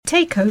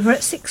takeover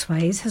at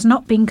Sixways has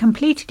not been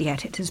completed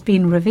yet, it has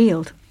been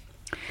revealed.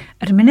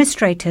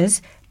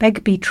 Administrators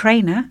Begbie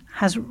Traynor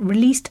has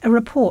released a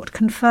report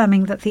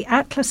confirming that the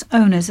Atlas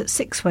owners at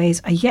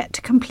Sixways are yet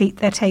to complete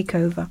their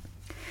takeover.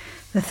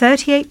 The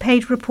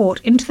 38-page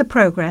report into the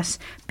progress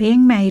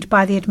being made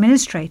by the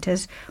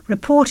administrators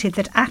reported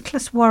that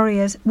Atlas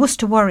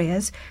Worcester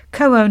Warriors,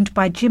 co-owned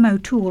by Jim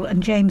O'Toole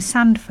and James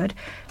Sandford,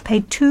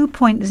 paid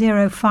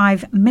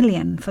 $2.05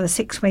 million for the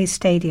Sixways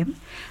Stadium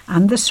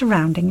and the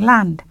surrounding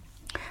land.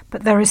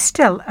 But there is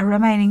still a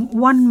remaining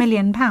 £1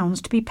 million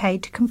to be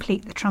paid to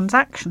complete the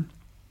transaction.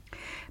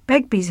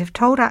 Begbies have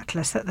told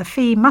Atlas that the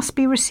fee must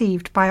be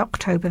received by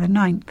October the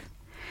 9th.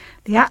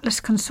 The Atlas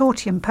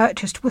Consortium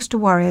purchased Worcester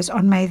Warriors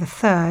on May the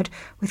 3rd,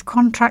 with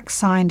contracts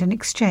signed and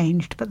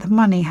exchanged, but the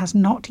money has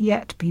not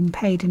yet been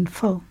paid in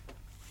full.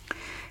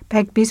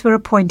 Begbies were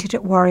appointed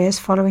at Warriors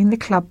following the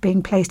club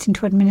being placed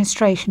into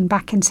administration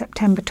back in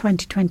September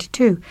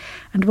 2022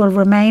 and will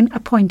remain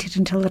appointed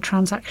until the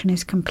transaction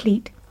is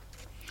complete.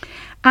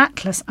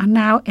 Atlas are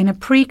now in a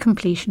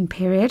pre-completion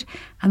period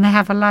and they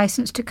have a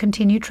licence to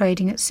continue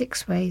trading at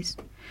Sixways.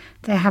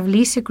 They have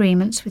lease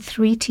agreements with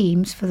 3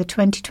 teams for the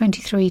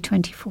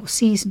 2023-24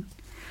 season: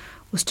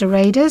 Worcester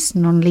Raiders,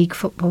 non-league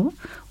football,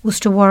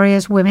 Worcester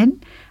Warriors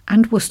Women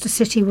and Worcester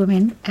City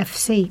Women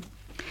FC.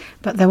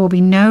 But there will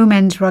be no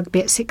men's rugby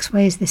at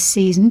Sixways this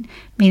season,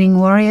 meaning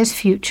Warriors'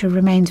 future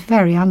remains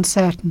very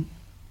uncertain.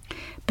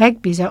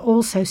 Begbies are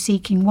also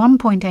seeking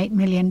 £1.8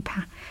 million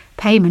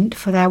payment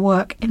for their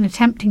work in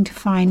attempting to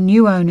find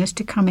new owners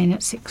to come in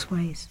at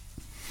Sixways.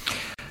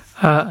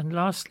 And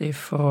lastly,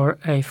 for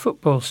a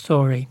football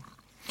story,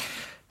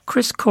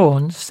 Chris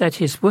Cornes said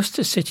his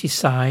Worcester City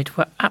side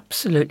were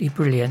absolutely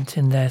brilliant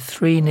in their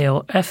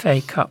 3-0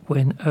 FA Cup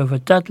win over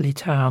Dudley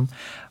Town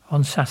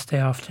on Saturday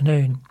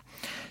afternoon.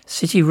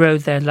 City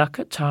rode their luck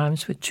at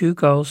times with 2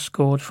 goals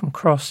scored from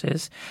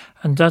crosses,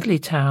 and Dudley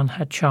Town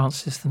had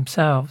chances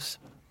themselves.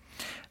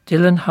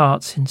 Dylan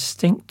Hart's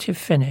instinctive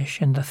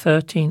finish in the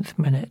 13th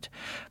minute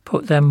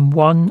put them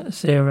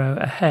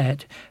 1-0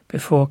 ahead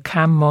before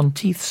Cam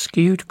Monteith's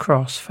skewed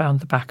cross found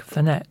the back of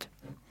the net.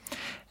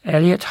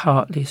 Elliot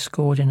Hartley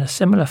scored in a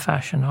similar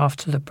fashion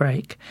after the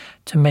break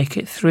to make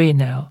it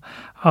 3-0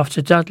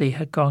 after Dudley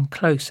had gone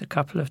close a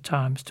couple of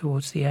times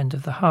towards the end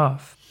of the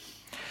half.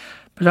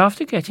 But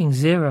after getting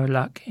 0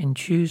 luck in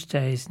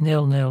Tuesday's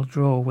 0-0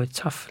 draw with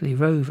Tuffley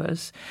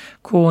Rovers,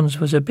 Cornes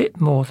was a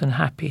bit more than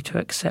happy to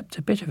accept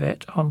a bit of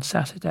it on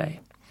Saturday.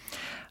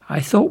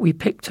 "I thought we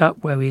picked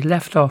up where we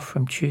left off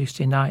from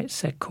Tuesday night,"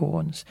 said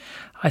Cornes.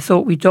 "I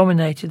thought we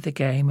dominated the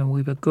game and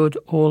we were good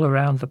all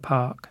around the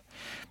park.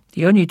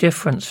 The only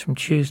difference from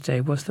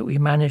Tuesday was that we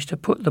managed to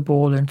put the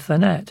ball into the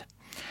net.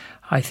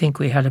 I think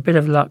we had a bit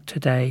of luck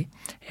today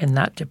in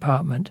that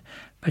department,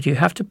 but you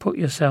have to put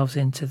yourselves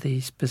into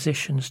these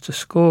positions to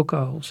score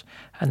goals,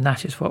 and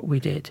that is what we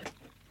did.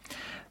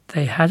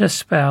 They had a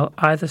spell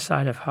either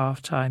side of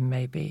half-time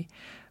maybe,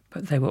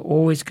 but they were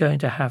always going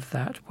to have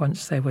that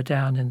once they were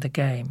down in the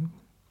game.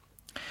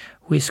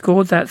 We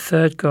scored that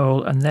 3rd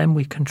goal and then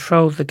we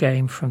controlled the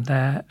game from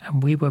there,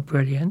 and we were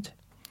brilliant.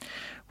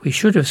 We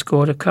should have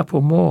scored a couple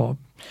more,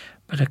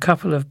 but a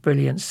couple of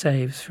brilliant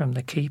saves from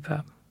the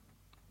keeper.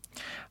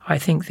 I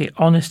think the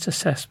honest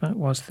assessment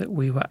was that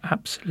we were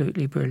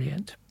absolutely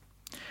brilliant."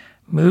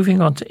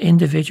 Moving on to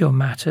individual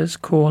matters,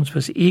 Cornes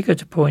was eager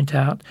to point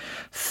out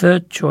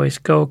 3rd-choice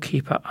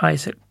goalkeeper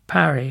Isaac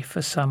Parry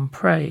for some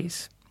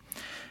praise.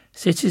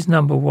 City's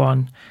number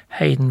 1,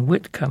 Hayden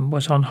Whitcomb,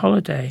 was on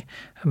holiday,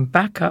 and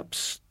backup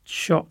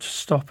shot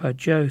stopper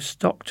Joe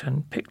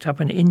Stockton picked up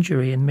an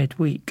injury in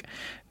midweek,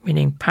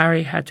 meaning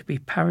Parry had to be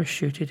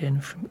parachuted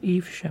in from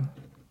Evesham.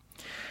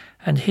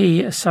 And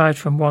he, aside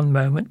from one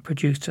moment,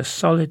 produced a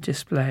solid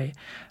display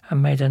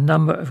and made a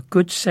number of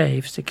good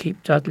saves to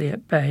keep Dudley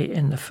at bay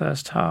in the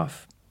first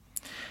half.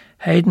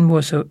 Hayden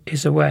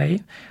is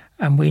away,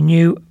 and we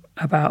knew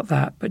about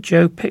that, but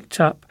Joe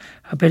picked up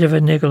a bit of a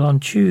niggle on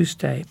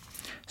Tuesday,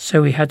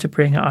 so we had to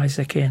bring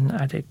Isaac in,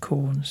 added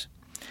Cornes.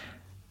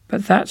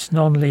 But that's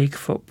non-league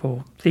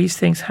football. These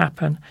things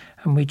happen,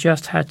 and we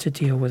just had to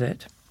deal with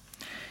it.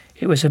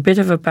 It was a bit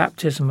of a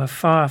baptism of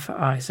fire for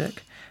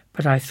Isaac,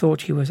 but I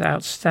thought he was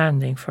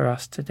outstanding for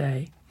us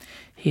today.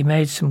 He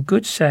made some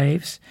good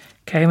saves,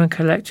 came and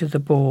collected the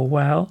ball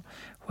well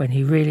when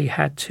he really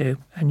had to,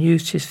 and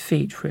used his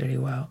feet really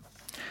well.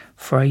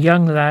 For a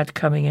young lad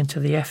coming into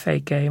the FA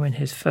game in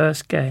his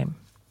first game,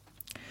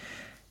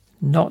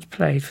 not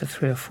played for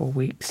 3 or 4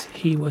 weeks,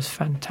 he was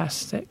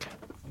fantastic.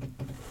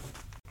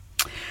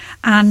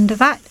 And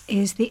that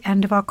is the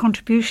end of our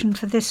contribution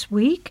for this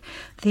week.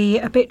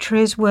 The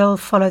obituaries will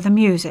follow the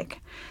music.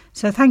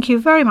 So thank you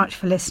very much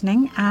for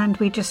listening, and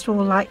we just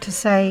all like to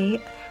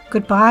say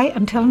goodbye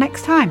until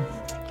next time.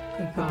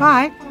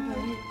 Goodbye.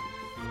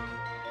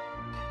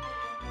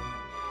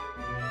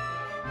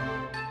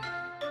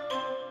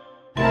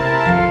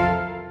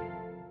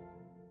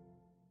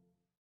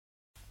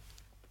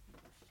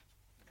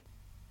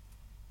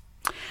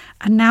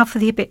 And now for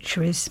the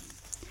obituaries.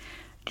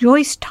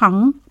 Joyce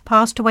Tongue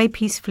passed away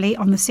peacefully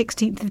on the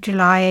 16th of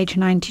July, aged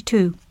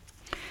 92.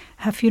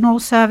 Her funeral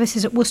service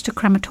is at Worcester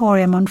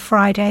Crematorium on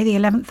Friday, the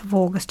 11th of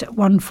August at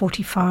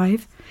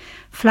 1:45.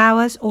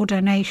 Flowers or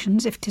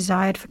donations, if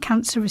desired, for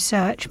cancer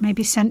research may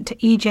be sent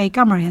to E.J.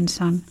 Gummery &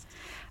 Son.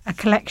 A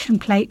collection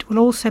plate will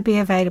also be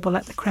available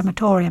at the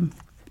crematorium.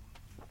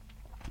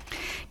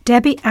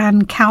 Debbie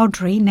Ann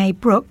Cowdery, née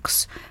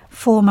Brooks,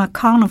 former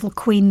Carnival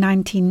Queen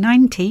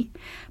 1990,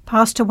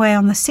 passed away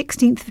on the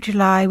 16th of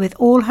July with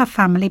all her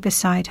family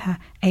beside her,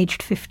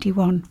 aged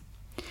 51.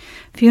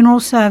 Funeral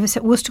service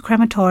at Worcester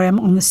Crematorium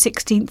on the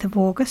 16th of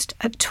August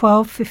at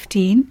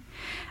 12:15,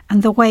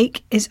 and the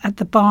wake is at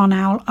the Barn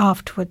Owl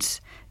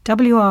afterwards,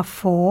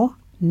 WR4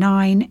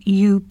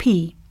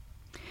 9UP.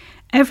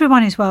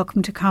 Everyone is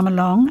welcome to come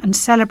along and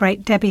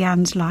celebrate Debbie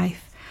Ann's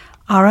life.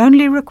 Our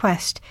only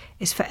request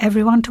is for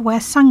everyone to wear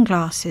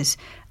sunglasses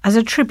as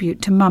a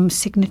tribute to Mum's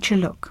signature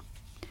look.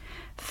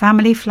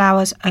 Family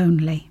flowers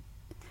only.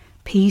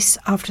 Peace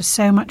after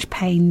so much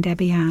pain,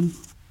 Debbie Ann.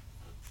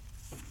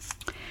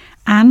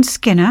 Anne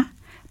Skinner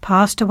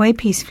passed away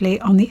peacefully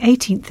on the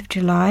 18th of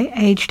July,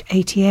 aged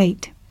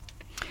 88.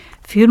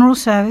 Funeral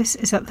service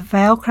is at the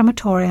Vale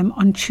Crematorium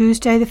on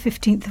Tuesday the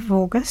 15th of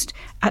August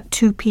at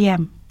 2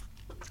 p.m.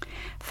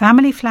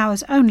 Family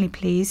flowers only,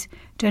 please.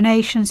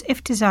 Donations,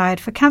 if desired,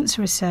 for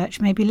cancer research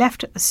may be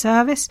left at the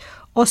service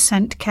or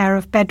sent care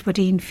of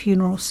Bedwardine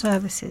Funeral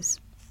Services.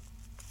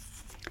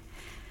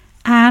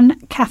 Anne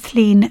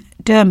Kathleen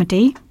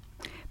Dermody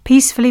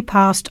peacefully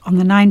passed on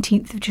the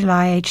 19th of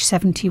July, aged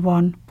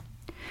 71.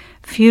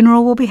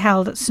 Funeral will be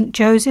held at St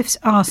Joseph's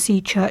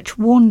RC Church,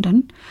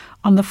 Warndon,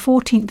 on the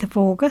 14th of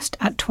August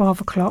at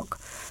 12 o'clock,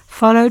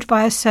 followed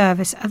by a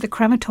service at the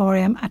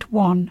crematorium at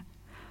 1.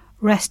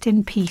 Rest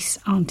in peace,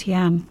 Auntie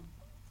Anne.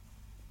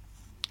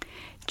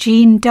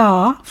 Jean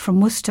Darr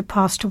from Worcester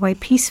passed away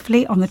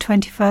peacefully on the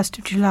 21st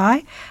of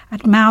July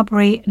at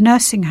Mowbray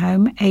Nursing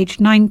Home, aged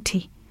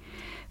 90.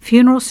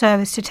 Funeral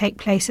service to take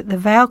place at the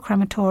Vale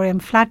Crematorium,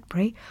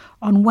 Fladbury,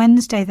 on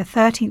Wednesday the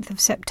 13th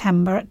of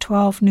September at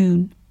 12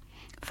 noon.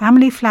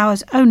 Family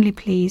flowers only,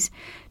 please.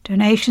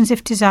 Donations,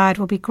 if desired,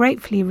 will be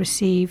gratefully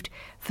received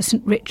for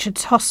St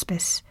Richard's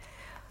Hospice.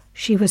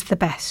 She was the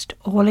best.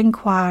 All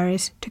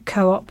inquiries to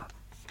Co-op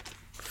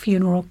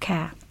Funeral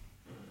Care.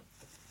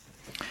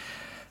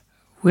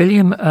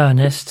 William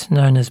Ernest,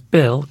 known as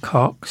Bill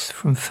Cox,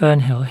 from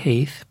Fernhill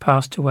Heath,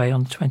 passed away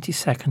on the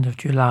 22nd of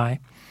July.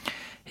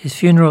 His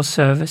funeral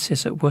service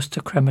is at Worcester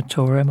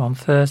Crematorium on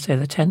Thursday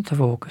the 10th of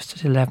August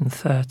at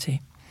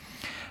 11:30.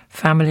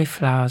 Family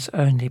flowers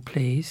only,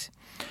 please.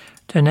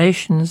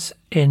 Donations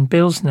in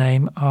Bill's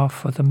name are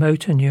for the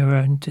Motor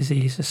Neurone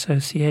Disease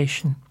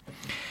Association.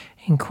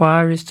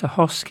 Inquiries to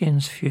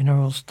Hoskins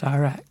Funerals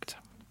Direct.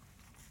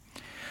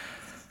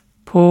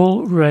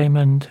 Paul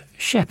Raymond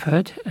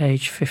Shepherd,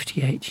 aged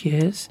 58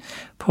 years.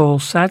 Paul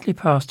sadly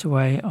passed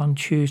away on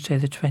Tuesday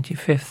the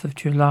 25th of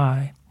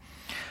July.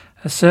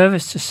 A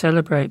service to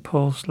celebrate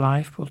Paul's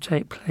life will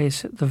take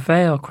place at the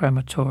Vale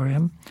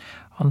Crematorium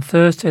on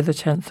Thursday the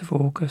 10th of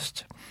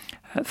August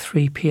at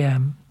 3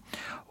 p.m.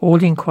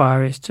 All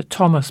inquiries to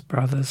Thomas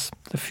Brothers,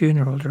 the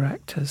funeral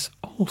directors,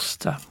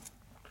 Ulster.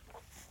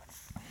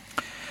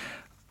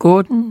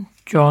 Gordon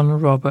John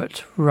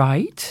Robert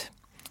Wright,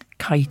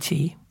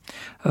 Kitey,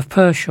 of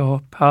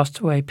Pershaw, passed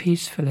away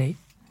peacefully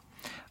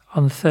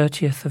on the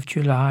 30th of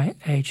July,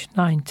 aged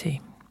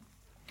 90.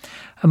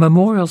 A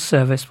memorial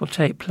service will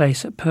take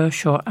place at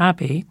Pershaw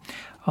Abbey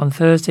on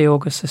Thursday,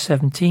 August the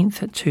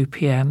 17th at 2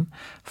 p.m,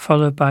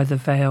 followed by the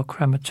Vale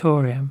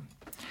Crematorium.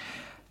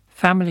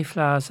 Family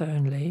flowers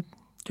only.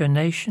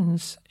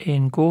 Donations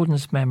in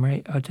Gordon's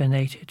memory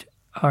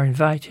are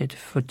invited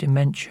for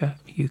Dementia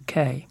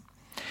UK.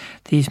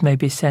 These may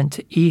be sent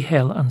to E.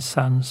 Hill and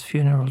Sons,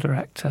 Funeral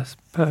Directors,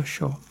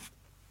 Pershaw.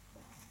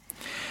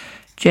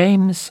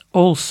 James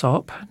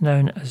Alsop,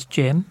 known as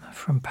Jim,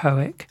 from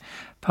Powick,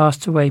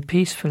 passed away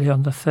peacefully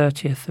on the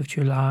 30th of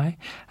July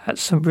at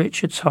St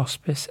Richard's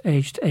Hospice,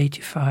 aged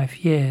 85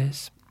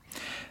 years.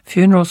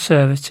 Funeral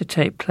service to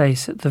take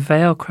place at the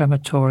Vale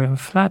Crematorium,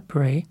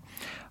 Fladbury,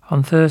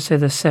 on Thursday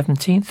the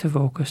 17th of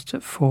August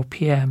at 4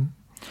 p.m.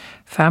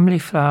 Family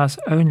flowers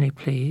only,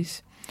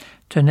 please.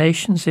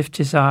 Donations, if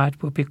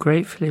desired, will be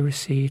gratefully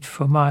received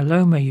for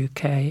Myeloma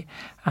UK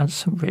and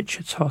St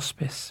Richard's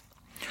Hospice.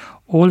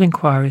 All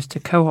inquiries to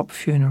Co-op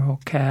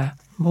Funeral Care,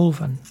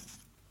 Malvern.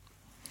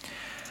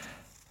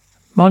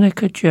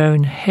 Monica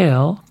Joan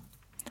Hill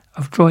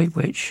of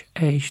Droitwich,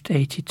 aged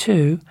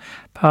 82,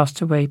 passed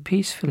away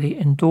peacefully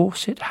in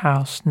Dorset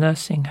House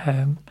Nursing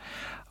Home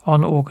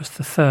on August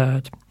the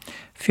 3rd.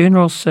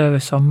 Funeral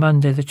service on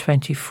Monday the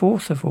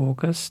 21st of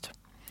August,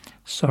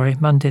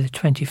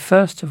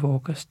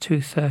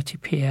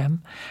 2:30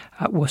 p.m.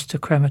 at Worcester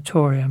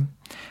Crematorium.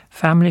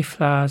 Family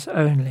flowers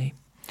only.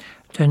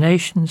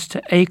 Donations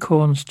to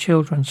Acorns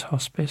Children's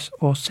Hospice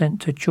or sent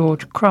to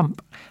George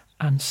Crump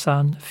and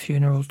Son,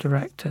 Funeral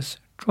Directors,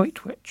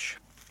 Droitwich.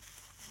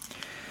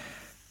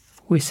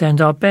 We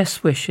send our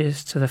best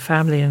wishes to the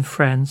family and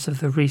friends of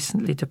the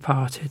recently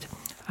departed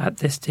at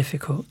this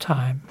difficult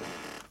time.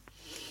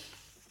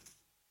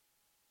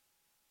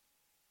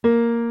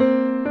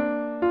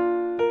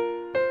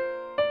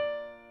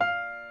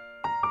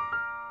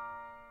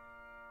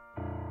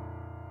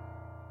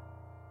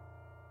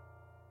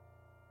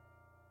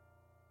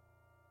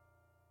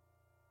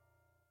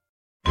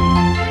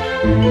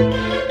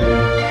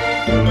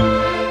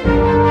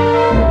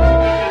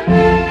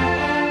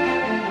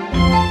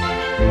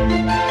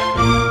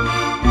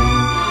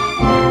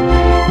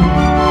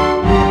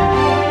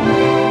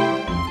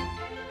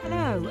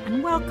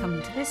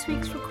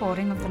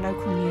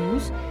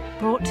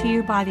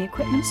 by the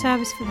Equipment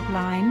Service for the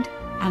Blind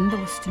and the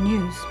Worcester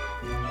News.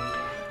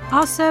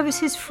 Our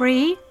service is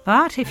free,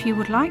 but if you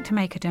would like to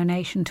make a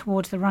donation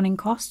towards the running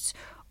costs,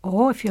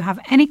 or if you have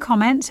any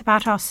comments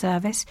about our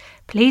service,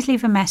 please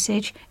leave a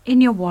message in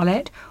your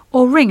wallet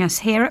or ring us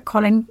here at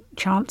Colin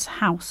Chance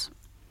House.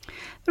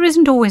 There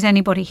isn't always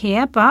anybody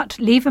here, but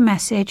leave a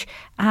message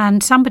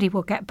and somebody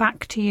will get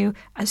back to you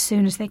as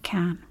soon as they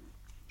can.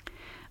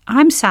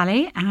 I'm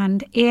Sally,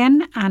 and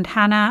Ian and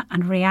Hannah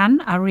and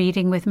Rianne are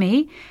reading with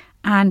me,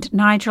 and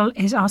Nigel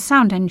is our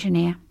sound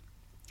engineer.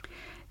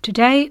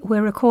 Today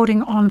we're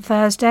recording on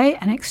Thursday,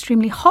 an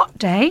extremely hot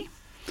day,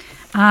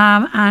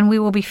 and we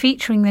will be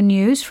featuring the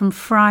news from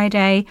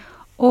Friday,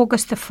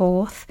 August the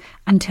 4th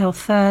until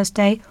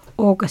Thursday,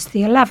 August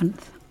the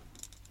 11th.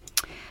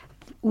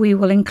 We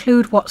will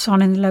include what's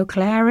on in the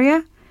local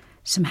area,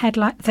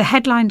 the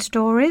headline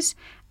stories,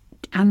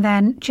 and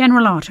then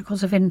general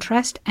articles of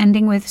interest,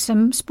 ending with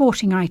some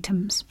sporting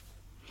items.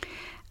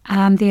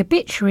 And the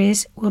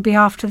obituaries will be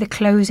after the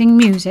closing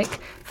music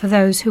for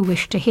those who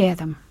wish to hear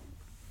them.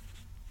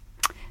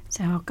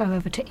 So I'll go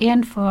over to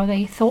Ian for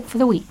the thought for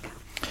the week.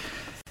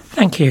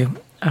 Thank you.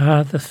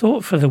 The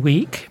thought for the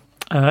week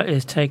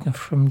is taken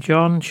from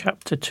John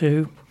chapter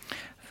 2,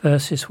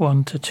 verses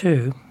 1 to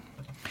 2.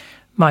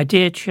 My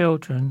dear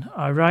children,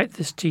 I write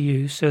this to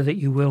you so that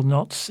you will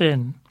not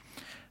sin.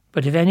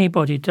 But if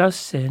anybody does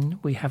sin,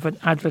 we have an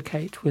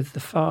advocate with the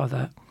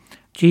Father,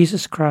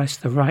 Jesus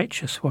Christ the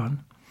righteous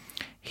one.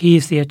 He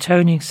is the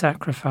atoning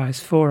sacrifice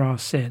for our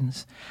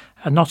sins,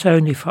 and not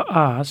only for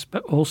ours,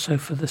 but also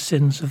for the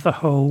sins of the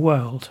whole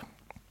world.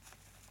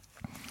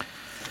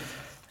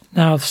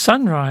 Now, the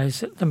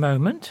sunrise at the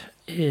moment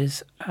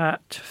is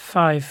at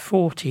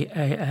 5:40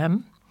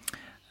 a.m.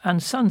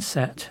 and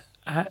sunset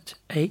at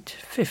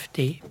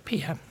 8:50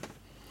 p.m.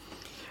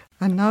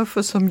 And now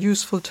for some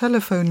useful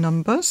telephone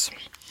numbers.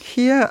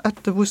 Here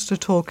at the Worcester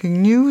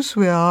Talking News,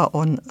 we are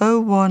on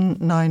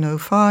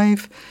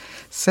 01905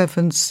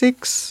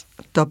 76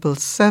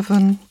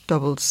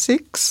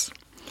 7766.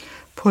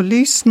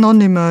 Police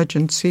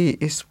non-emergency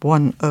is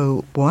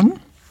 101.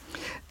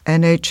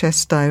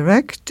 NHS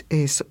Direct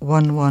is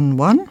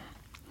 111.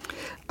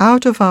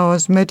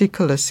 Out-of-hours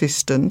medical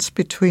assistance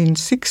between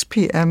 6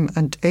 p.m.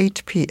 and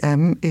 8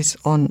 p.m. is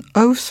on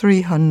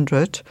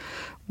 0300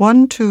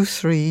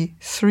 123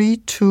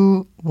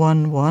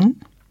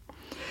 3211.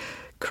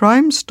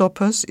 Crime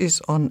Stoppers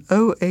is on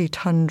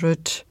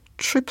 0800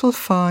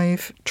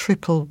 555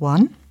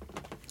 111.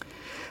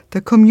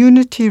 The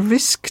Community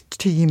Risk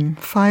Team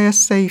Fire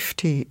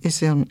Safety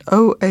is on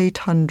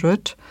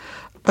 0800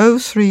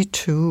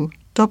 032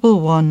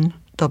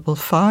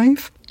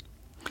 1155.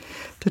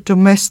 The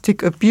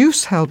Domestic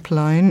Abuse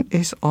Helpline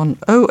is on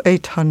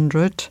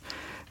 0800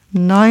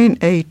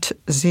 980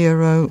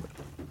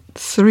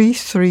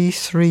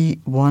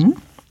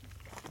 3331.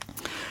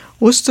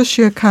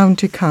 Worcestershire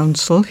County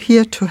Council,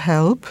 here to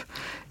help,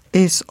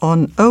 is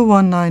on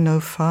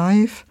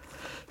 01905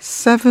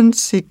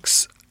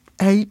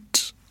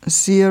 768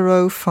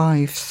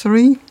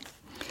 053.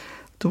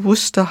 The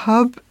Worcester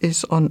Hub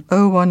is on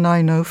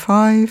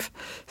 01905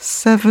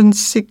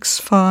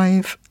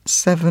 765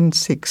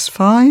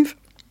 765.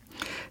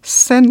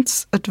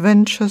 Sense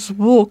Adventures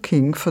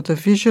Walking for the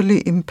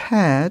visually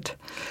impaired.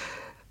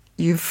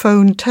 You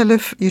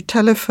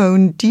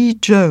telephone D.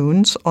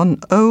 Jones on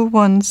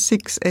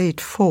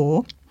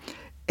 01684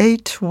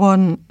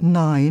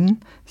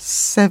 819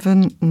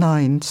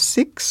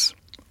 796.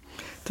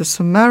 The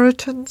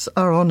Samaritans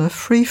are on a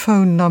free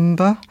phone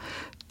number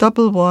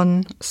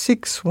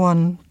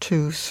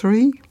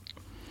 116123.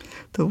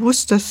 The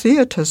Worcester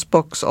Theatre's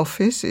box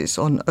office is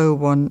on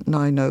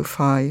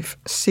 01905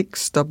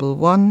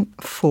 611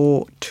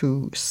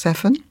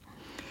 427.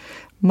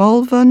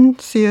 Malvern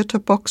Theatre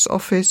box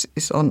office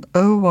is on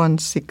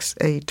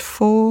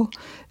 01684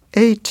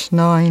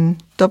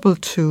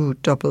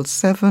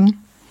 892277.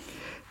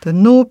 The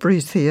Norbury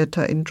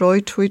Theatre in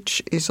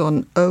Droitwich is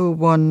on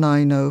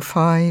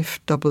 01905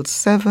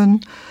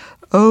 77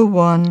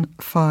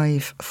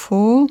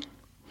 0154.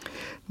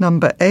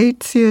 Number 8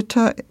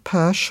 Theatre,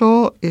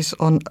 Pershaw, is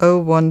on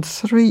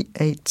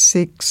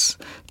 01386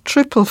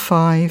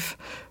 555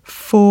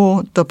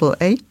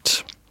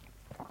 488.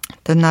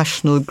 The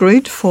National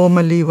Grid,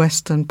 formerly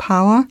Western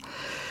Power,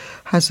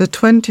 has a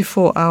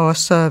 24-hour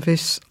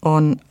service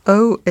on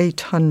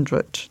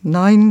 0800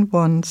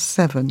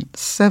 917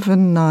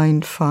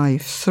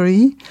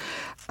 7953,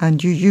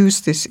 and you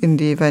use this in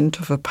the event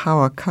of a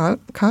power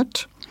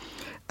cut.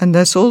 And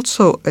there's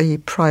also a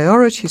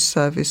priority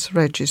service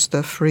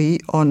register free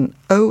on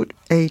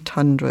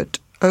 0800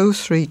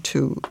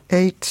 032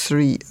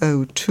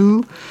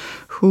 8302,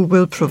 who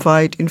will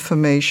provide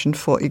information,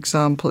 for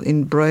example,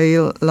 in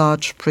Braille,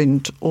 large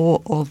print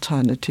or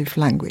alternative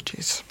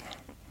languages.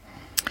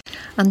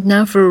 And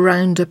now for a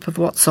roundup of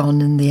what's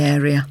on in the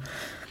area.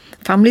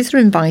 Families are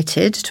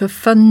invited to a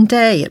fun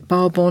day at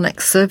Barbourne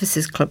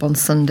Ex-Services Club on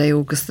Sunday,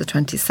 August the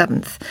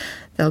 27th.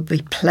 There'll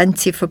be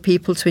plenty for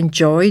people to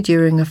enjoy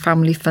during a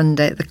family fun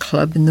day at the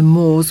club in the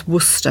Moors,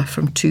 Worcester,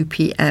 from 2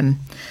 p.m.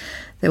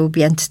 There will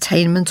be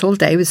entertainment all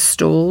day with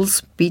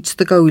stalls, Beach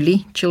the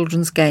Goalie,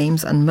 children's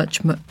games and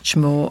much, much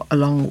more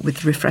along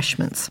with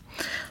refreshments.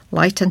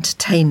 Light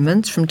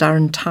entertainment from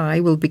Darren Ty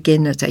will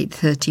begin at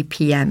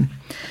 8:30pm.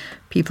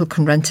 People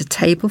can rent a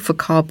table for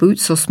car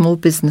boots or small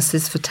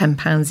businesses for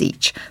 £10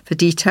 each. For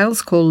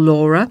details, call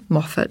Laura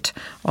Moffat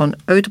on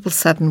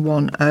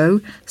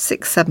 07710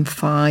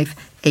 675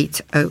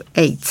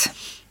 808.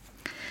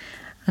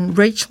 And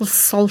Rachel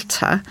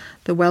Salter,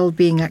 the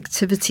Wellbeing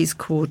Activities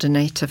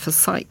Coordinator for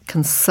Site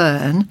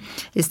Concern,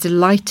 is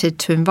delighted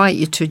to invite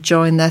you to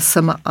join their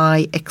Summer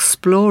Eye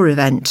Explore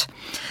event.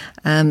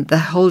 They're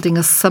holding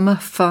a Summer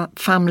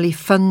Family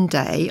Fun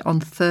Day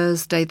on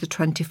Thursday the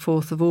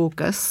 24th of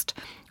August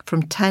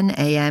from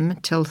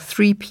 10am till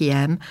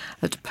 3pm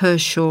at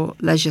Pershore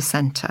Leisure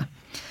Centre.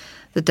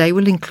 The day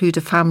will include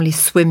a family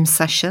swim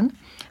session,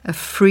 a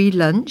free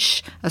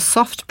lunch, a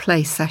soft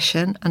play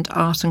session and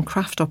art and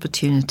craft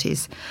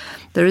opportunities.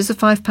 There is a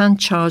 £5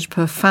 charge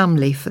per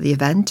family for the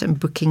event and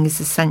booking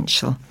is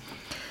essential.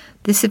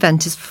 This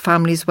event is for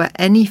families where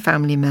any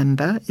family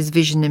member is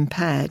vision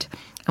impaired,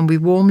 and we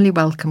warmly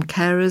welcome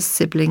carers,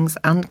 siblings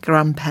and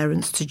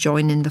grandparents to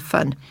join in the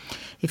fun.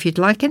 If you'd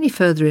like any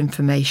further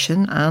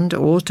information and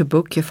or to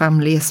book your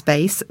family a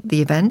space at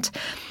the event,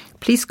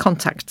 please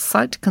contact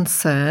Site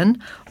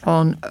Concern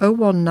on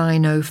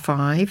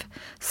 01905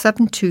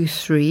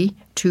 723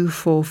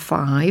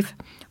 245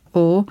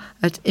 or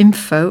at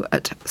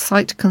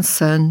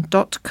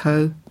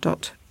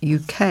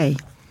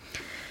info@siteconcern.co.uk.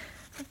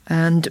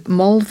 And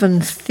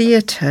Malvern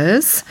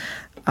Theatres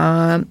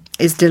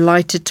is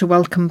delighted to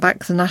welcome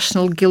back the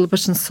National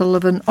Gilbert and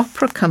Sullivan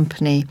Opera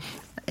Company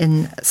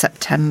in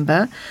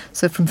September.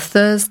 So from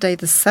Thursday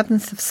the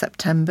 7th of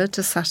September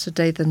to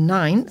Saturday the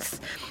 9th,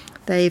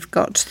 they've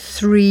got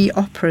 3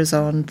 operas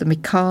on: The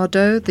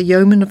Mikado, The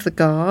Yeoman of the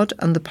Guard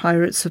and The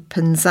Pirates of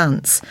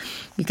Penzance.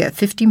 You get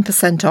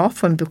 15%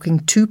 off when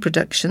booking 2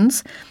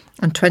 productions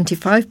and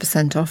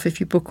 25% off if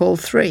you book all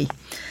 3.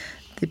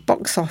 The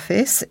box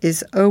office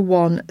is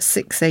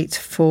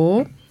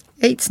 01684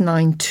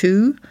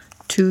 892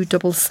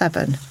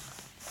 277.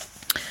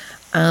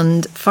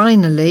 And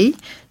finally,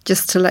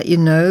 just to let you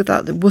know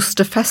that the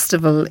Worcester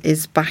Festival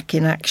is back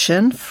in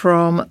action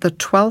from the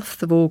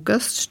 12th of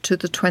August to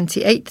the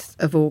 28th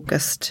of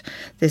August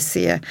this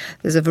year.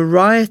 There's a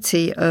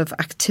variety of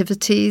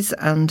activities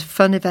and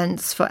fun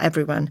events for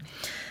everyone.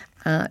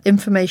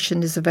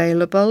 Information is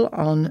available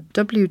on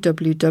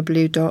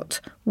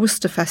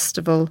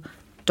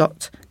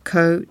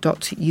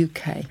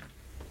www.worcesterfestival.co.uk.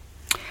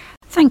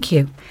 Thank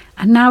you.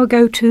 And now we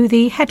go to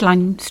the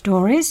headline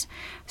stories,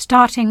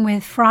 starting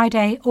with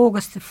Friday,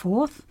 August the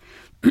 4th.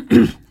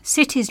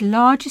 City's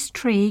largest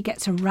tree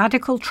gets a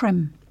radical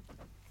trim.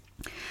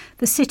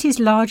 The city's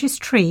largest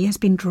tree has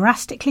been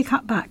drastically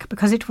cut back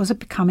because it was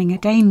becoming a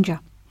danger.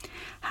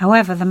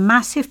 However, the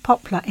massive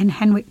poplar in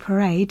Henwick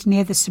Parade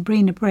near the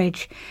Sabrina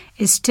Bridge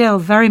is still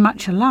very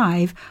much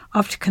alive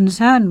after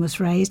concern was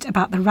raised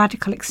about the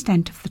radical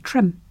extent of the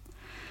trim.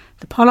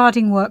 The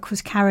pollarding work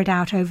was carried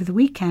out over the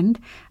weekend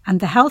and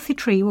the healthy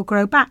tree will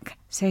grow back,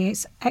 say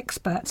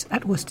experts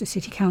at Worcester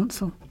City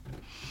Council.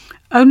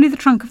 Only the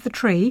trunk of the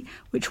tree,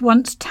 which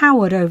once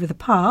towered over the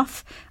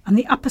path, and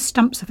the upper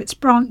stumps of its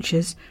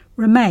branches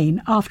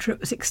remain after it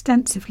was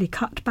extensively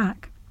cut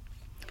back.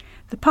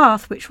 The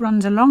path, which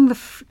runs along the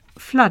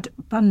flood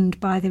bund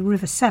by the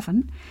River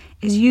Severn,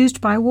 is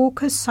used by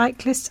walkers,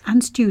 cyclists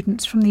and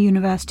students from the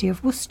University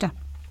of Worcester.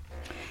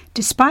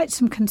 Despite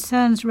some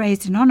concerns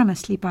raised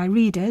anonymously by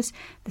readers,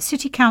 the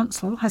City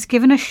Council has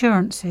given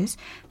assurances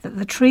that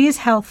the tree is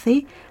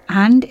healthy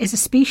and is a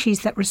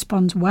species that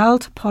responds well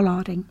to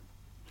pollarding.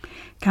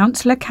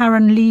 Councillor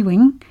Karen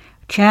Leewing,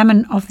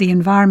 chairman of the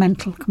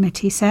Environmental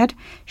Committee, said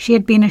she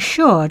had been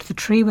assured the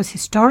tree was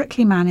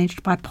historically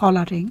managed by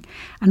pollarding,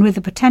 and with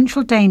the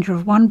potential danger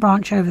of one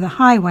branch over the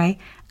highway,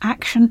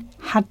 action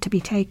had to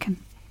be taken.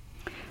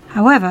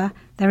 However,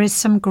 there is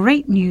some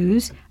great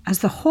news as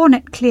the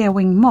hornet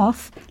clearwing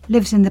moth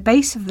lives in the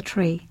base of the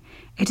tree.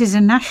 It is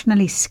a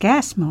nationally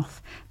scarce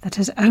moth that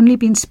has only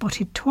been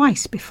spotted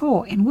twice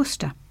before in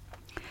Worcester.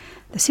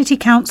 The City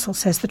Council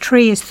says the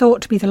tree is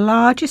thought to be the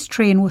largest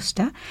tree in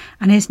Worcester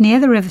and is near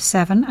the River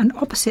Severn and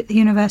opposite the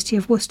University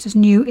of Worcester's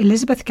new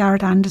Elizabeth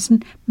Garrett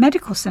Anderson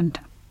Medical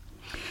Centre.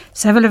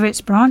 Several of its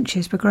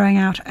branches were growing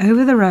out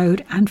over the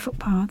road and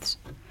footpaths.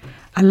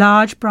 A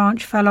large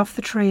branch fell off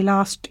the tree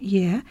last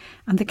year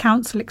and the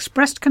council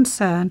expressed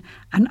concern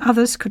and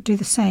others could do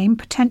the same,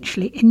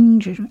 potentially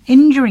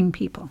injuring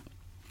people.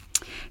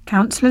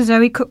 Councillor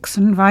Zoe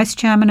Cookson, Vice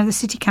Chairman of the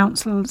City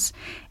Council's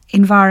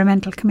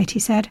Environmental Committee,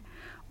 said,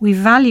 "We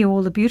value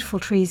all the beautiful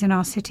trees in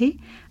our city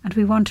and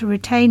we want to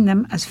retain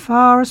them as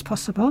far as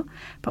possible,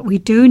 but we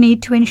do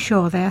need to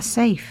ensure they are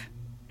safe."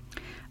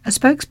 A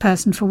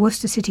spokesperson for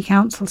Worcester City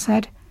Council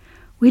said,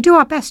 "We do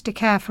our best to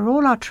care for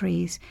all our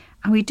trees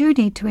and we do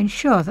need to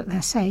ensure that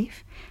they're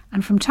safe,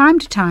 and from time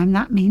to time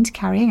that means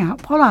carrying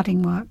out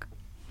pollarding work.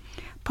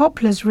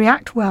 Poplars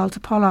react well to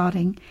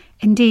pollarding.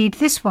 Indeed,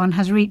 this one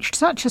has reached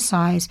such a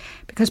size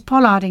because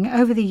pollarding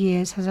over the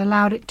years has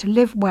allowed it to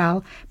live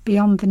well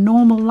beyond the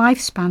normal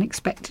lifespan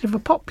expected of a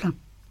poplar.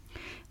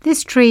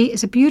 This tree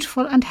is a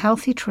beautiful and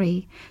healthy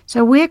tree,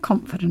 so we're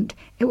confident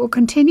it will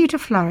continue to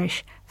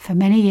flourish for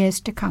many years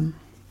to come.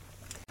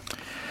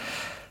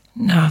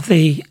 Now,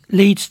 the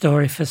lead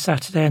story for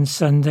Saturday and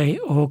Sunday,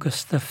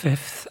 August the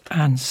 5th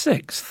and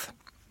 6th.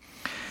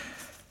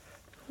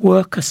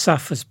 Worker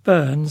suffers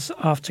burns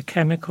after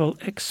chemical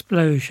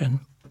explosion.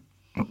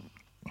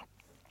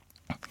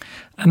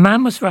 A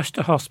man was rushed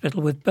to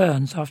hospital with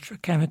burns after a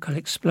chemical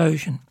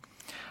explosion.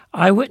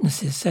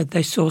 Eyewitnesses said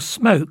they saw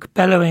smoke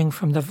bellowing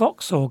from the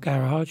Vauxhall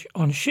garage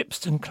on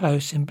Shipston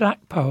Close in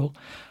Blackpool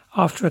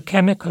after a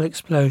chemical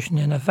explosion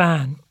in a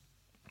van.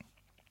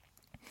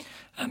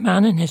 A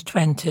man in his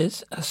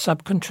 20s, a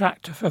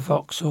subcontractor for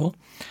Vauxhall,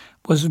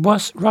 was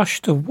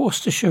rushed to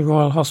Worcestershire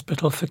Royal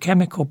Hospital for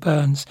chemical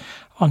burns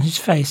on his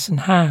face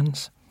and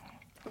hands.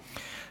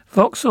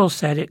 Vauxhall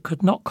said it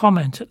could not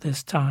comment at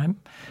this time,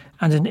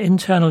 and an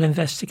internal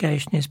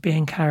investigation is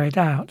being carried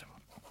out.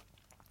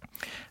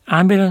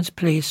 Ambulance,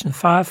 police and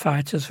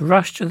firefighters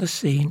rushed to the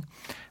scene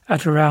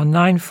at around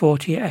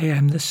 9:40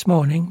 a.m. this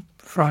morning,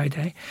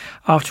 Friday,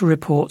 after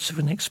reports of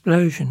an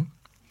explosion.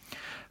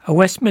 A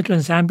West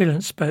Midlands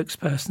ambulance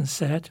spokesperson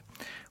said,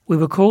 "We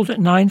were called at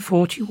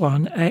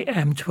 9:41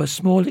 a.m. to a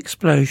small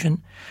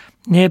explosion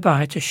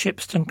nearby to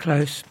Shipston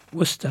Close,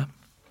 Worcester.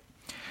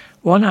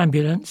 One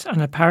ambulance and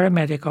a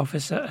paramedic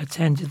officer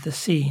attended the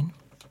scene.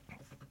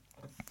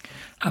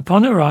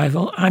 Upon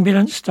arrival,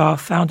 ambulance staff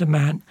found a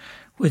man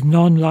with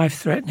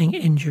non-life-threatening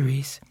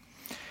injuries.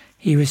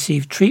 He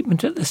received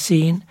treatment at the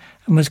scene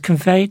and was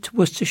conveyed to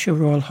Worcestershire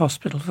Royal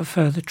Hospital for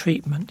further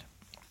treatment.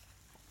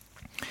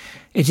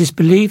 It is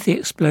believed the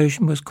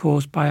explosion was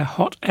caused by a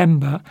hot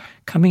ember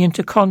coming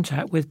into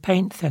contact with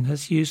paint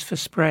thinners used for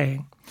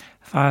spraying,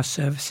 fire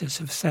services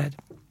have said.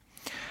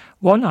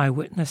 One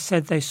eyewitness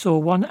said they saw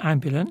one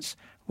ambulance,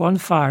 one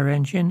fire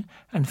engine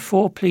and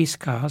 4 police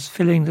cars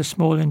filling the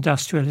small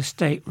industrial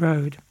estate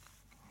road.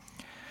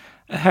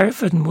 A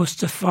Hereford and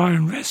Worcester Fire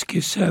and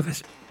Rescue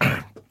Service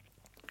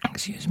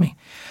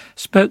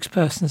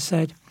spokesperson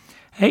said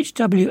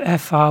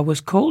HWFR was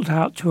called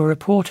out to a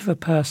report of a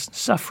person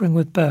suffering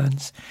with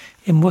burns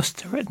in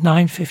Worcester at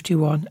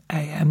 9:51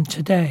 a.m.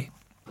 today.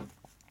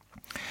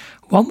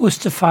 One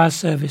Worcester Fire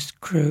Service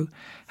crew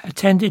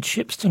attended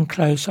Shipston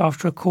Close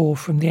after a call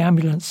from the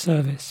ambulance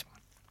service.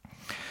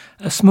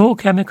 A small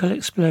chemical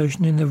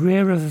explosion in the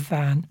rear of a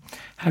van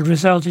had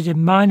resulted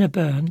in minor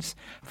burns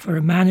for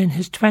a man in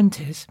his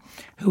 20s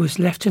who was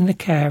left in the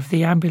care of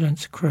the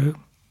ambulance crew.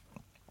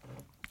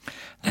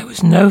 There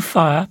was no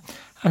fire,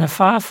 and a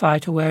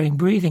firefighter wearing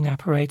breathing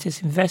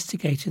apparatus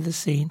investigated the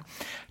scene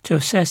to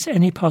assess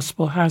any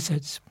possible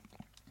hazards.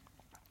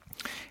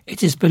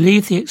 It is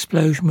believed the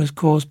explosion was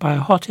caused by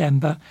a hot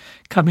ember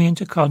coming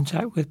into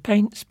contact with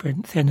paint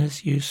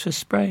thinners used for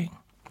spraying.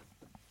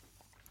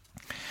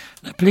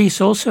 The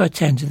police also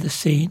attended the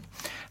scene.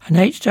 An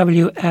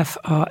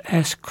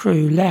HWFRS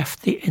crew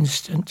left the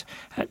incident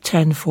at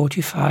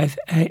 10:45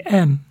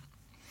 a.m.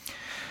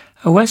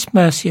 A West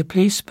Mercia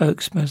police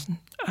spokesman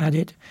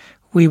added,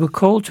 "We were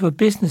called to a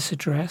business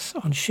address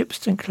on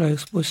Shipston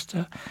Close,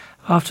 Worcester,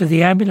 after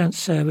the ambulance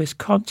service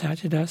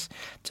contacted us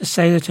to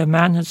say that a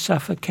man had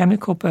suffered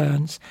chemical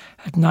burns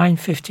at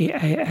 9:50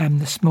 a.m.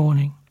 this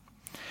morning.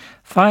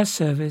 Fire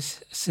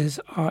services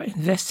are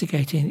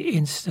investigating the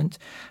incident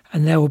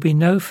and there will be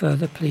no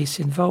further police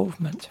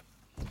involvement."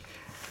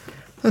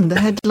 And the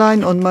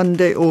headline on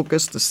Monday,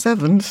 August the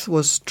 7th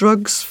was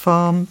Drugs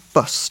Farm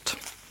Bust.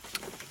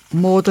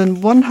 More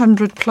than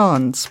 100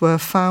 plants were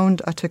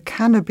found at a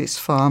cannabis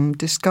farm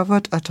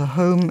discovered at a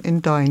home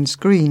in Dines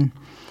Green.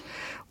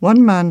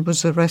 One man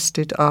was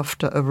arrested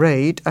after a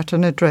raid at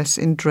an address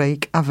in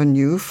Drake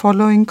Avenue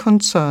following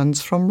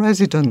concerns from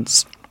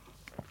residents.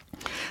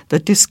 The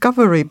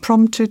discovery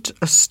prompted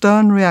a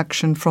stern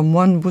reaction from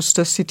one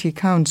Worcester City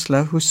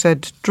Councillor who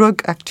said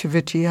drug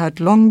activity had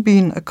long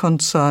been a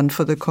concern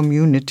for the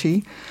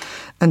community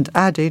and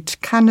added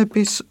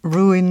cannabis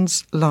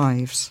ruins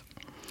lives.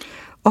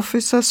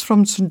 Officers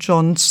from St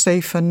John's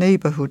Safer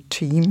Neighbourhood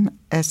Team,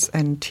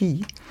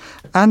 SNT,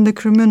 and the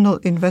Criminal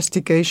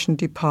Investigation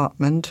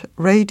Department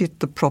raided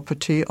the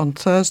property on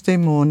Thursday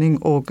morning,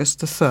 August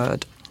the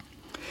 3rd.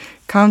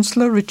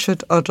 Councillor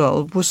Richard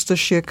Udall,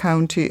 Worcestershire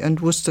County and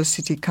Worcester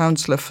City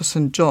Councillor for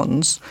St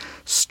John's,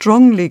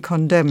 strongly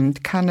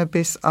condemned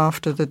cannabis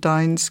after the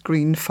Dines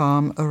Green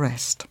Farm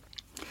arrest.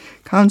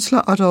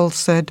 Councillor Udall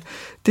said,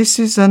 "This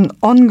is an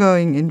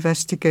ongoing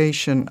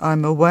investigation.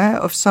 I'm aware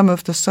of some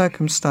of the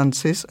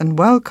circumstances and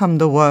welcome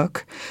the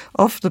work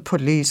of the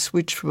police,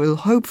 which will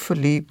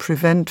hopefully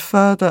prevent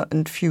further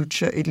and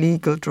future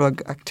illegal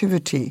drug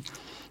activity,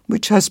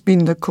 which has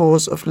been the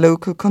cause of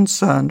local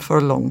concern for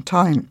a long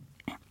time.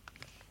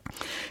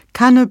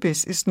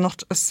 Cannabis is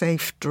not a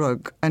safe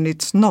drug and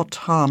it's not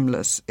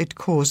harmless. It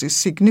causes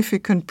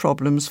significant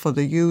problems for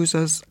the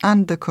users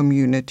and the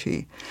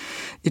community.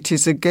 It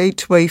is a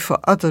gateway for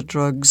other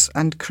drugs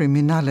and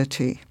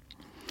criminality.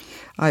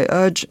 I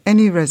urge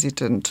any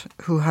resident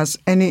who has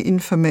any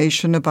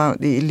information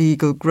about the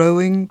illegal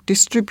growing,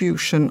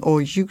 distribution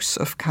or use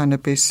of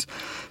cannabis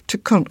to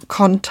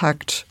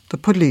contact the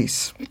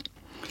police.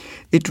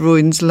 It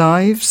ruins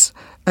lives,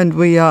 and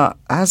we are,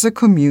 as a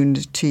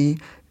community,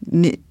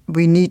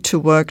 we need to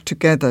work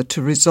together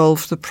to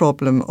resolve the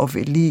problem of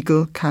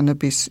illegal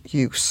cannabis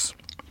use.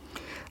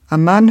 A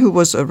man who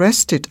was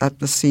arrested at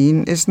the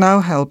scene is now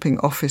helping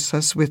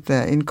officers with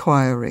their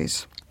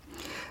inquiries.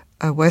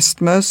 A West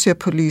Mercia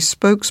police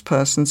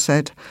spokesperson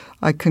said,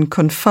 "I can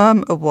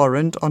confirm a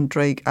warrant on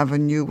Drake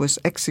Avenue was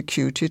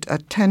executed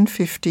at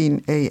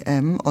 10:15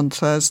 a.m. on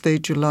Thursday,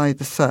 July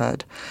the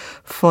 3rd,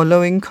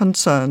 following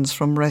concerns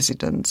from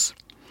residents.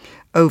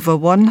 Over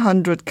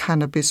 100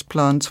 cannabis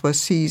plants were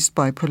seized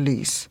by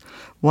police.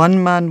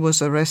 One man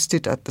was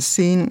arrested at the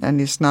scene and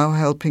is now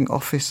helping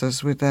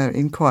officers with their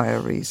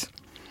inquiries."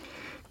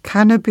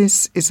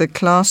 Cannabis is a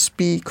Class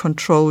B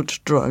controlled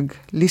drug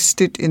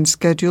listed in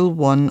Schedule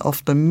 1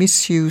 of the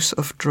Misuse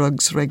of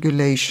Drugs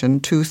Regulation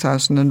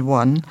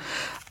 2001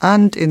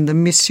 and in the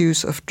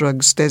Misuse of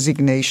Drugs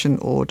Designation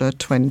Order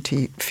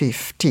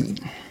 2015.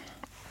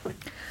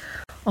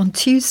 On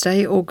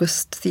Tuesday,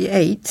 August the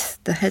 8th,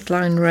 the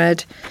headline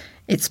read,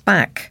 "It's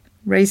back,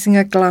 raising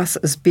a glass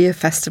as beer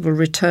festival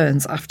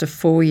returns after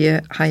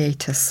 4-year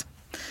hiatus."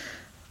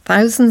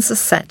 Thousands are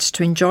set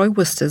to enjoy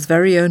Worcester's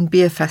very own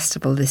beer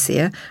festival this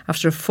year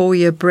after a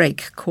 4-year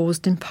break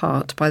caused in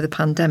part by the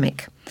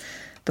pandemic.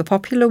 The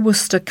popular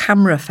Worcester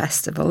Camera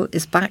Festival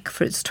is back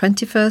for its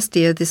 21st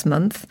year this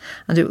month,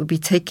 and it will be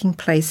taking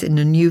place in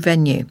a new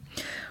venue.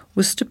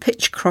 Worcester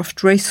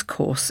Pitchcroft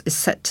Racecourse is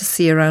set to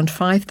see around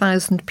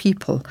 5,000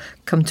 people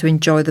come to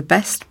enjoy the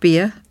best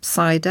beer,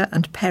 cider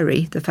and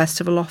perry the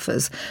festival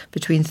offers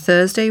between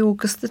Thursday,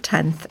 August the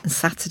 10th and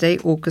Saturday,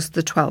 August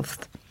the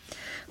 12th.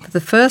 For the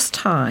first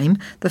time,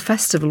 the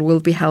festival will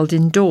be held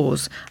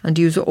indoors and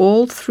use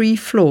all 3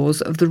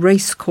 floors of the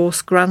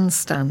racecourse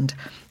grandstand,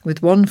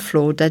 with 1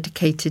 floor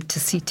dedicated to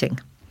seating.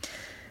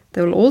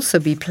 There will also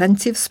be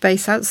plenty of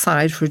space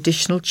outside for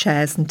additional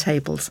chairs and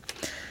tables.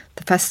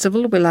 The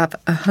festival will have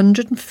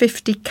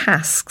 150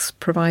 casks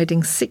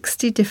providing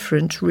 60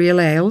 different real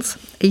ales,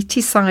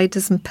 80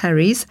 ciders and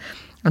perries,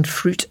 and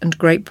fruit and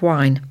grape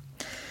wine.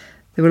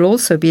 There will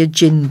also be a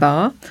gin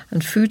bar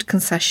and food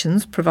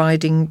concessions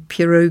providing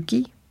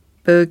pierogi,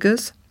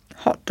 burgers,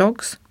 hot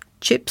dogs,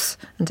 chips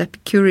and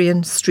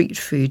Epicurean street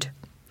food.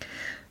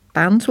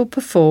 Bands will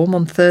perform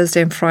on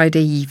Thursday and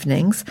Friday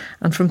evenings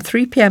and from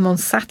 3 p.m. on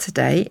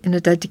Saturday in a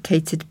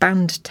dedicated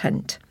band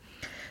tent.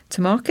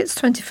 To mark its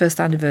 21st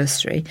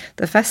anniversary,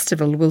 the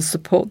festival will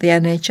support the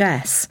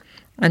NHS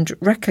and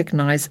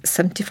recognise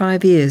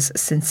 75 years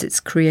since its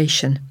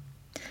creation.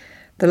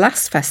 The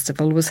last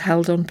festival was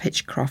held on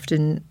Pitchcroft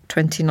in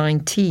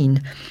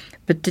 2019,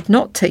 but did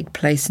not take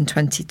place in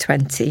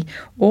 2020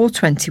 or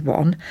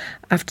 21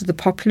 after the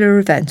popular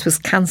event was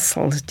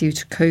cancelled due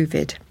to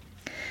COVID.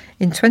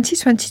 In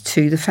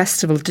 2022, the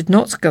festival did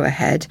not go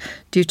ahead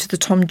due to the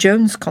Tom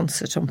Jones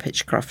concert on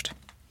Pitchcroft.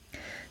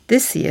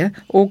 This year,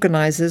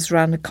 organisers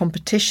ran a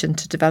competition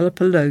to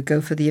develop a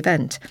logo for the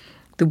event.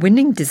 The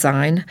winning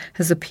design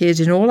has appeared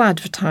in all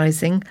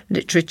advertising,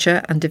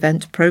 literature and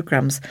event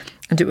programmes,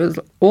 and it will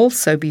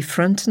also be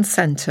front and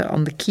centre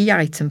on the key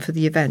item for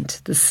the event,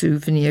 the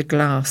souvenir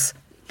glass.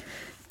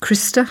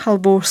 Krista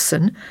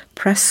Halvorsen,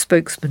 press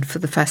spokesman for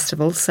the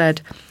festival,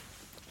 said,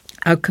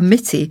 "Our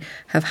committee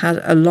have had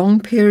a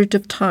long period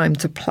of time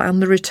to plan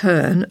the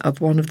return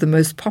of one of the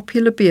most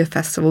popular beer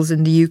festivals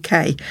in the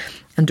UK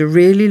and are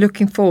really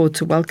looking forward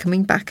to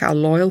welcoming back our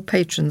loyal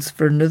patrons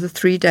for another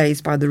 3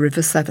 days by the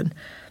River Severn."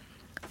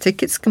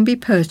 Tickets can be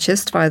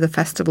purchased via the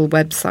festival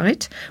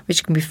website,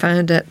 which can be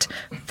found at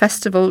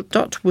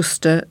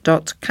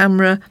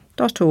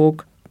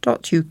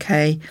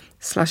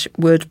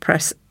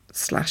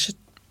festival.worcester.camera.org.uk/WordPress/.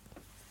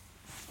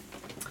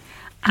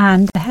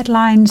 And the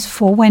headlines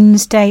for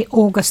Wednesday,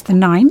 August the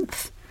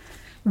 9th.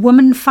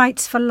 Woman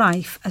fights for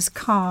life as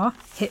car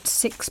hits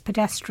 6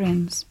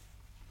 pedestrians.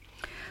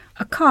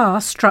 A car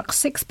struck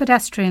 6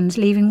 pedestrians,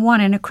 leaving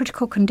 1 in a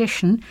critical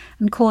condition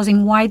and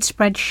causing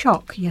widespread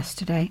shock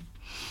yesterday,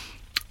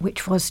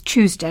 which was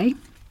Tuesday.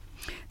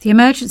 The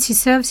emergency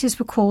services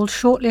were called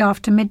shortly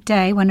after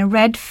midday when a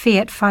red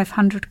Fiat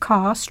 500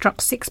 car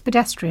struck 6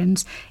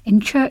 pedestrians in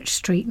Church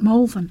Street,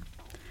 Malvern.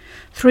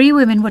 3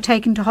 women were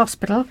taken to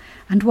hospital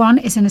and 1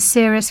 is in a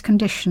serious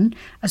condition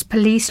as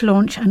police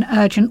launch an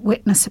urgent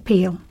witness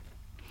appeal.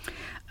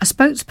 A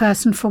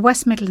spokesperson for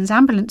West Midlands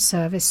Ambulance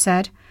Service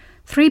said,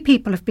 3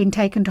 people have been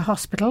taken to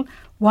hospital,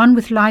 1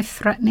 with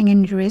life-threatening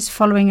injuries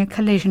following a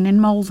collision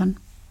in Malvern.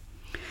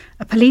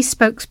 A police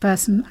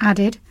spokesperson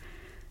added,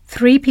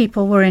 3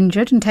 people were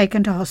injured and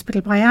taken to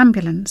hospital by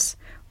ambulance.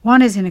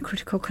 1 is in a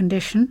critical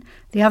condition.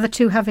 The other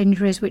 2 have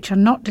injuries which are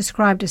not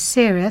described as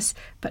serious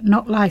but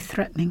not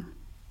life-threatening.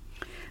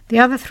 The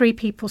other 3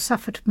 people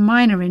suffered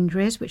minor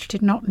injuries which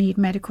did not need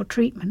medical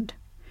treatment.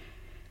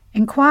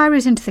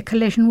 Inquiries into the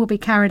collision will be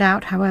carried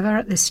out, however,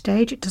 at this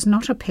stage it does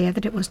not appear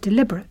that it was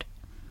deliberate.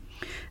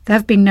 There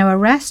have been no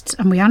arrests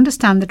and we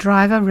understand the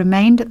driver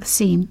remained at the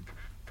scene.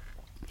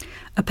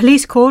 A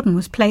police cordon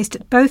was placed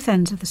at both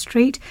ends of the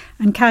street,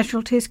 and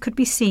casualties could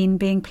be seen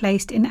being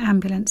placed in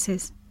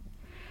ambulances.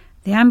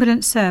 The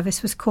ambulance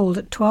service was called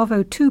at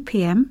 12:02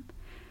 p.m.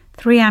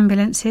 3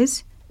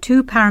 ambulances,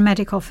 2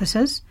 paramedic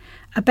officers,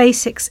 a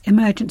Basics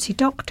emergency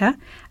doctor,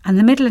 and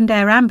the Midland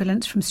Air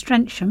Ambulance from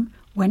Strensham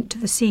went to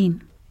the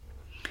scene.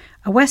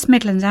 A West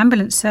Midlands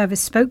Ambulance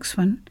Service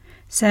spokesman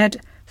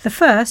said the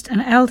first,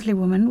 an elderly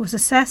woman, was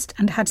assessed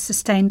and had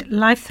sustained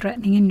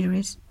life-threatening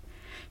injuries.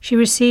 She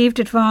received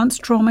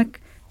advanced trauma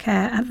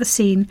care at the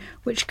scene,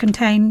 which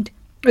continued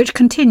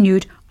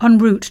en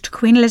route to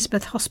Queen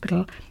Elizabeth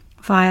Hospital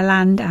via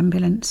land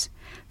ambulance.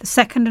 The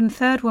second and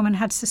third woman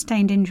had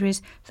sustained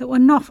injuries that were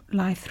not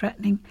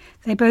life-threatening.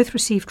 They both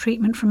received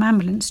treatment from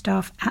ambulance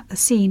staff at the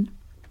scene.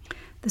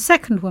 The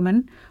second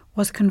woman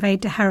was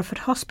conveyed to Hereford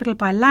Hospital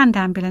by land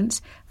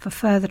ambulance for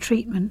further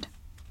treatment.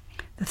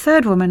 The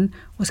third woman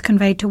was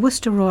conveyed to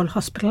Worcester Royal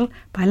Hospital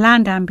by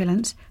land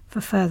ambulance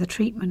for further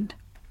treatment.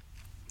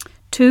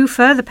 2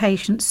 further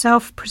patients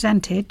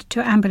self-presented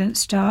to ambulance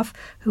staff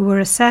who were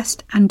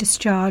assessed and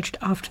discharged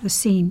after the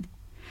scene.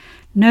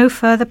 No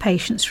further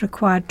patients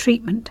required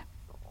treatment.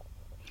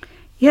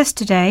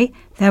 Yesterday,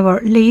 there were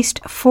at least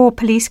 4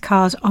 police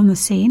cars on the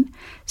scene,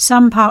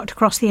 some parked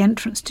across the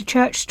entrance to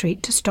Church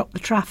Street to stop the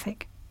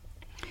traffic.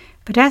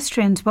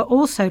 Pedestrians were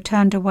also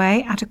turned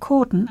away at a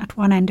cordon at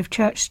one end of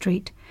Church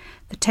Street.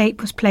 The tape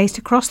was placed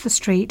across the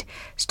street,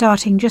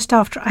 starting just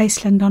after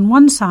Iceland on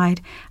one side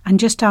and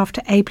just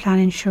after A-Plan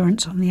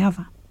Insurance on the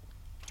other.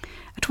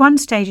 At one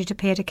stage it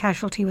appeared a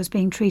casualty was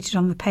being treated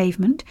on the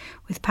pavement,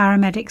 with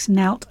paramedics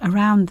knelt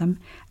around them,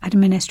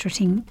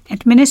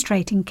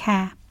 administrating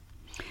care.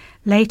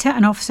 Later,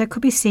 an officer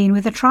could be seen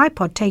with a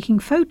tripod taking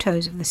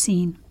photos of the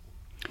scene.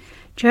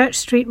 Church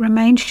Street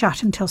remained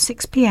shut until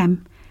 6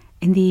 p.m.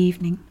 in the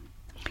evening.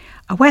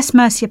 A West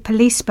Mercia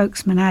police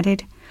spokesman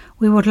added,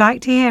 "We would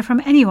like to hear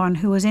from anyone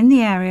who was in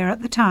the area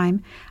at the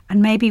time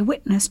and maybe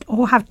witnessed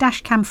or have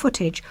dashcam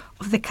footage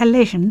of the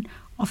collision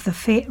of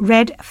the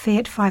red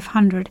Fiat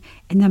 500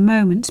 in the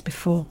moments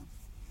before."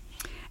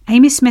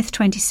 Amy Smith,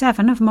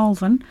 27, of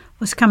Malvern,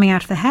 was coming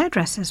out of the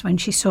hairdresser's when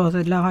she saw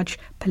the large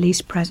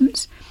police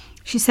presence.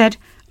 She said,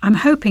 "I'm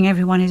hoping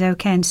everyone is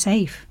okay and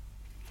safe."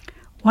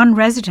 One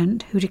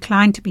resident, who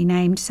declined to be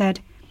named, said,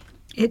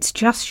 "It's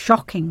just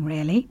shocking,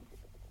 really."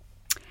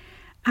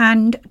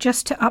 And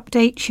just to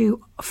update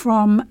you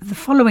from the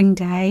following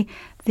day,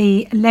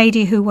 the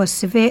lady who was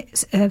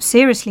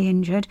seriously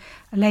injured,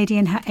 a lady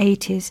in her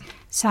 80s,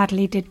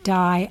 sadly did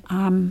die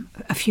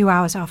a few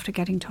hours after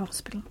getting to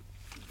hospital.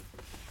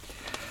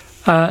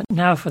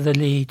 Now for the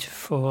lead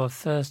for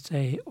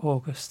Thursday,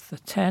 August the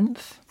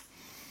 10th.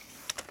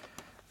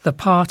 The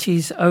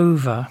party's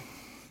over.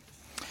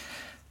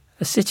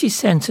 A city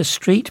centre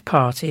street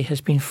party has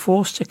been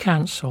forced to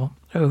cancel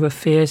over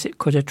fears it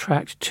could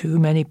attract too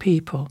many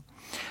people,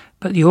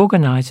 but the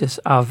organisers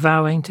are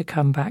vowing to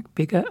come back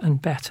bigger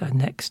and better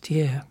next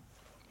year.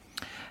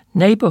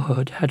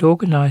 Neighbourhood had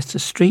organised a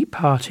street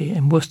party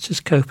in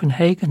Worcester's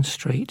Copenhagen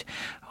Street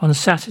on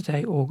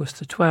Saturday, August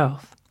the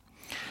 12th,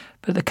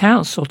 but the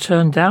council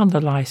turned down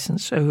the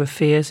licence over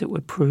fears it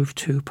would prove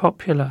too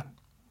popular.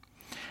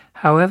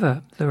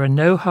 However, there are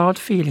no hard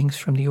feelings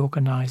from the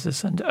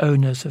organisers and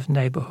owners of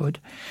Neighbourhood,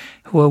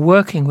 who are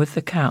working with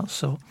the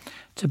council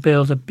to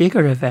build a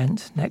bigger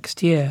event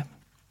next year.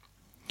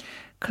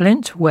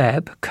 Clint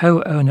Webb,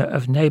 co-owner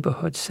of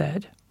Neighbourhood,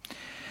 said,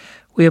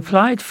 "We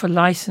applied for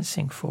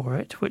licensing for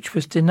it, which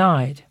was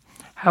denied.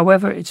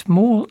 However, it's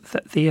more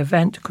that the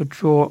event could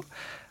draw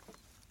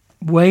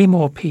way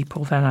more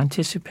people than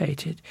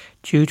anticipated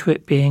due to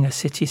it being a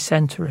city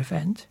centre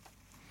event.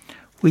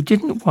 We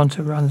didn't want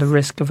to run the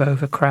risk of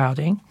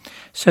overcrowding,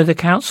 so the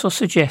council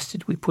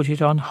suggested we put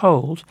it on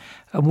hold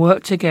and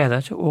work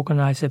together to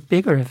organise a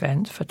bigger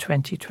event for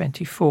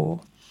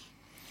 2024.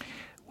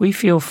 We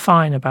feel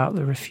fine about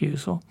the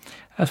refusal,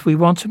 as we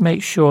want to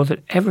make sure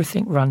that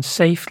everything runs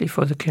safely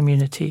for the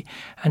community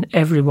and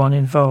everyone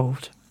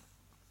involved."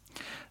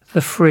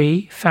 The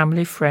free,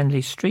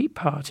 family-friendly street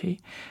party,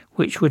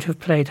 which would have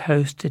played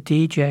host to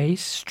DJs,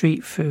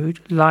 street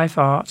food, live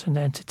art and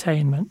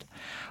entertainment,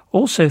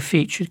 also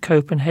featured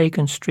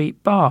Copenhagen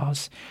Street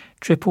bars,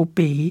 Triple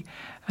B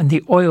and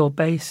the Oil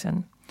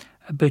Basin,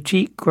 a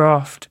boutique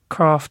craft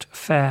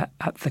fair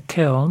at the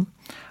Kiln,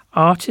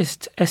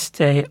 artist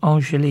Estée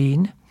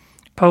Angeline,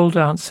 pole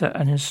dancer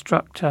and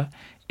instructor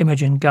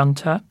Imogen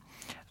Gunter,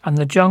 and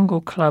the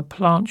Jungle Club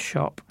plant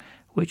shop,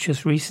 which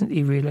has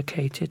recently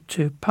relocated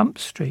to Pump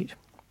Street.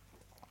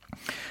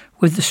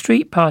 With the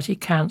street party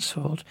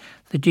cancelled,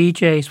 the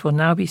DJs will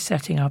now be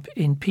setting up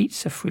in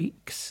Pizza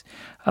Freaks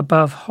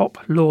above Hop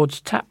Lord's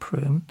Tap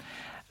Room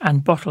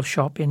and Bottle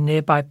Shop in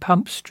nearby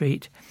Pump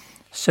Street,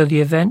 so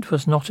the event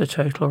was not a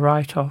total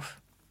write-off.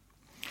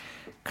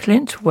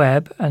 Clint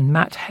Webb and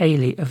Matt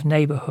Haley of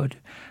Neighbourhood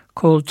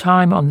called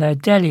time on their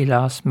deli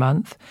last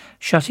month,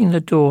 shutting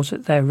the doors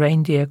at their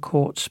Reindeer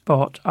Court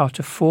spot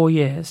after 4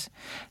 years,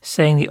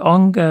 saying the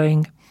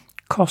ongoing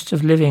cost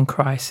of living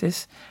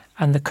crisis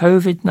and the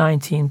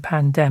COVID-19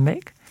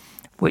 pandemic,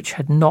 which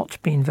had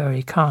not been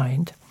very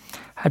kind,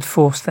 had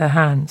forced their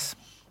hands.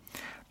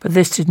 But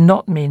this did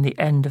not mean the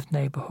end of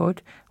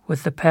neighbourhood,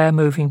 with the pair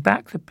moving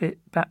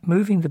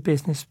the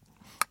business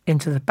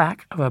into the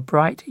back of a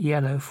bright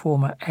yellow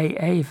former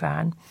AA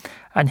van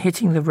and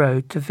hitting the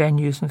road to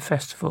venues and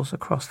festivals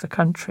across the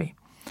country,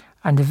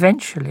 and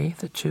eventually,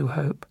 the two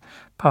hope,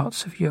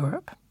 parts of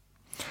Europe.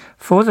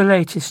 For the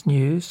latest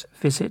news,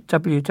 visit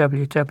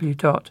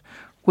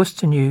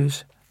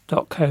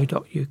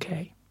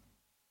www.worcesternews.co.uk.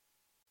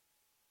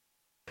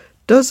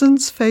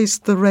 Dozens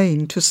faced the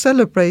rain to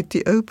celebrate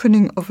the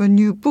opening of a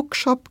new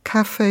bookshop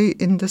cafe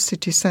in the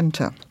city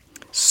centre.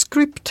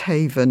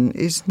 Scripthaven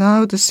is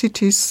now the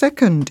city's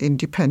second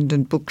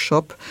independent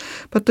bookshop,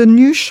 but the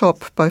new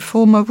shop by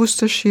former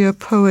Worcestershire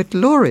Poet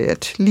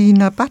Laureate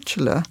Lena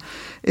Batchelor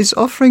is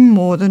offering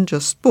more than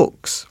just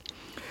books.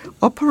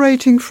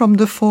 Operating from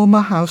the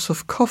former House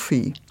of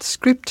Coffee,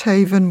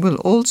 Scripthaven will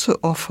also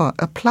offer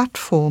a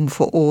platform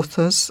for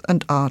authors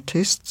and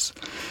artists,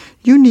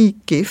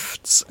 unique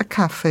gifts, a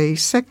cafe,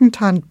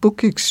 second-hand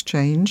book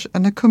exchange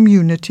and a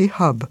community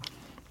hub.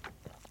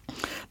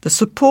 The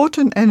support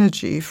and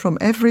energy from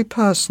every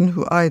person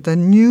who either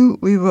knew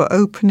we were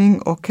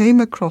opening or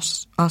came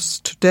across us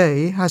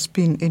today has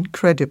been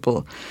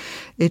incredible.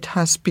 It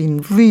has been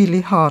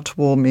really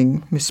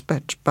heartwarming, Miss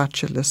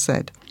Batchelor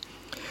said.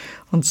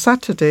 On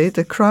Saturday,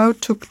 the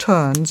crowd took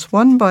turns,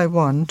 one by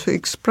one, to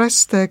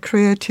express their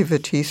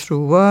creativity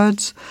through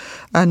words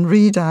and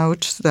read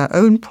out their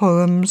own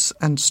poems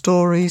and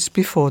stories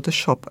before the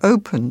shop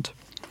opened.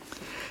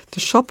 The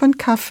shop and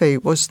cafe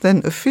was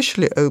then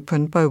officially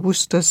opened by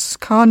Worcester's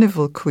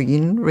Carnival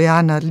Queen,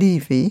 Rhianna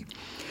Levy,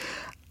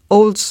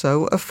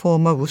 also a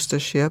former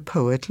Worcestershire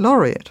Poet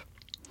Laureate.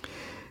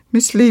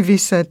 Miss Levy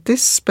said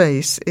this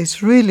space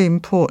is really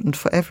important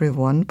for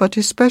everyone, but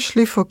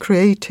especially for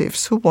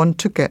creatives who want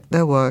to get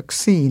their work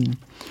seen.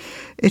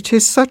 It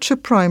is such a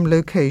prime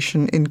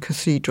location in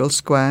Cathedral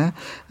Square,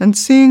 and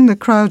seeing the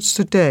crowds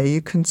today,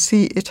 you can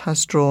see it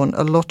has drawn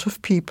a lot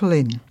of people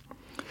in.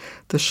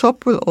 The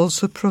shop will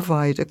also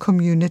provide a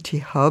community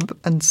hub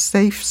and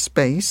safe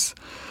space,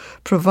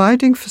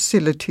 providing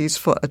facilities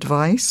for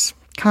advice,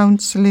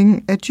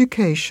 counselling,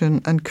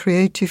 education and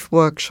creative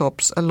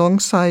workshops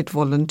alongside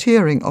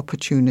volunteering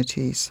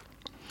opportunities.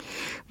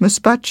 Ms.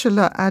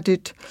 Batchelor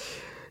added,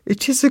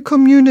 "It is a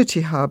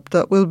community hub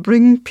that will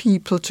bring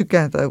people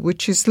together,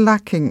 which is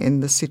lacking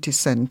in the city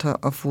centre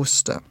of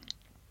Worcester.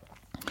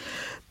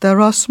 There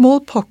are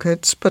small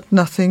pockets, but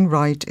nothing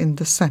right in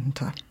the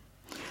centre."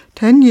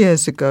 10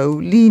 years ago,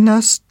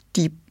 Lena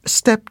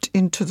stepped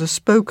into the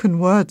spoken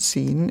word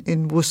scene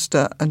in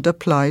Worcester and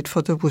applied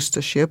for the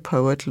Worcestershire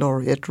Poet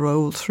Laureate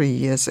role 3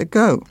 years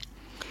ago.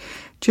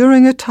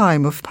 During a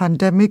time of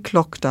pandemic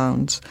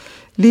lockdowns,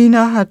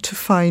 Lena had to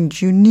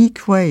find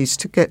unique ways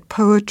to get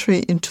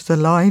poetry into the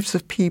lives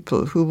of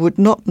people who would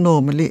not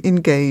normally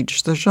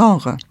engage the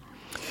genre.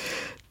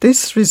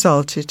 This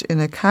resulted in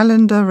a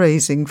calendar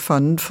raising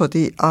fund for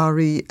the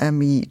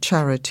REME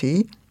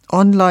charity,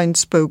 online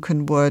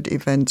spoken word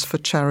events for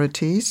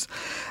charities,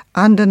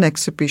 and an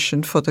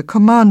exhibition for the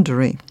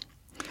Commandery.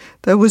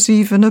 There was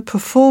even a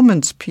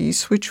performance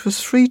piece which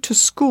was free to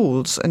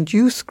schools and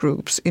youth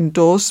groups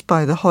endorsed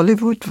by the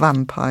Hollywood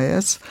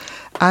vampires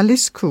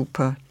Alice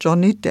Cooper,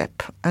 Johnny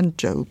Depp and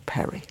Joe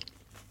Perry.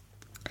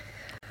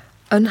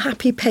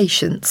 Unhappy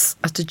patients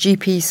at a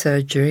GP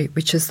surgery,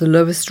 which has the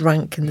lowest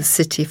rank in the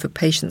city for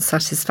patient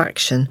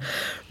satisfaction,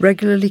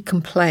 regularly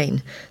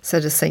complain,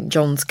 said a St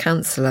John's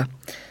councillor.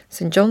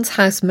 St John's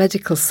House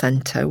Medical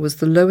Centre was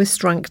the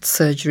lowest ranked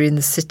surgery in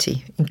the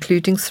city,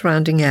 including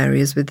surrounding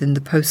areas within the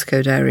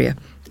postcode area,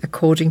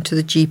 according to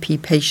the GP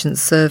Patient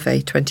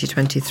Survey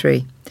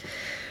 2023.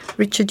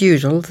 Richard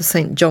Udall, the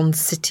St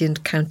John's City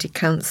and County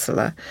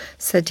Councillor,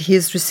 said he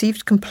has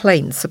received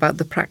complaints about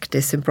the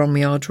practice in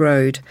Bromyard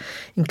Road,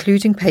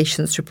 including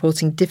patients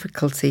reporting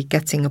difficulty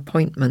getting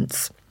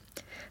appointments.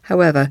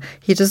 However,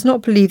 he does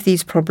not believe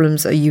these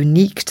problems are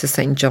unique to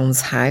St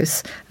John's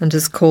House and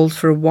has called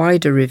for a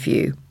wider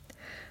review.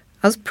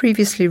 As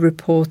previously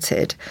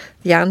reported,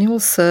 the annual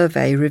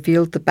survey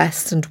revealed the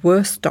best and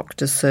worst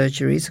doctors'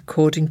 surgeries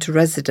according to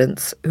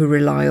residents who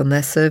rely on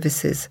their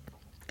services.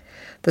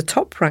 The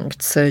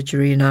top-ranked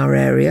surgery in our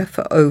area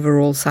for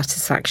overall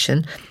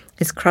satisfaction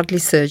is Cradley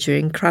Surgery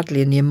in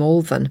Cradley near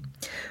Malvern,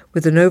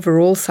 with an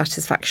overall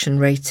satisfaction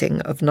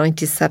rating of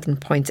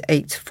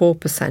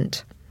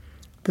 97.84%.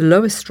 The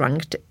lowest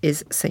ranked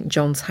is St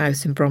John's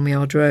House in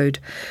Bromyard Road,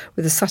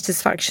 with a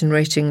satisfaction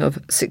rating of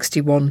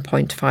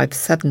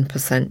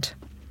 61.57%.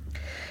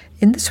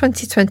 In the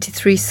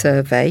 2023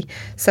 survey,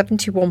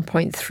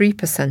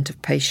 71.3%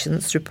 of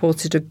patients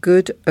reported a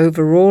good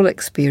overall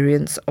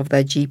experience of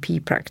their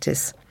GP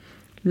practice,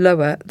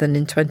 lower than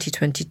in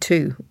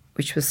 2022,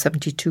 which was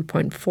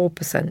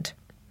 72.4%.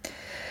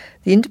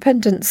 The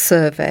independent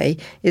survey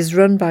is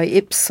run by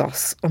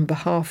Ipsos on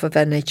behalf of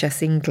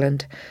NHS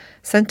England,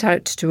 sent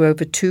out to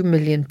over 2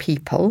 million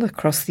people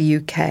across the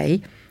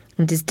UK,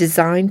 and is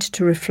designed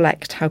to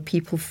reflect how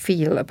people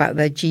feel about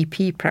their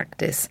GP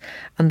practice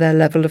and their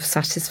level of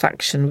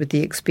satisfaction with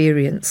the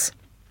experience.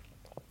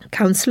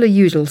 Councillor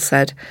Udall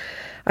said,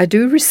 I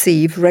do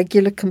receive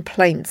regular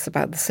complaints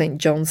about the St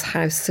John's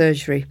House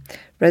surgery.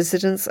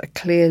 Residents are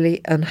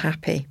clearly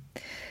unhappy.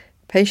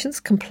 Patients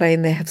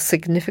complain they have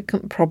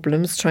significant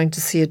problems trying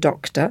to see a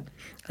doctor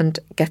and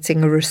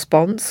getting a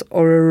response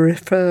or a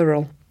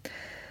referral.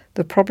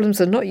 The problems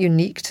are not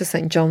unique to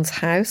St John's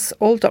House.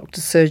 All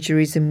doctor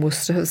surgeries in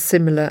Worcester have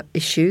similar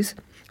issues,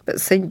 but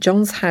St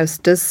John's House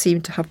does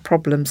seem to have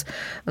problems,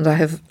 and I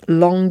have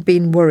long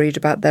been worried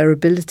about their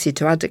ability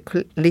to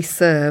adequately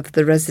serve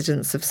the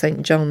residents of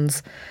St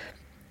John's.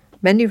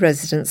 Many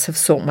residents have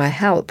sought my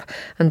help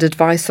and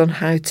advice on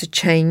how to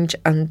change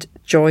and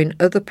join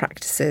other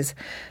practices,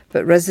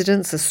 but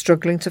residents are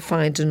struggling to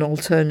find an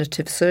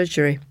alternative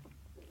surgery.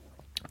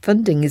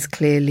 Funding is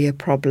clearly a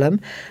problem,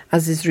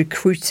 as is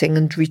recruiting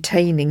and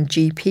retaining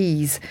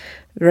GPs.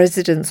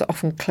 Residents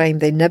often claim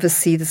they never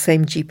see the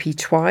same GP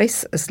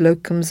twice, as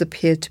locums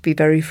appear to be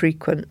very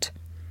frequent.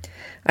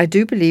 I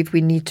do believe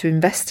we need to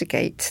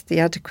investigate the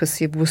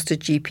adequacy of Worcester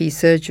GP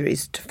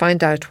surgeries to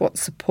find out what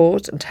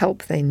support and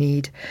help they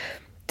need,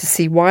 to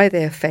see why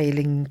they are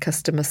failing in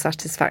customer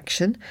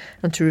satisfaction,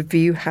 and to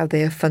review how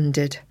they are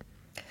funded.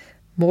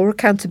 More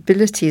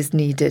accountability is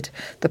needed.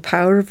 The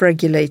power of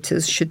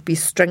regulators should be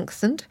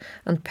strengthened,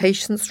 and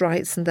patients'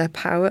 rights and their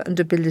power and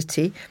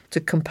ability to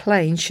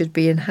complain should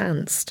be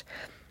enhanced.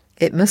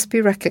 It must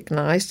be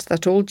recognised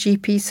that all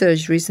GP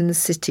surgeries in the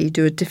city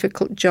do a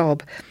difficult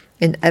job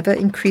in ever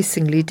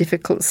increasingly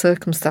difficult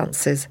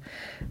circumstances,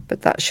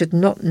 but that should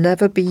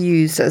never be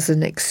used as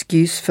an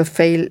excuse for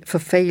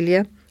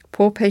failure,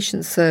 poor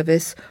patient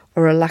service,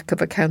 or a lack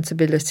of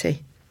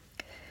accountability.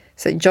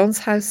 St John's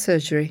House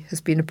Surgery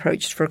has been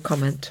approached for a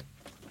comment.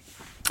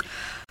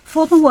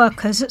 Former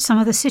workers at some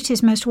of the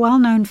city's most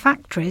well-known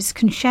factories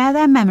can share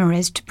their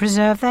memories to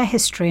preserve their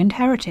history and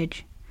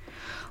heritage.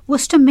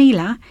 Worcester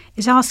Mela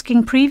is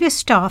asking previous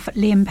staff at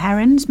Liam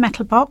Perrins,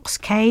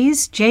 Metalbox,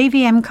 Kay's,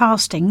 JVM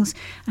Castings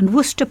and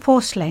Worcester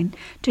Porcelain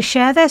to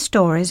share their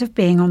stories of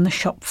being on the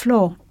shop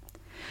floor.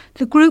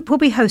 The group will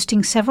be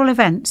hosting several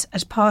events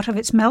as part of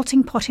its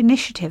Melting Pot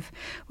initiative,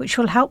 which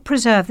will help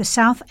preserve the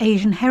South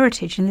Asian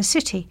heritage in the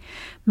city,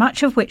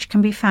 much of which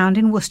can be found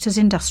in Worcester's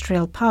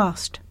industrial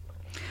past.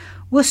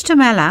 Worcester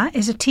Mela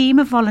is a team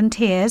of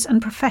volunteers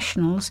and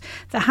professionals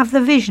that have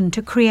the vision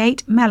to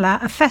create Mela,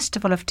 a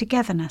festival of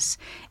togetherness,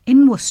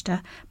 in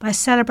Worcester by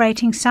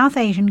celebrating South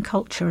Asian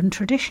culture and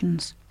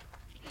traditions.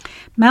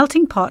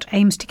 Melting Pot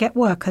aims to get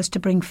workers to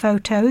bring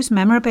photos,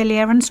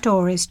 memorabilia and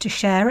stories to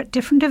share at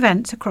different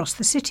events across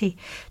the city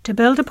to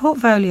build a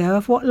portfolio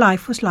of what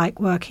life was like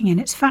working in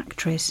its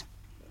factories.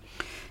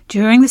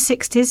 During the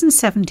 60s and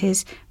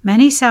 70s,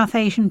 many South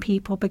Asian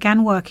people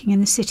began working in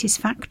the city's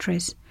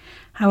factories.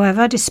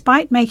 However,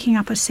 despite making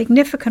up a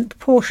significant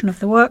proportion of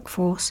the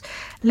workforce,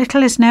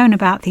 little is known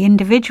about the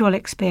individual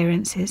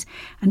experiences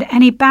and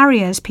any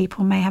barriers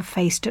people may have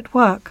faced at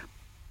work.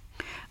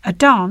 A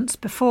dance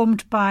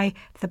performed by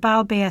the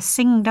Balbir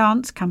Singh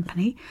Dance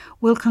Company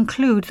will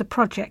conclude the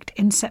project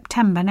in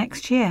September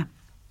next year.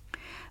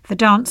 The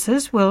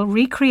dancers will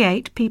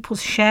recreate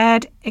people's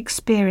shared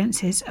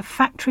experiences of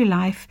factory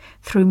life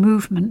through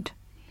movement.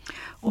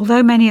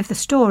 Although many of the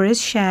stories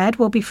shared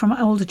will be from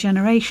older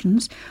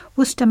generations,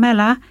 Worcester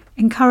Mela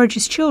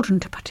encourages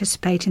children to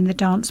participate in the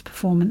dance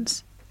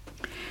performance.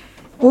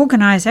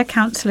 Organiser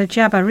Councillor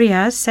Jabba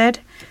Riaz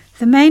said,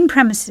 "The main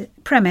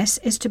premise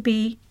is to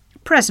be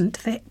present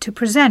to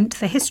present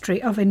the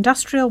history of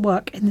industrial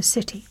work in the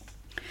city.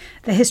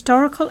 The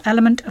historical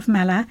element of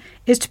Mela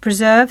is to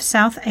preserve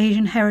South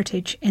Asian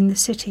heritage in the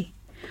city.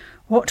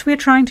 What we're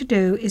trying to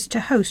do is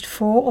to host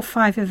 4 or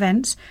 5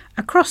 events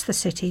across the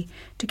city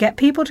to get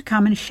people to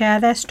come and share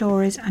their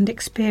stories and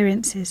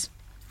experiences."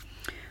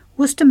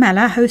 Worcester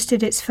Mela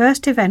hosted its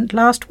first event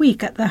last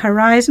week at the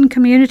Horizon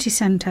Community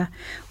Centre,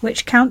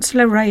 which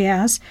Councillor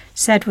Riaz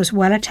said was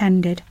well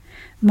attended.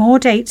 More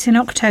dates in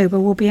October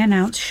will be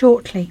announced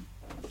shortly.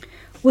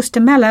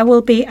 Worcester Mela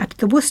will be at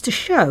the Worcester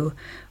Show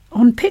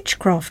on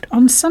Pitchcroft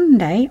on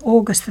Sunday,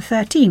 August the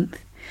 13th.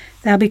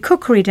 There'll be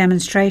cookery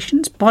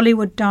demonstrations,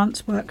 Bollywood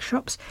dance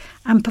workshops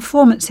and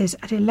performances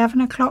at 11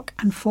 o'clock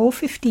and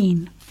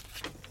 4:15.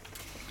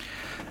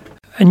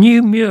 A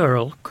new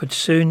mural could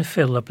soon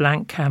fill the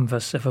blank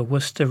canvas of a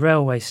Worcester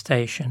railway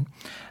station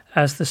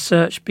as the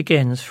search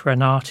begins for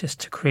an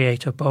artist to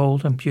create a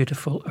bold and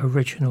beautiful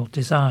original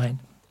design.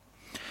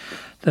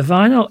 The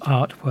vinyl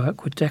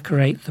artwork would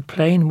decorate the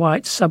plain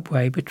white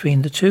subway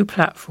between the 2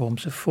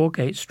 platforms of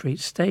Foregate Street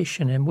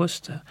Station in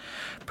Worcester,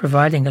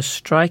 providing a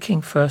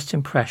striking first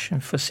impression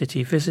for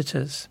city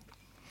visitors.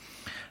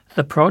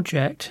 The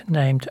project,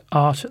 named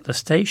Art at the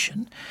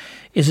Station,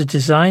 is a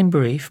design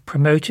brief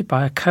promoted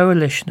by a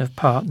coalition of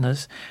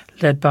partners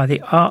led by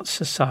the Arts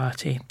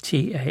Society,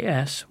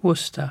 TAS,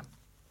 Worcester.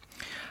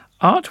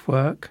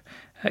 Artwork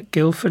at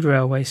Guildford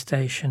Railway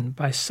Station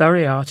by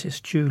Surrey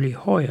artist Julie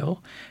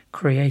Hoyle,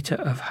 creator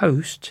of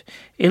Host,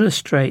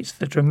 illustrates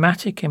the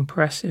dramatic,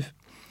 impressive,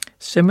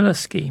 similar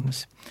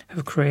schemes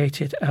have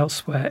created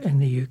elsewhere in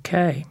the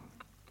UK.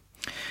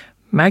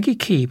 Maggie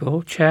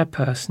Keeble,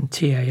 chairperson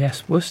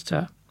TAS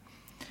Worcester,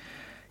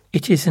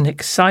 It is an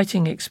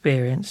exciting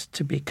experience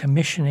to be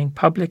commissioning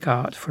public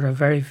art for a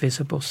very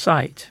visible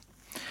site.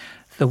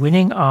 The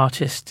winning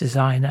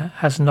artist-designer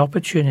has an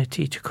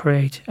opportunity to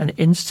create an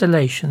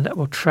installation that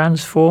will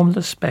transform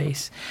the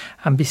space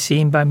and be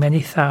seen by many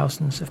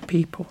thousands of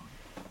people.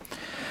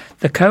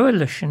 The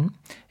coalition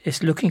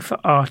is looking for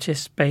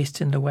artists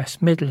based in the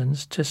West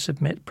Midlands to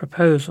submit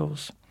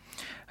proposals.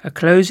 A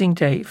closing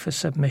date for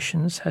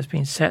submissions has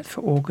been set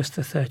for August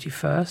the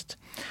 31st,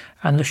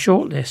 and the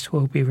shortlist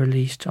will be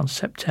released on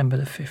September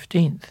the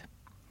 15th.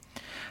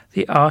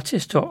 The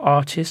artist or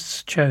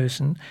artists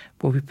chosen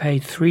will be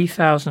paid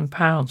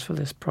 £3,000 for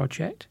this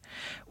project,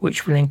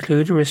 which will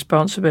include a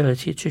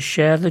responsibility to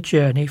share the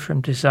journey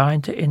from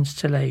design to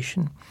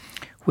installation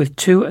with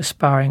 2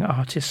 aspiring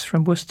artists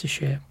from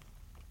Worcestershire.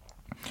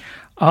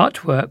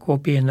 Artwork will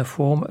be in the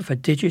form of a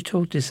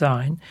digital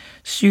design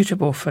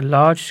suitable for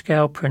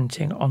large-scale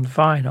printing on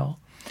vinyl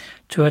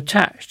to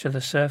attach to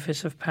the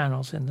surface of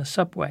panels in the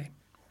subway.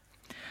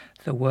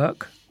 The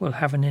work will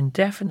have an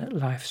indefinite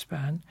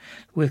lifespan,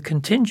 with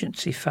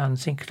contingency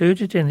funds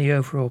included in the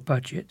overall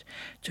budget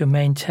to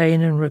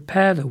maintain and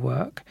repair the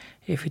work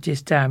if it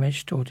is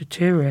damaged or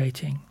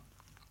deteriorating.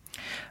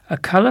 A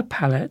colour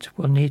palette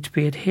will need to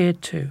be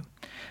adhered to,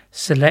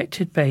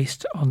 selected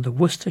based on the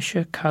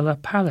Worcestershire Colour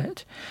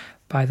Palette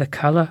by the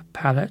Colour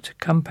Palette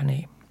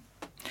Company.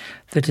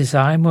 The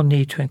design will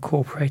need to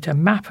incorporate a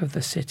map of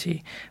the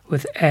city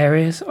with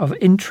areas of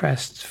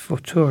interest for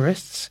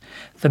tourists,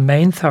 the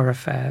main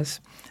thoroughfares,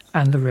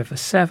 and the River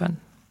Severn.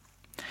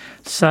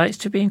 Sites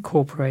to be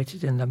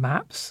incorporated in the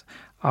maps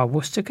are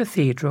Worcester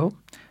Cathedral,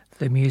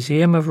 the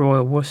Museum of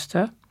Royal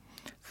Worcester,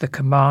 the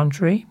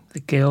Commandery, the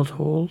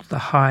Guildhall, the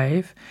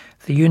Hive,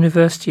 the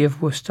University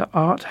of Worcester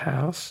Art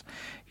House,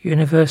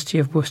 University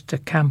of Worcester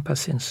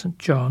Campus in St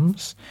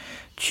John's,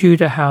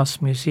 Tudor House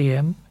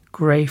Museum,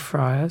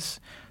 Greyfriars,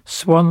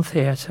 Swan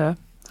Theatre,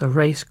 the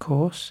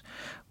Racecourse,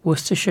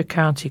 Worcestershire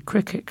County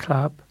Cricket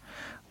Club,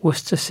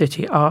 Worcester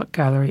City Art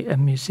Gallery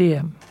and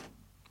Museum.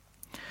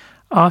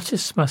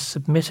 Artists must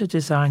submit a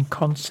design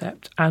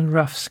concept and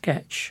rough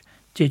sketch,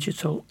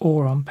 digital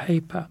or on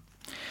paper.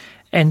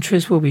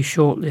 Entries will be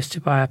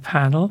shortlisted by a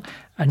panel,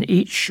 and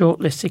each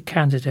shortlisted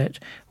candidate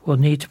will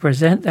need to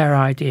present their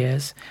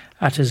ideas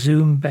at a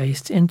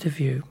Zoom-based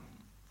interview.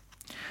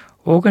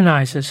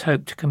 Organisers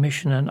hope to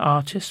commission an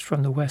artist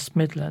from the West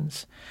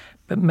Midlands,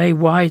 but may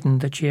widen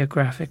the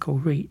geographical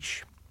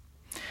reach.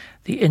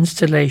 The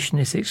installation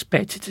is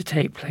expected to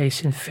take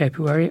place in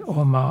February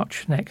or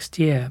March next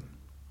year.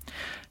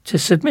 To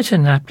submit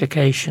an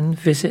application,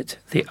 visit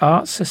the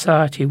Art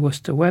Society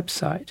Worcester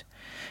website,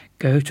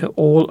 go to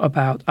All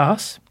About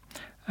Us,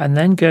 and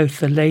then go to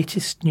the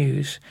latest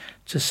news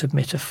to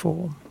submit a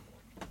form.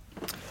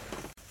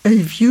 A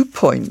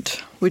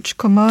viewpoint which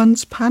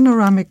commands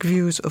panoramic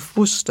views of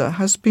Worcester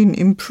has been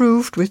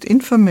improved with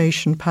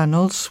information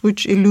panels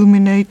which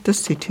illuminate the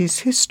city's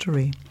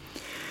history.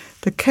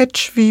 The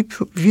Ketch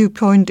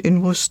viewpoint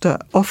in Worcester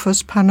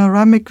offers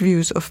panoramic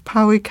views of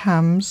Powys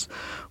Hams,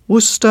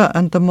 Worcester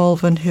and the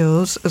Malvern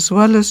Hills, as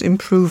well as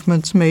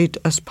improvements made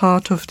as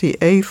part of the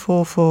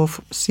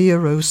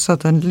A440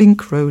 Southern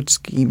Link Road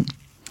scheme.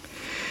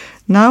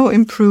 Now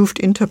improved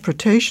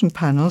interpretation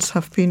panels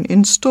have been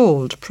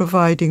installed,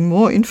 providing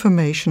more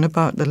information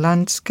about the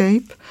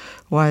landscape,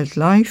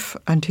 wildlife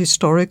and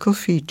historical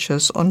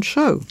features on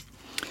show.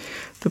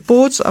 The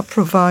boards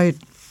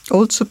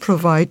also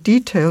provide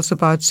details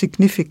about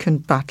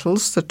significant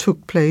battles that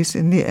took place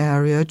in the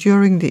area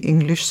during the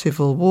English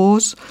Civil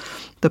Wars,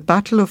 the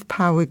Battle of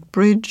Powys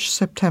Bridge,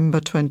 September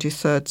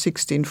 23rd,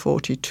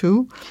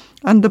 1642,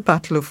 and the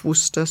Battle of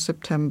Worcester,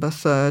 September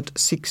 3rd,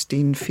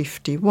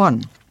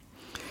 1651.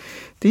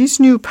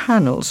 These new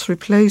panels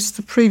replaced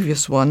the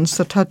previous ones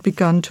that had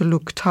begun to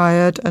look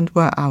tired and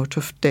were out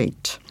of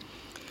date.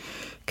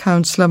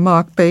 Councillor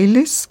Mark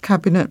Bayliss,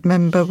 Cabinet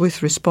Member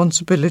with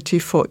responsibility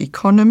for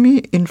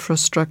economy,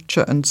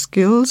 infrastructure and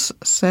skills,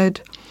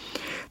 said,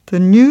 "The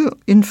new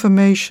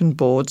information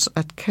boards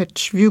at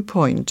Ketch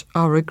Viewpoint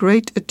are a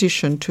great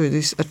addition to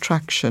this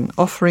attraction,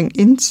 offering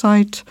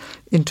insight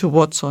into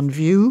what's on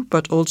view,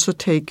 but also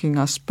taking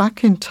us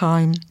back in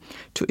time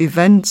to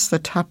events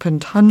that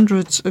happened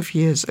hundreds of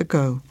years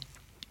ago."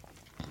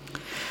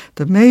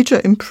 The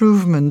major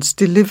improvements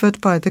delivered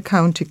by the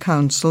County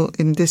Council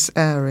in this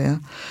area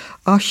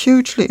are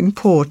hugely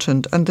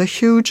important, and a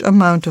huge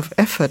amount of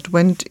effort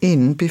went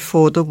in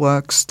before the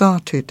work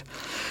started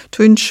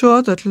to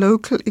ensure that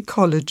local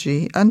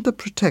ecology and the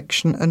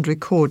protection and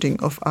recording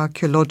of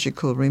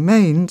archaeological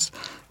remains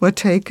were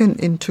taken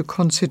into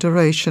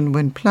consideration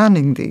when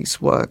planning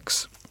these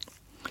works.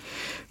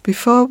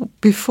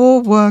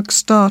 Before work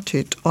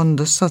started on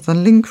the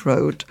Southern Link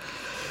Road,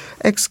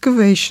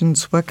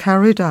 excavations were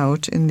carried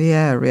out in the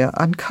area,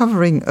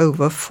 uncovering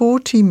over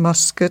 40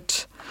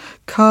 musket,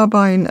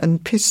 carbine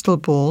and pistol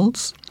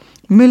balls,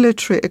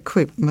 military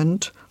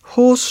equipment,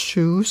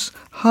 horseshoes,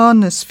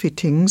 harness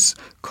fittings,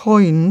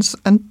 coins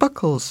and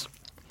buckles.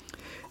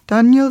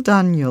 Daniel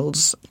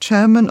Daniels,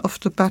 chairman of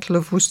the Battle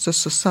of Worcester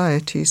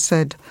Society,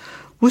 said,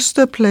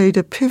 Worcester played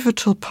a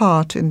pivotal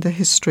part in the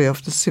history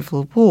of the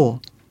Civil War.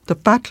 The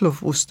Battle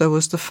of Worcester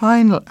was the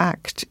final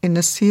act in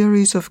a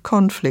series of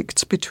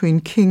conflicts between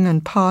King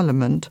and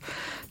Parliament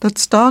that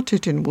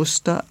started in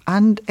Worcester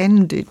and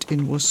ended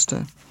in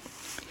Worcester.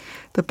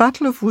 The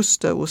Battle of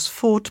Worcester was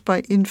fought by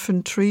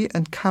infantry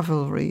and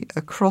cavalry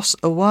across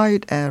a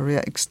wide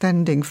area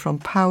extending from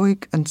Powys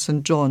and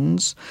St.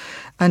 John's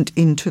and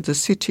into the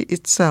city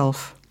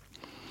itself.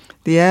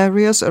 The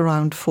areas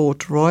around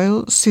Fort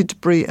Royal,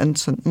 Sidbury and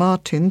St.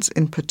 Martin's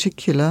in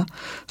particular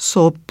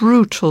saw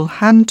brutal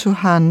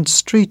hand-to-hand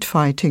street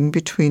fighting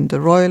between the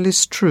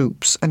Royalist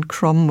troops and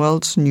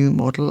Cromwell's new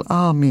model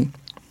army.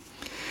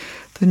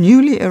 The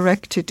newly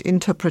erected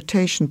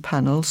interpretation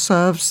panel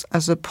serves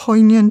as a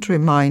poignant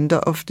reminder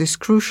of this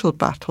crucial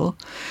battle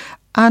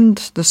and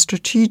the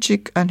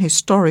strategic and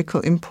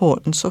historical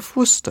importance of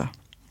Worcester.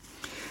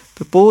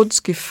 The boards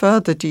give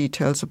further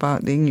details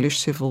about the English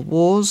Civil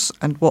Wars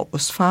and what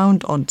was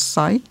found on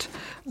site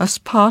as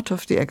part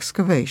of the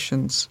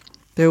excavations.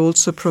 They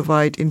also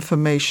provide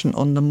information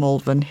on the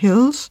Malvern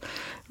Hills,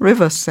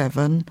 River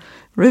Severn,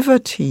 River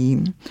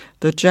Teme,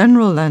 the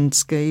general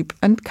landscape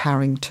and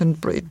Carrington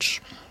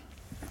Bridge.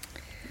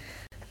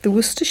 The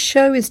Worcester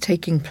Show is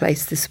taking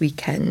place this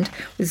weekend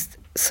with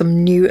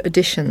some new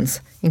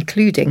additions,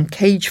 including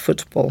cage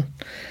football.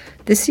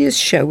 This year's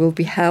show will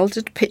be held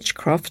at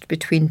Pitchcroft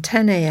between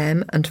 10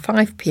 a.m. and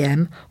 5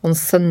 p.m. on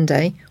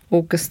Sunday,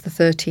 August the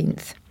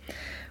 13th.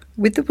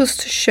 With the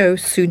Worcester Show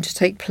soon to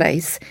take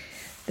place,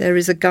 there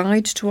is a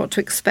guide to what to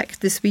expect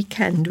this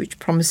weekend, which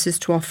promises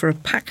to offer a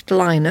packed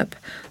lineup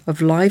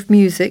of live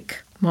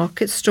music,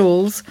 market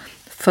stalls,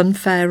 fun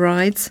fair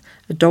rides,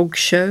 a dog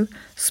show,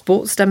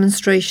 sports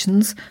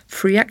demonstrations,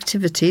 free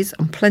activities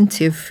and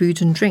plenty of food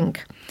and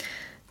drink.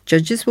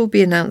 Judges will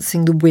be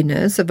announcing the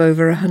winners of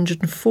over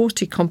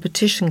 140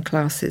 competition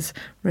classes,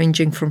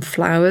 ranging from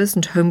flowers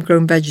and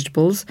homegrown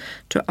vegetables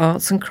to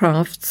arts and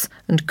crafts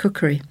and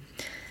cookery.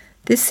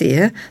 This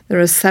year, there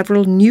are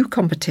several new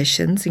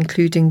competitions,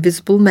 including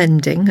visible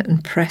mending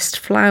and pressed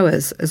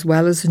flowers, as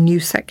well as a new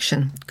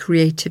section,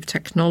 creative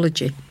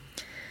technology.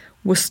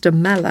 Worcester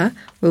Mellor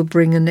will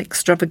bring an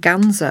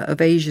extravaganza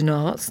of Asian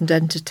arts and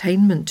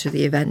entertainment to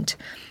the event,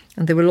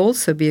 and there will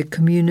also be a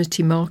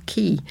community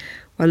marquee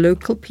where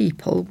local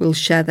people will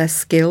share their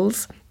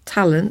skills,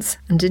 talents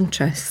and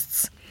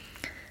interests.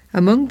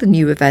 Among the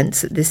new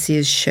events at this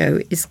year's show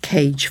is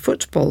cage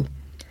football.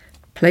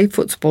 Play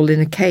football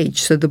in a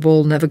cage so the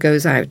ball never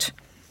goes out.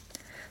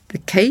 The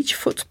cage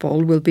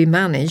football will be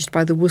managed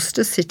by the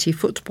Worcester City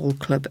Football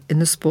Club in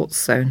the Sports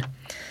Zone.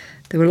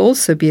 There will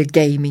also be a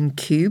gaming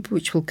cube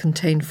which will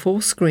contain 4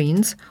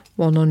 screens,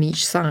 one on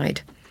each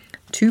side.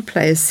 2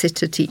 players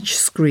sit at each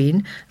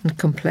screen and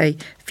can play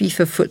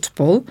FIFA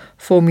football,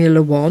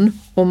 Formula 1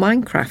 or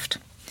Minecraft.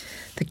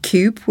 The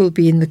cube will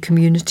be in the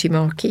community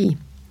marquee.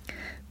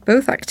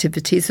 Both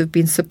activities have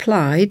been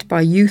supplied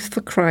by Youth for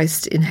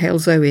Christ in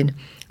Halesowen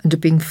and are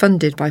being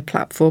funded by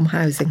Platform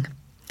Housing.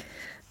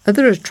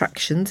 Other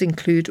attractions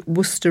include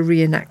Worcester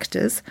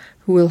reenactors,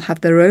 who will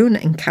have their own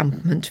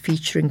encampment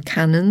featuring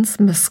cannons,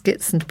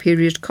 muskets and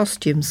period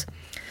costumes.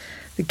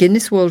 The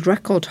Guinness World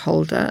Record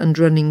holder and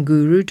running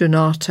guru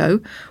Donato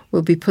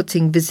will be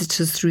putting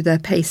visitors through their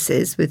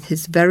paces with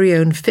his very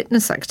own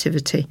fitness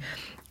activity,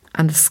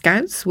 and the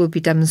Scouts will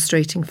be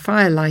demonstrating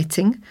fire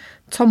lighting,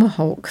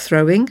 tomahawk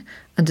throwing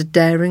and a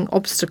daring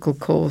obstacle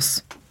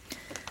course.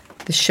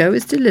 The show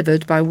is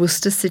delivered by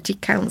Worcester City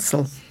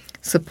Council,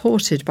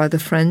 supported by the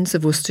Friends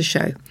of Worcester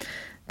Show.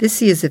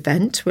 This year's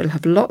event will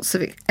have lots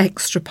of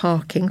extra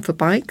parking for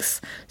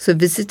bikes, so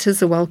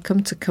visitors are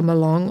welcome to come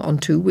along on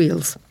 2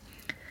 wheels.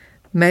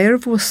 Mayor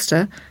of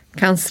Worcester,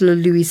 Councillor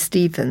Louis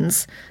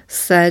Stevens,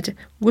 said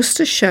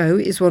Worcester Show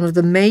is one of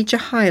the major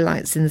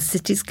highlights in the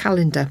city's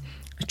calendar,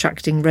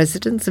 attracting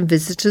residents and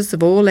visitors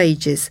of all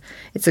ages.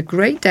 It's a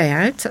great day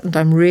out and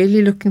I'm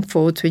really looking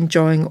forward to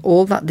enjoying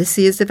all that this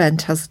year's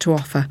event has to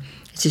offer.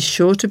 It is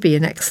sure to be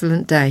an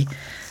excellent day.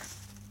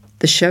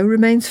 The show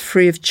remains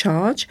free of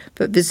charge,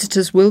 but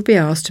visitors will be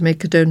asked to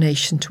make a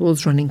donation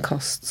towards running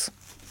costs.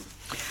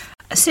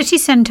 A city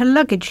centre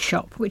luggage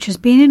shop, which has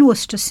been in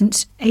Worcester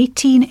since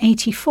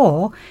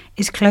 1884,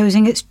 is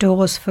closing its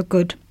doors for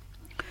good.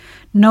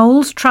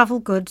 Knowles Travel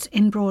Goods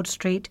in Broad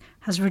Street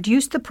has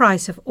reduced the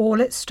price of all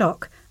its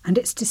stock and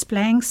it's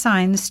displaying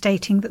signs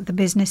stating that the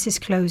business is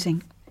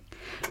closing.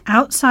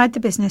 Outside the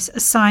business, a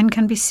sign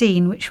can be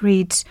seen which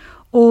reads,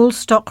 "All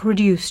stock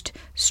reduced,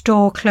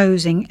 store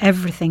closing,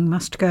 everything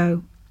must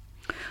go."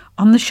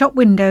 On the shop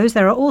windows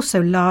there are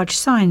also large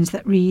signs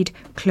that read,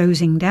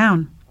 "Closing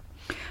down."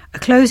 A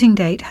closing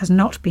date has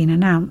not been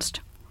announced.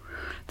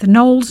 The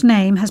Knowles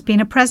name has been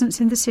a presence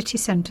in the city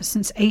centre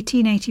since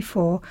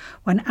 1884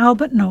 when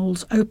Albert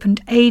Knowles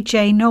opened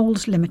A.J.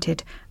 Knowles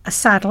Limited, a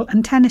saddle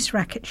and tennis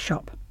racket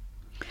shop.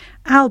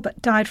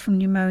 Albert died from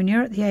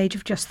pneumonia at the age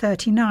of just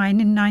 39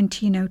 in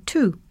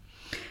 1902,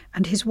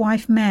 and his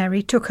wife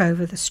Mary took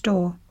over the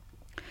store.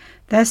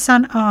 Their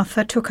son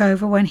Arthur took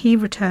over when he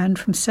returned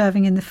from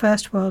serving in the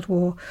First World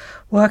War,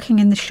 working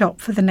in the shop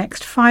for the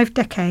next 5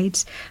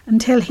 decades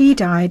until he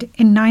died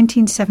in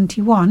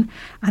 1971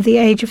 at the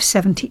age of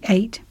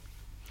 78.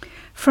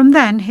 From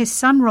then, his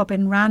son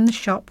Robin ran the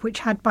shop, which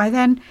had by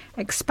then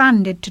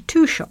expanded to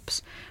 2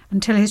 shops,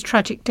 until his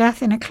tragic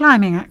death in a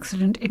climbing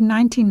accident in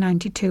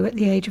 1992 at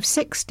the age of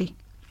 60.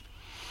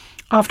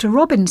 After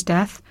Robin's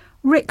death,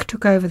 Rick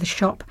took over the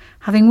shop,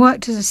 having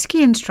worked as a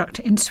ski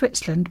instructor in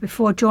Switzerland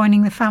before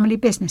joining the family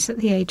business at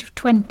the age of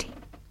 20.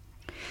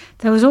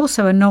 There was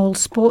also a Knowles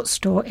sports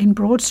store in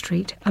Broad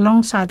Street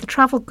alongside the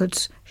travel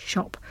goods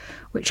shop,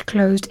 which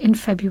closed in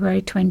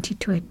February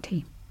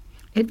 2020.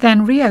 It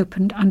then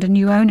reopened under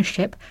new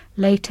ownership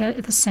later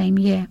the same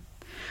year.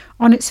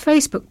 On its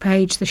Facebook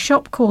page, the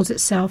shop calls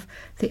itself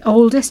the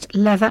oldest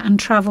leather and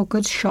travel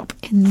goods shop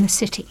in the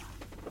city.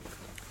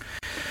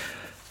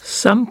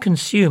 Some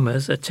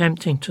consumers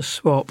attempting to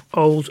swap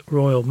old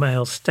Royal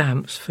Mail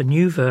stamps for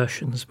new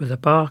versions with a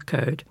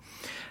barcode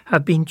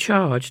have been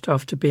charged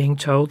after being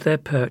told their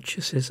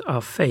purchases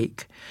are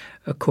fake,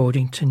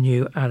 according to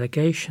new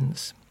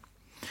allegations.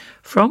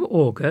 From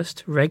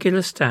August,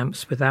 regular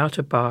stamps without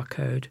a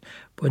barcode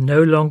were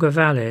no longer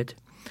valid,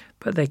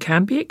 but they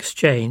can be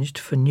exchanged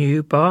for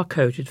new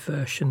barcoded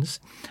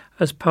versions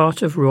as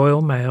part of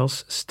Royal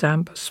Mail's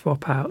stamp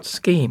swap-out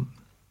scheme.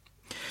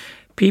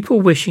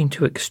 People wishing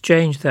to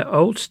exchange their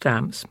old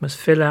stamps must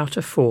fill out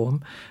a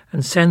form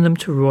and send them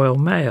to Royal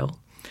Mail,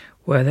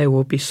 where they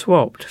will be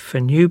swapped for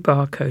new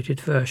barcoded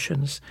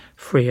versions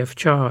free of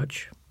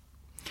charge.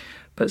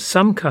 But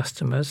some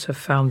customers have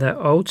found their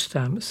old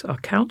stamps are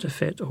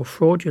counterfeit or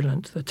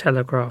fraudulent, the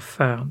Telegraph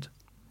found.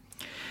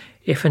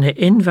 If an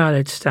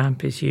invalid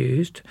stamp is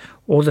used,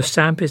 or the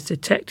stamp is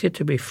detected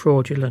to be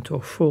fraudulent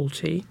or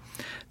faulty,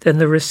 then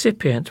the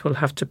recipient will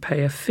have to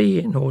pay a fee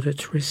in order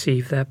to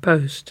receive their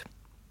post.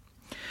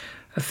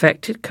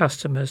 Affected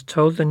customers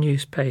told the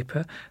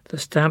newspaper the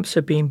stamps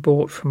are being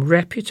bought from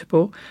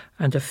reputable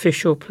and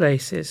official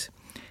places,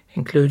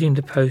 including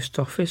the post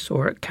office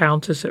or at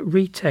counters at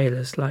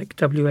retailers like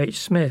WH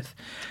Smith,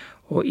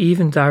 or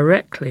even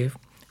directly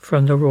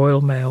from the Royal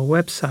Mail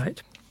website.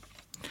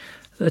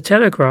 The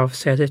Telegraph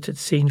said it had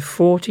seen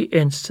 40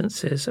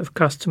 instances of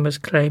customers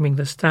claiming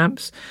the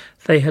stamps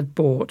they had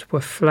bought were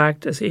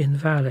flagged as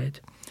invalid,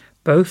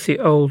 both the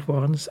old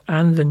ones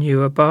and the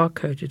newer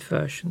barcoded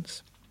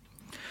versions.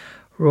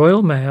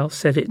 Royal Mail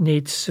said it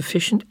needs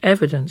sufficient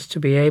evidence to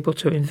be able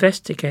to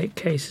investigate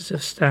cases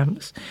of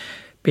stamps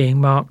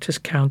being marked as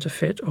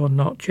counterfeit or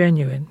not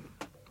genuine.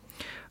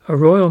 A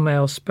Royal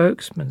Mail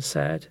spokesman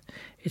said,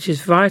 "It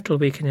is vital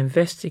we can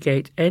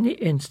investigate any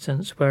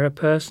instance where a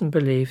person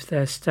believes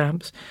their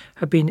stamps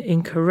have been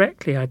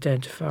incorrectly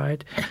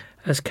identified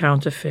as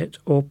counterfeit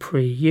or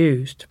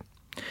pre-used.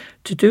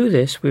 To do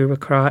this, we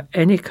require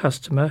any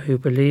customer who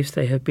believes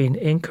they have been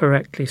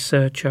incorrectly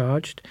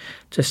surcharged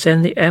to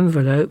send the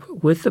envelope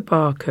with the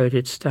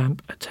barcoded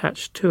stamp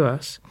attached to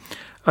us,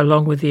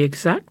 along with the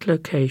exact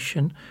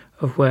location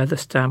of where the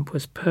stamp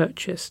was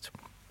purchased."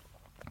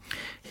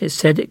 It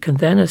said it can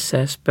then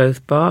assess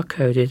both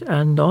barcoded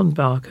and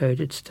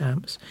non-barcoded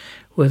stamps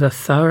with a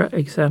thorough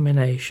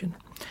examination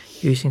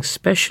using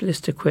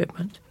specialist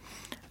equipment,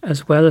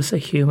 as well as a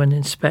human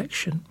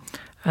inspection,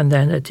 and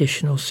then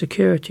additional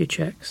security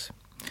checks.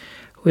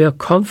 "We are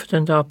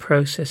confident our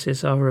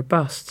processes are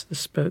robust," the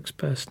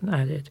spokesperson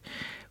added.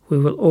 "We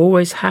will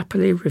always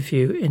happily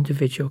review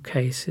individual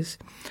cases,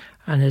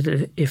 and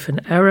if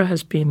an error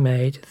has been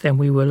made, then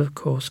we will of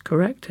course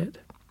correct it."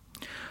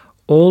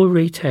 All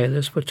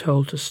retailers were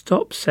told to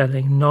stop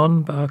selling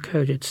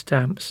non-barcoded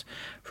stamps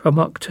from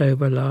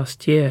October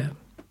last year.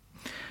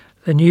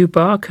 The new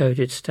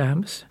barcoded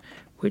stamps,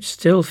 which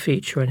still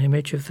feature an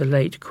image of the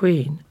late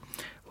Queen,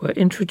 were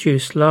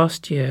introduced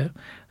last year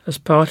as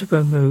part of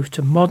a move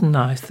to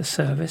modernise the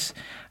service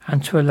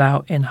and to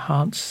allow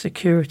enhanced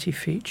security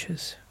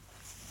features.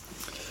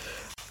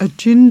 A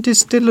gin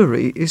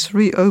distillery is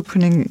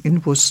reopening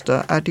in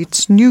Worcester at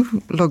its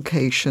new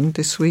location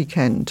this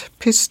weekend.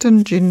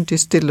 Piston Gin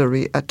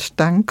Distillery at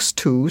Danks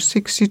 2,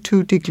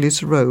 62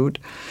 Diglis Road,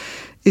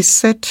 is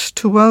set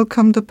to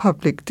welcome the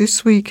public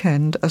this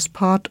weekend as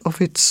part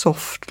of its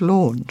soft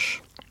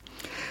launch.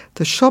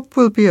 The shop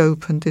will be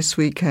open this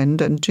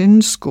weekend and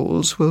gin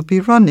schools will be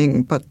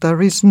running, but there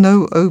is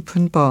no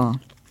open bar.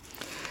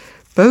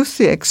 Both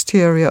the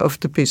exterior of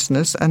the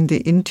business and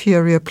the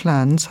interior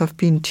plans have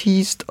been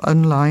teased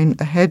online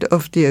ahead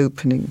of the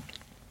opening,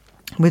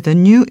 with a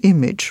new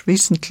image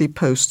recently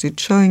posted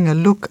showing a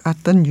look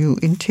at the new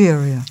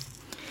interior.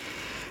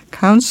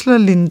 Councillor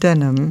Lynn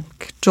Denham,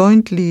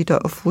 joint leader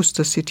of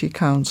Worcester City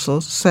Council,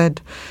 said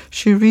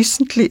she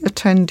recently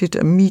attended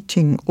a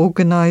meeting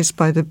organised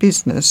by the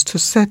business to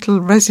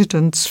settle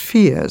residents'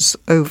 fears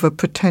over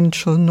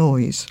potential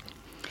noise.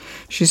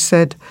 She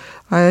said,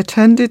 "I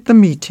attended the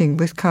meeting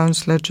with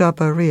Councillor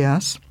Jabba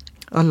Riaz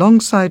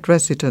alongside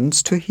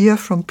residents to hear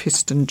from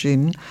Piston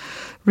Gin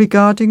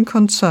regarding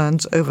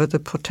concerns over the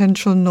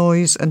potential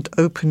noise and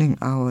opening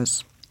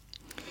hours.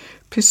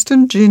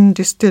 Piston Gin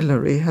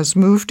Distillery has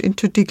moved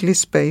into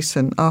Diglis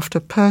Basin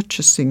after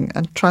purchasing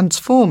and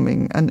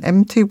transforming an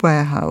empty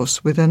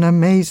warehouse with an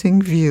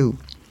amazing view.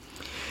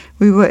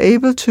 We were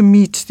able to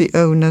meet the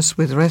owners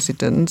with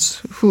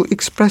residents who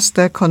expressed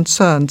their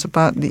concerns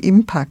about the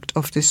impact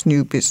of this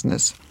new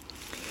business.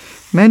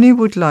 Many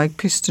would like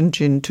Piston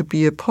Gin to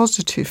be a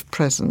positive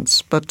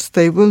presence, but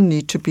they will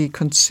need to be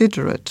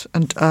considerate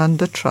and earn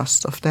the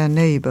trust of their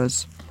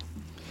neighbours.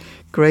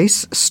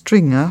 Grace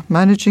Stringer,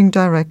 Managing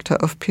Director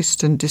of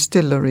Piston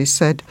Distillery,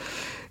 said,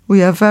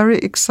 "We are very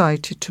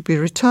excited to be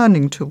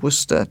returning to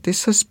Worcester.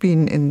 This has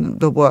been in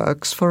the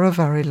works for a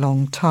very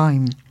long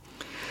time.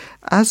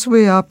 As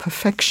we are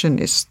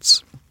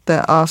perfectionists,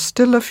 there are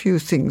still a few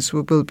things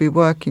we will be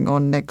working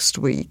on next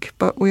week,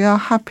 but we are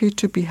happy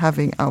to be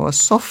having our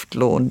soft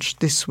launch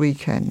this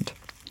weekend.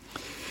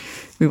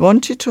 We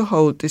wanted to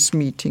hold this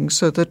meeting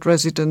so that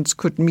residents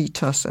could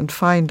meet us and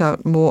find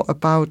out more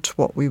about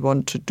what we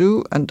want to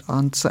do and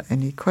answer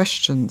any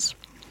questions.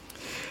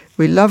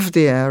 We love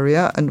the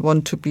area and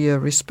want to be a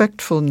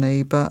respectful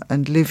neighbour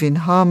and live in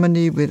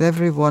harmony with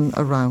everyone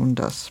around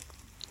us.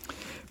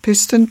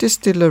 Piston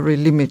Distillery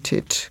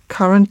Limited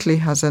currently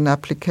has an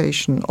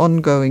application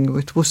ongoing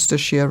with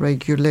Worcestershire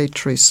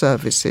Regulatory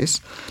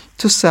Services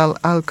to sell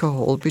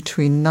alcohol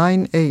between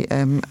 9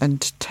 a.m.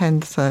 and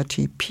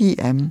 10:30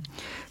 p.m.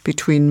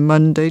 between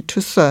Monday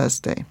to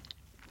Thursday.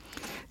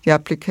 The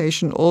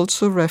application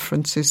also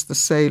references the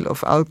sale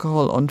of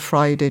alcohol on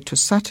Friday to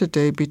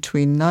Saturday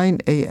between 9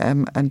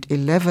 a.m. and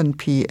 11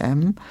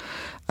 p.m.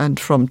 and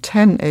from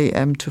 10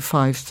 a.m. to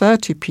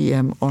 5:30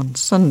 p.m. on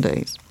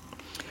Sundays.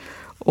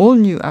 All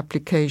new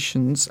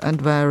applications and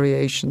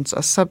variations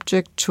are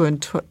subject to a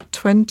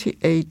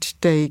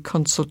 28-day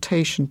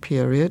consultation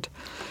period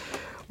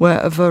where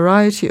a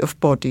variety of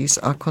bodies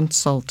are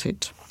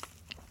consulted.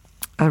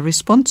 A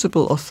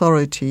responsible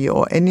authority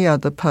or any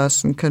other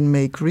person can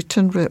make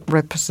written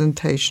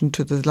representation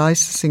to the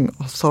licensing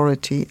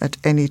authority at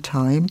any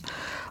time,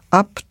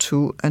 up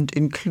to and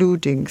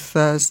including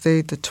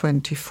Thursday, the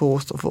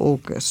 24th of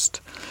August.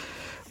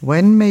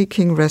 When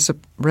making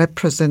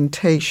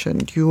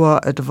representation, you are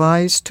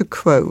advised to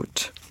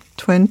quote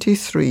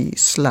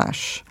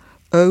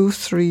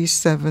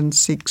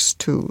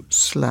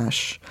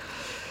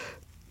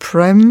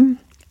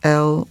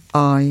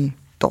 23/036/PremLI.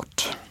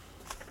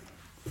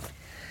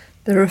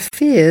 There are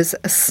fears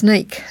a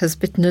snake has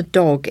bitten a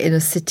dog in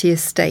a city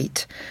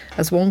estate,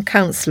 as one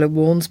councillor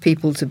warns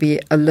people to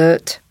be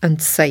alert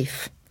and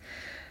safe.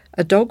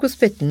 A dog was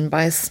bitten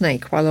by a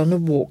snake while on a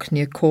walk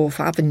near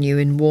Corfe Avenue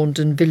in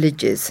Warndon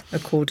Villages,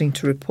 according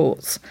to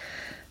reports.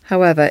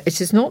 However,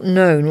 it is not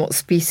known what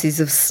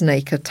species of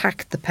snake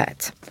attacked the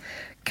pet.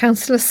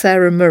 Councillor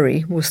Sarah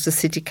Murray, Worcester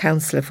City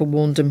Councillor for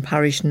Warndon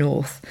Parish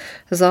North,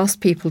 has asked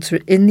people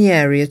in the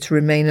area to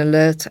remain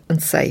alert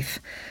and safe.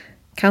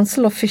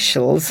 Council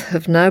officials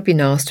have now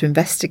been asked to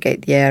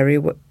investigate the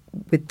area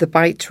with the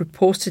bite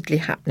reportedly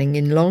happening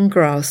in long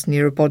grass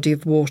near a body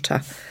of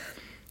water.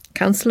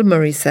 Councillor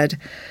Murray said,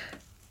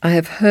 "I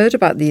have heard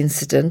about the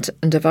incident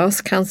and have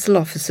asked council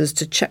officers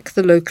to check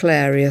the local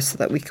area so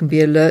that we can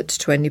be alert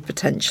to any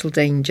potential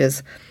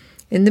dangers.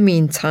 In the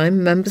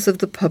meantime, members of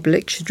the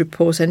public should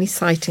report any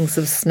sightings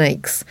of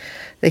snakes.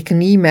 They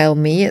can email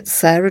me at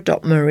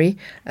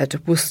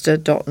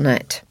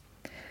sarah.murray@worcester.net.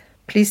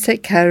 Please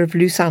take care of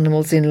loose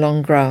animals in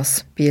long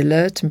grass. Be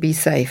alert and be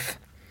safe."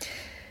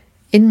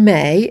 In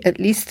May, at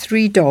least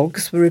 3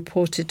 dogs were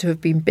reported to have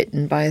been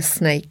bitten by a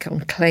snake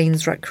on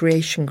Claines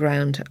Recreation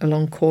Ground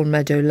along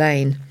Cornmeadow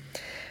Lane.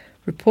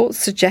 Reports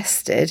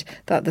suggested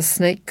that the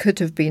snake could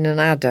have been an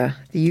adder,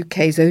 the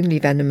UK's only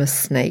venomous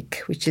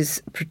snake, which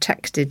is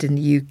protected in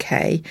the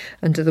UK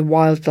under the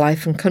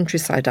Wildlife and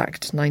Countryside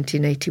Act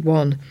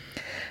 1981.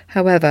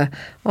 However,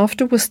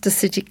 after Worcester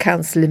City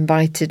Council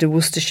invited a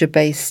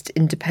Worcestershire-based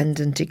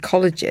independent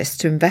ecologist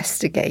to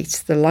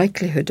investigate the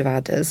likelihood of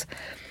adders,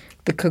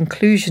 the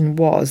conclusion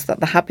was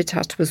that the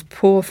habitat was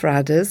poor for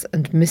adders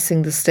and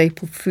missing the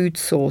staple food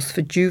source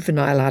for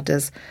juvenile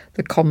adders,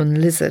 the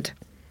common lizard.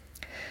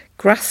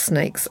 Grass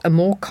snakes are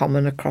more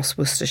common across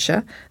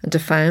Worcestershire and are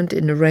found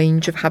in a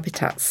range of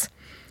habitats.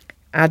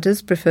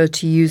 Adders prefer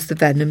to use the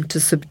venom to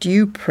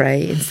subdue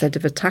prey instead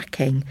of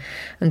attacking,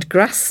 and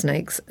grass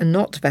snakes are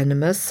not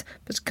venomous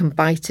but can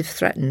bite if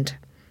threatened.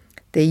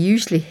 They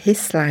usually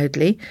hiss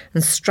loudly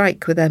and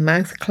strike with their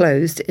mouth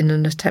closed in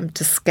an attempt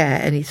to scare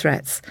any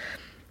threats.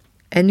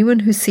 Anyone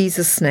who sees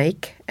a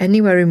snake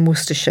anywhere in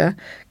Worcestershire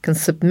can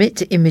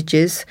submit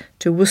images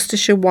to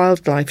Worcestershire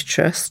Wildlife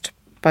Trust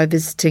by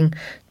visiting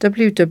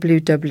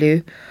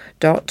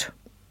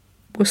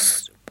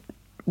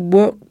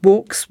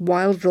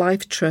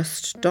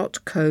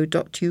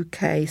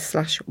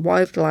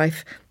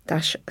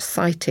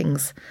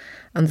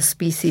and the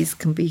species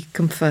can be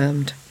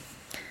confirmed.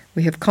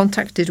 We have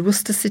contacted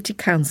Worcester City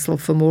Council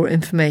for more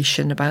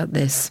information about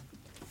this.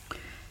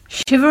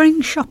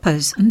 Shivering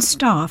shoppers and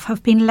staff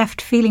have been left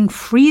feeling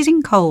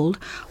freezing cold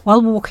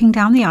while walking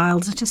down the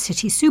aisles at a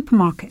city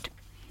supermarket.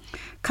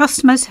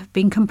 Customers have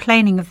been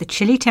complaining of the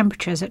chilly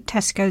temperatures at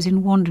Tesco's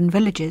in Warndon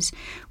villages,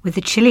 with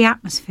the chilly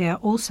atmosphere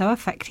also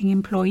affecting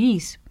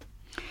employees.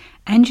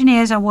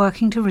 Engineers are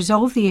working to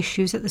resolve the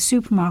issues at the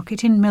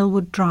supermarket in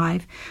Millwood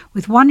Drive,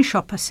 with one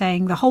shopper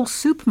saying the whole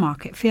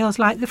supermarket feels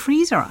like the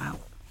freezer aisle.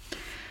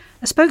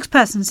 A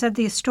spokesperson said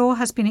the store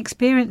has been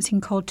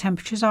experiencing cold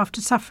temperatures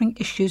after suffering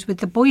issues with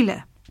the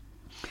boiler.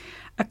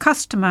 A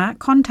customer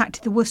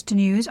contacted the Worcester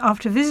News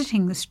after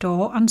visiting the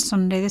store on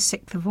Sunday the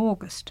 6th of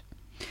August.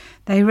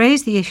 They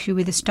raised the issue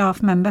with a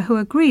staff member who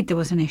agreed there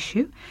was an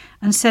issue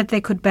and said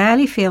they could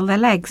barely feel their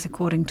legs,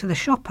 according to the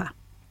shopper.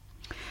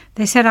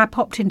 They said, "I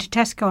popped into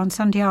Tesco on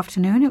Sunday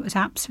afternoon. It was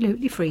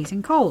absolutely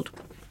freezing cold."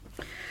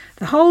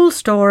 The whole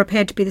store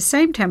appeared to be the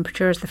same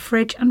temperature as the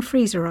fridge and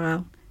freezer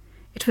aisle.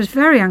 It was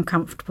very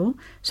uncomfortable,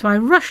 so I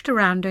rushed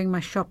around doing my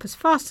shop as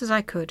fast as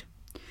I could.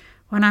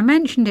 When I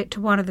mentioned it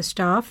to one of the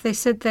staff, they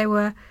said they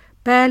were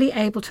barely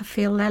able to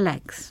feel their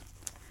legs.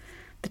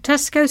 The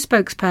Tesco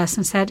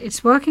spokesperson said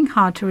it's working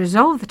hard to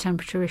resolve the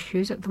temperature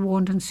issues at the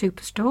Warndon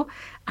Superstore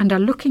and are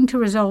looking to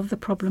resolve the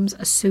problems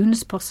as soon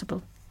as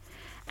possible.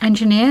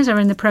 Engineers are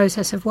in the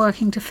process of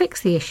working to fix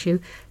the issue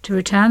to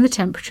return the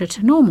temperature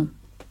to normal.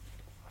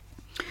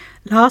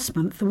 Last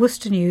month, the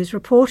Worcester News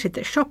reported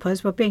that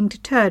shoppers were being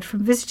deterred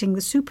from visiting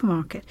the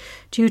supermarket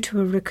due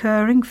to a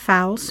recurring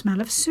foul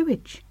smell of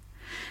sewage.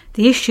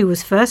 The issue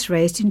was first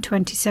raised in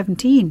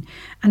 2017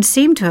 and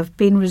seemed to have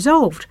been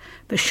resolved,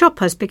 but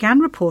shoppers began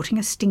reporting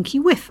a stinky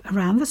whiff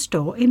around the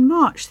store in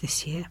March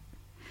this year.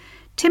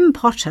 Tim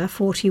Potter,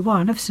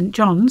 41, of St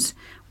John's,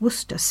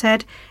 Worcester,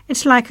 said,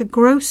 "It's like a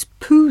gross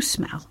poo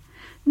smell.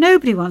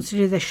 Nobody wants to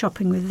do their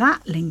shopping with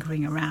that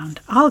lingering around.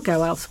 I'll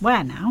go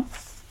elsewhere now."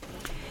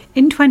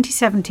 In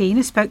 2017,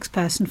 a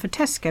spokesperson for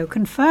Tesco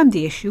confirmed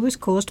the issue was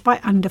caused by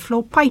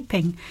underfloor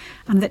piping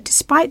and that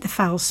despite the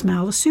foul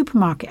smell, the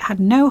supermarket had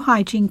no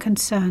hygiene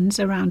concerns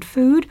around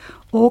food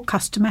or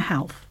customer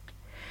health.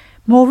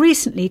 More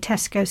recently,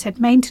 Tesco said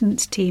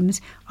maintenance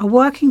teams are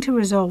working to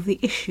resolve the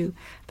issue,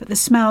 but the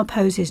smell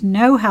poses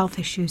no health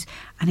issues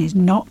and is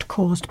not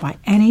caused by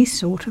any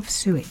sort of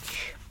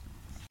sewage.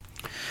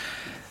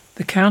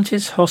 The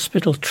County's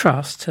Hospital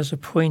Trust has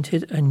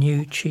appointed a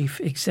new chief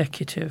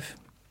executive.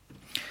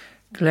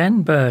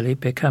 Glenn Burley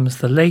becomes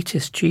the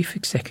latest Chief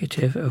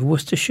Executive of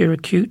Worcestershire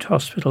Acute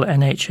Hospital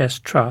NHS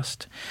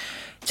Trust,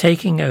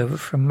 taking over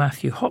from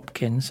Matthew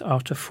Hopkins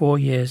after 4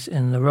 years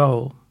in the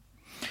role.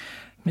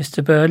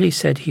 Mr. Burley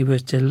said he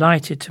was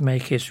delighted to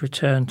make his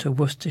return to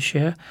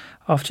Worcestershire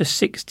after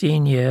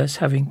 16 years,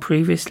 having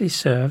previously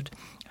served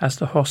as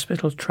the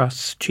Hospital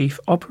Trust's Chief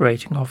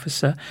Operating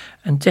Officer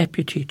and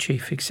Deputy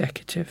Chief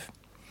Executive.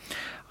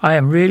 "I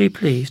am really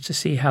pleased to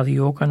see how the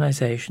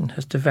organisation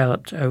has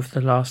developed over the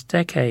last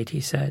decade,"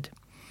 he said.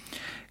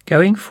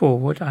 "Going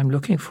forward, I'm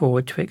looking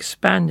forward to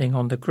expanding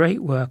on the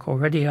great work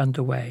already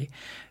underway,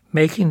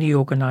 making the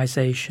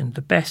organisation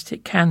the best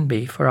it can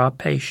be for our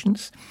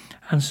patients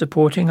and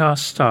supporting our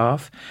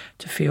staff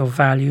to feel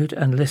valued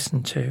and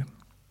listened to."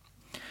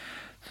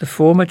 The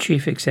former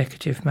Chief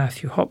Executive,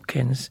 Matthew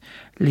Hopkins,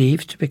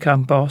 leaves to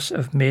become boss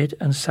of Mid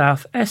and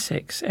South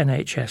Essex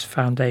NHS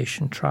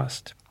Foundation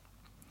Trust.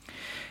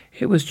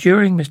 It was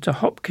during Mr.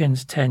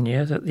 Hopkins'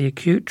 tenure that the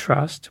Acute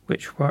Trust,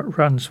 which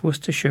runs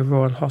Worcestershire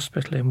Royal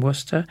Hospital in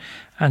Worcester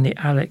and the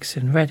Alex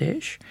in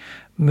Redditch,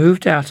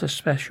 moved out of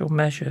special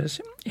measures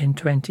in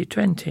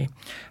 2020,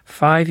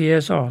 5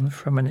 years on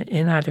from an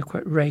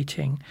inadequate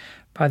rating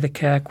by the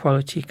Care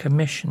Quality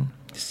Commission,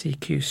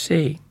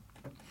 CQC.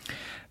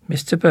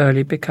 Mr.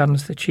 Burley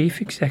becomes the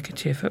Chief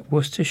Executive at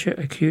Worcestershire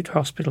Acute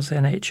Hospitals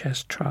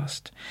NHS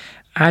Trust,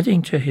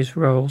 adding to his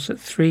roles at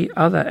 3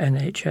 other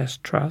NHS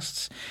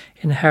trusts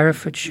in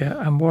Herefordshire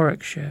and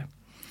Warwickshire.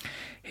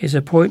 His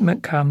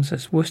appointment comes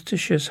as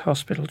Worcestershire's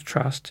Hospital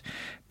Trust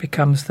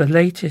becomes the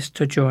latest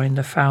to join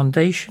the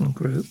Foundation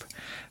Group,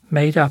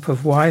 made up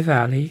of Wye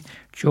Valley,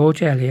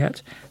 George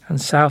Eliot and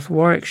South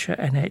Warwickshire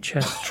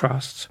NHS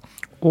trusts,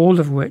 all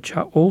of which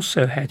are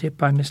also headed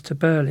by Mr.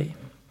 Burley.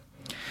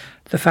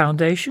 The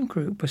Foundation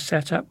Group was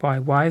set up by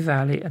Wye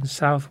Valley and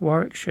South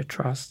Warwickshire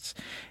Trusts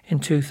in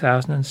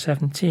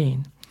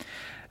 2017,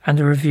 and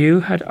a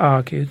review had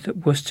argued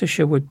that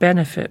Worcestershire would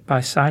benefit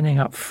by signing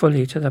up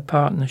fully to the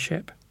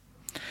partnership.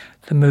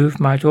 The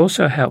move might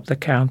also help the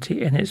county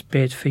in its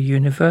bid for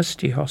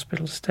university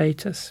hospital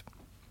status.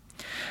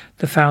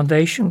 The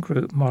Foundation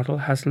Group model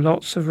has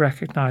lots of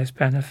recognised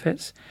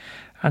benefits,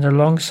 and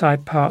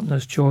alongside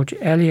partners George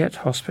Eliot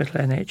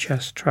Hospital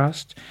NHS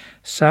Trust,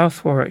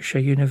 South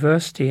Warwickshire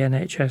University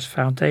NHS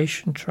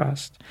Foundation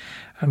Trust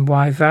and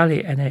Wye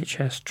Valley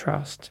NHS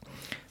Trust,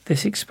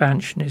 this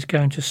expansion is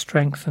going to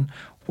strengthen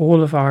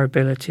all of our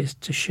abilities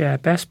to share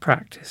best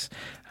practice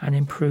and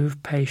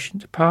improve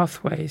patient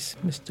pathways,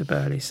 Mr.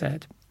 Burley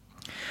said.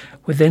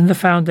 Within the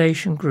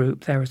Foundation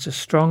Group, there is a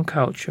strong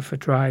culture for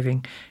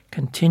driving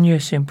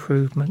continuous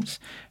improvements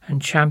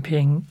and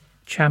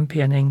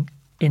championing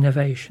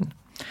innovation.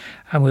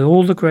 And with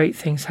all the great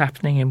things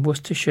happening in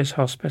Worcestershire's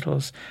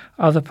hospitals,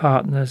 other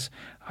partners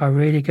are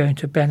really going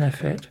to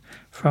benefit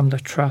from the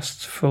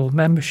Trust's full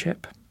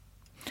membership.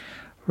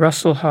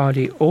 Russell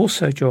Hardy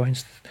also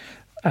joins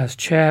as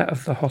chair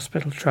of the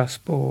Hospital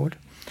Trust Board,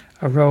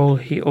 a role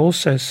he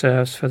also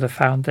serves for the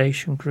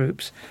Foundation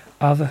Group's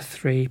other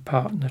 3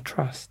 partner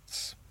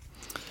trusts.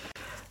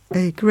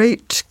 A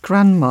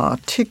great-grandma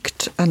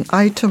ticked an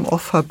item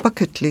off her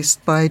bucket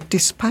list by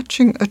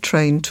dispatching a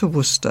train to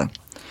Worcester.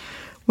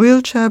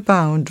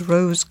 Wheelchair-bound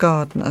Rose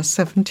Gardner,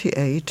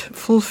 78,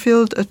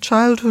 fulfilled a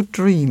childhood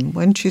dream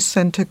when she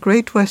sent a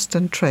Great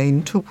Western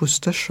train to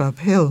Worcester Shrub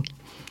Hill.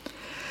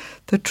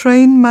 The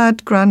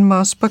train-mad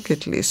grandma's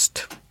bucket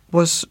list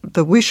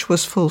the wish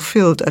was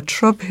fulfilled at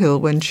Shrub Hill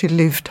when she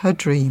lived her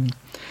dream.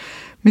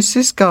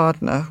 Mrs.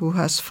 Gardner, who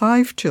has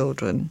 5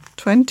 children,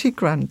 20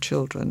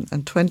 grandchildren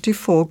and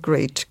 24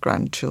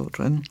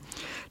 great-grandchildren,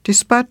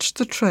 dispatched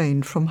the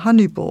train from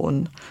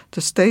Honeybourne,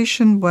 the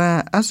station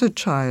where, as a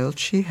child,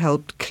 she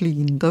helped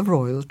clean the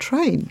royal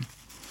train.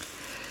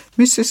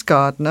 Mrs.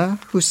 Gardner,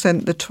 who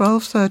sent the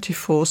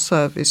 12:34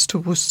 service to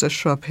Worcester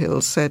Shrub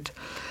Hill, said,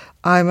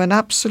 "I'm an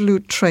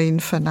absolute train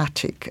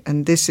fanatic,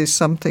 and this is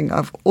something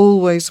I've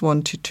always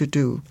wanted to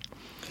do.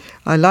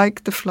 I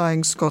like the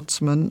Flying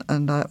Scotsman,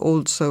 and I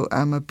also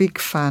am a big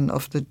fan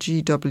of the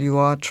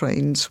GWR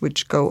trains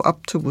which go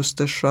up to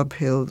Worcester Shrub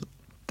Hill.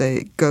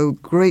 They go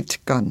great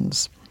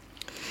guns."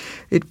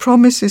 It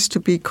promises to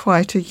be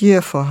quite a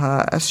year for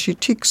her as she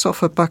ticks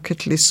off a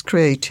bucket list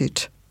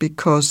created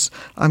because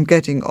I'm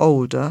getting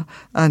older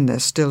and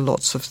there's still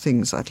lots of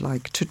things I'd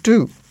like to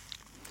do.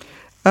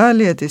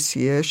 Earlier this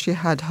year, she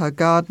had her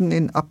garden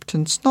in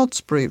Upton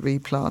Snodsbury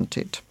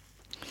replanted.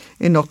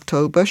 In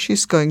October,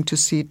 she's going to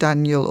see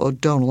Daniel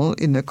O'Donnell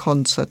in a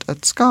concert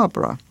at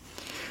Scarborough.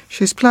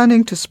 She's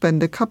planning to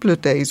spend a couple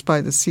of days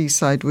by the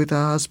seaside with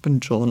her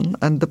husband John,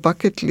 and the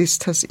bucket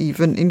list has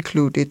even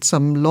included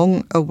some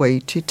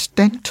long-awaited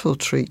dental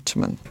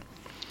treatment.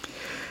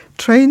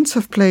 Trains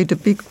have played a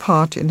big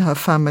part in her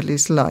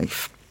family's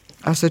life.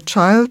 As a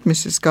child,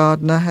 Mrs.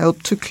 Gardner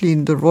helped to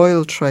clean the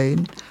Royal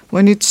train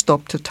when it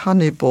stopped at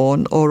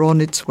Honeybourne or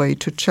on its way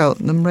to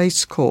Cheltenham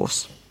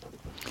Racecourse.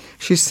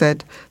 She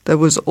said there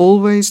was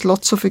always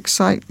lots of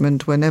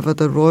excitement whenever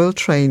the Royal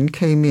train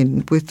came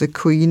in with the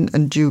Queen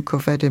and Duke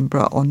of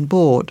Edinburgh on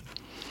board.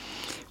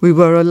 We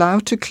were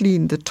allowed to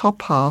clean the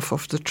top half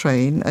of the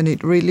train, and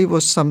it really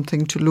was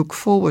something to look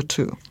forward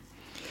to.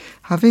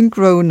 Having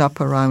grown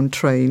up around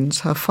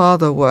trains, her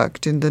father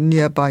worked in the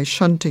nearby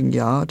shunting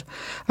yard,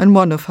 and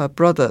one of her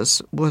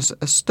brothers was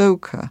a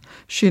stoker.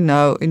 She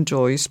now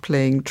enjoys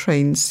playing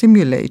train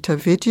simulator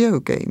video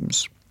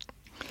games.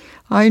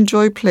 I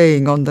enjoy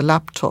playing on the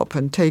laptop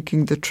and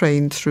taking the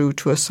train through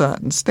to a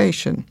certain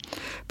station,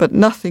 but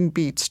nothing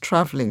beats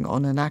travelling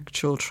on an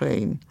actual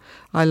train.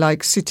 I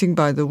like sitting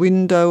by the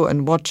window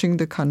and watching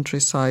the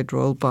countryside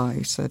roll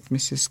by, said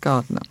Mrs.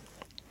 Gardner.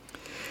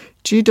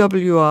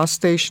 GWR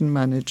station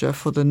manager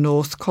for the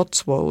North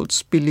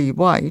Cotswolds, Billy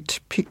White,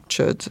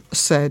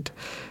 said,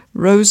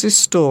 "Rose's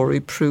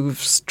story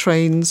proves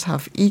trains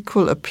have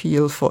equal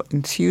appeal for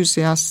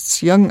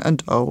enthusiasts young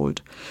and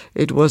old.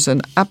 It was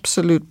an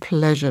absolute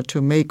pleasure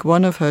to make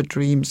one of her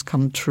dreams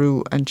come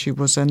true, and she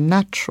was a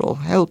natural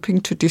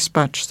helping to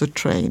dispatch the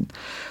train.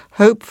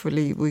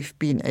 Hopefully we've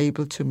been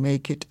able to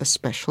make it a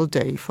special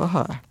day for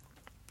her."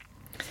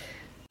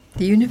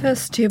 The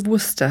University of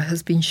Worcester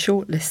has been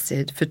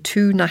shortlisted for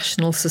 2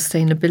 National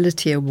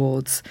Sustainability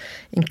Awards,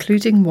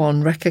 including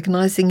one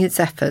recognising its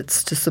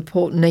efforts to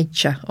support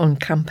nature on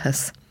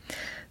campus.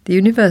 The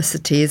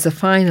university is a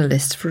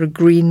finalist for a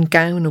Green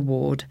Gown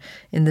Award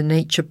in the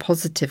Nature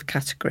Positive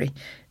category,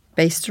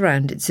 based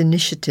around its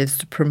initiatives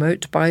to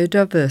promote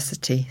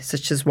biodiversity,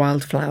 such as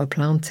wildflower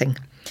planting.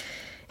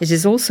 It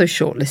is also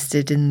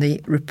shortlisted in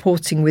the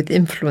Reporting with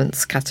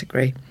Influence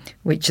category,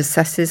 which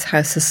assesses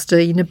how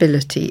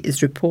sustainability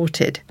is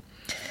reported.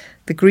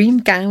 The Green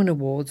Gown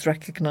Awards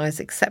recognise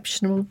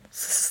exceptional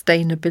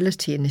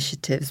sustainability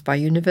initiatives by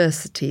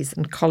universities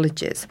and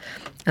colleges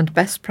and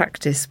best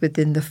practice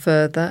within the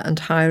further and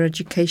higher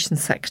education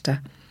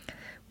sector.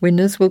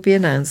 Winners will be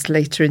announced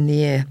later in the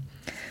year.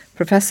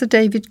 Professor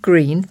David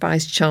Green,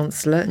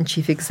 Vice-Chancellor and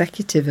Chief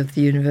Executive of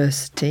the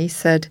university,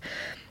 said,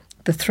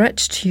 "The threat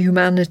to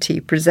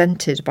humanity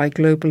presented by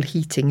global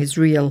heating is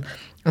real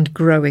and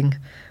growing.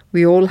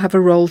 We all have a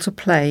role to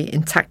play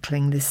in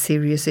tackling this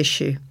serious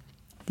issue."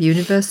 The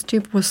University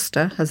of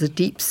Worcester has a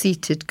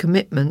deep-seated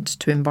commitment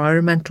to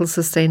environmental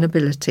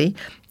sustainability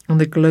and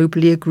the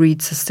globally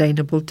agreed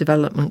Sustainable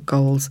Development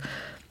Goals.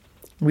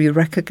 We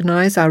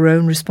recognise our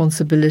own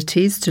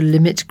responsibilities to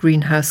limit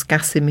greenhouse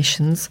gas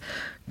emissions,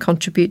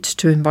 contribute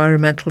to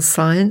environmental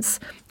science,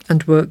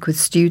 and work with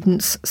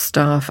students,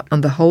 staff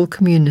and the whole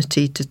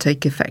community to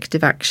take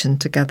effective action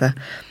together.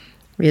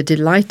 We are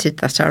delighted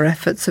that our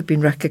efforts have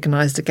been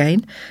recognised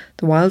again.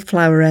 The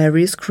wildflower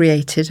areas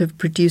created have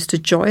produced a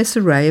joyous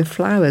array of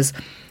flowers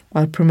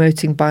while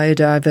promoting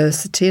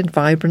biodiversity and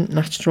vibrant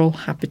natural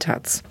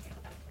habitats.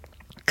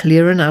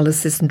 Clear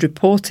analysis and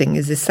reporting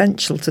is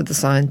essential to the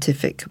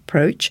scientific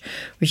approach,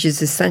 which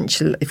is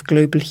essential if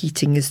global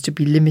heating is to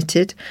be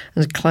limited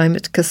and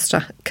climate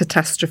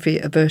catastrophe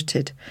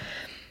averted.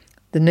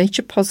 The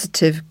Nature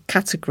Positive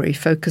category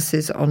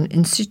focuses on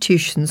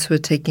institutions who are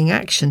taking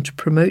action to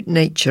promote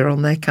nature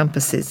on their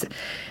campuses,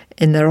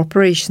 in their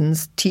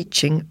operations,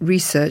 teaching,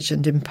 research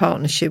and in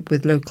partnership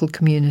with local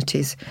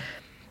communities.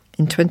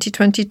 In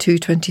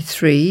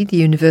 2022-23, the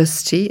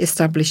university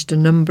established a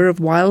number of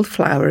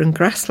wildflower and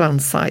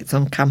grassland sites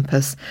on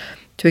campus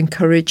to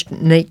encourage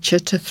nature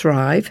to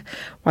thrive,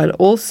 while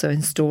also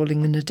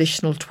installing an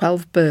additional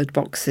 12 bird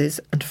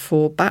boxes and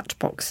 4 bat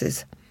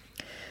boxes.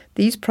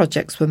 These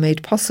projects were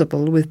made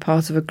possible with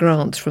part of a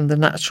grant from the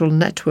Natural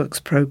Networks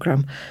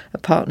Programme, a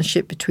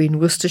partnership between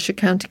Worcestershire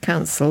County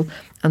Council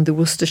and the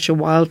Worcestershire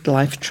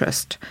Wildlife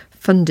Trust,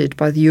 funded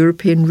by the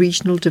European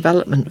Regional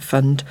Development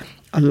Fund,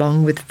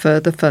 along with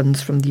further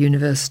funds from the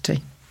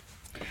university.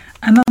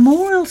 A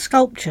memorial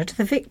sculpture to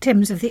the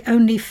victims of the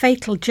only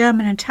fatal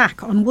German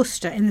attack on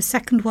Worcester in the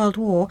Second World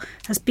War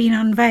has been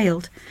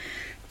unveiled.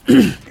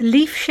 The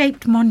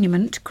leaf-shaped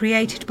monument,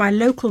 created by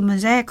local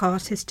mosaic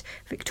artist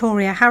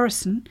Victoria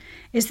Harrison,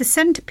 is the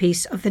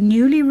centrepiece of the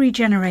newly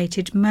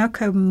regenerated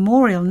Merco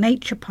Memorial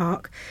Nature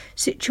Park,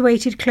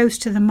 situated close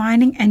to the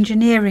Mining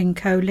Engineering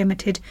Co.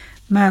 Limited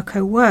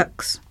Merco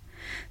Works.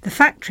 The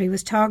factory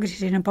was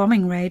targeted in a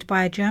bombing raid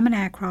by a German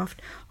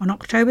aircraft on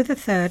October 3,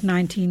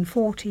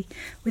 1940,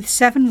 with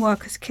 7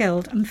 workers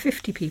killed and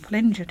 50 people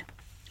injured.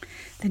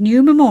 The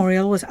new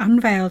memorial was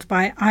unveiled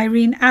by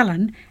Irene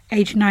Allen,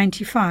 aged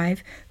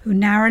 95, who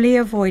narrowly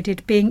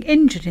avoided being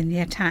injured in the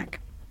attack,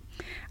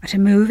 at a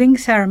moving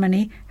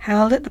ceremony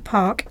held at the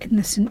park in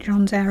the St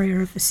John's area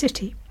of the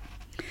city.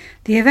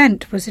 The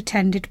event was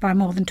attended by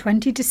more than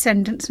 20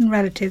 descendants and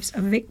relatives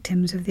of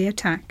victims of the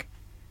attack.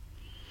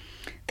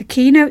 The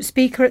keynote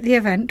speaker at the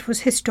event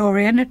was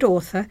historian and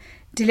author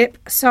Dilip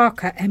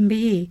Sarkar,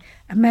 MBE,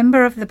 a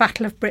member of the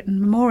Battle of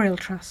Britain Memorial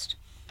Trust.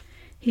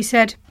 He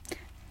said,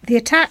 "The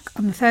attack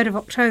on the 3rd of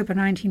October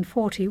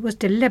 1940 was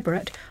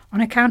deliberate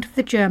on account of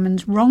the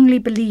Germans wrongly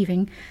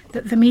believing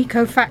that the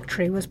MECO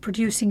factory was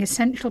producing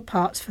essential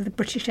parts for the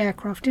British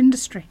aircraft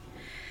industry.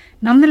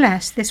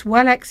 Nonetheless, this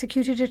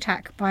well-executed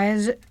attack by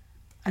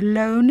a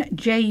lone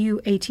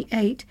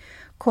Ju-88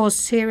 caused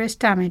serious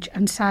damage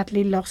and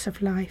sadly loss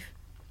of life.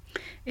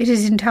 It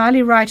is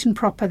entirely right and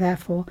proper,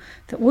 therefore,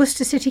 that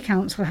Worcester City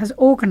Council has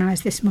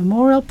organised this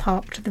memorial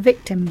park to the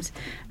victims,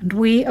 and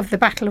we of the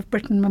Battle of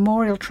Britain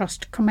Memorial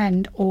Trust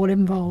commend all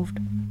involved."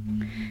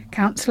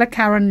 Councillor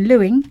Karen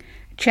Lewing,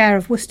 chair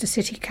of Worcester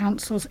City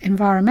Council's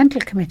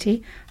Environmental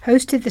Committee,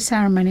 hosted the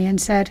ceremony and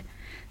said,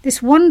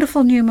 "This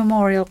wonderful new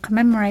memorial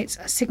commemorates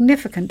a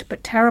significant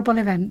but terrible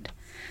event.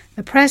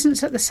 The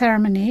presence at the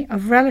ceremony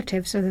of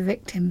relatives of the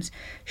victims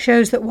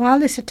shows that while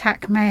this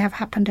attack may have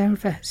happened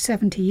over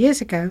 70 years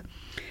ago,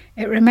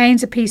 it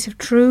remains a piece of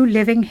true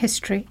living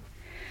history.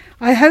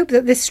 I hope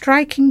that this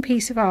striking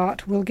piece of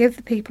art will give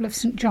the people of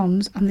St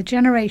John's and the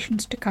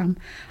generations to come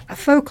a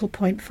focal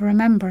point for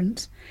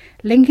remembrance,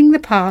 linking the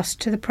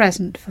past to the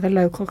present for the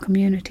local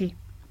community."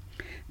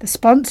 The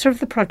sponsor of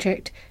the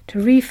project to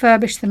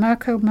refurbish the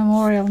Merco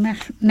Memorial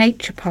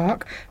Nature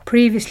Park,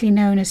 previously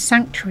known as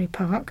Sanctuary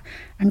Park,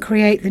 and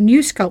create the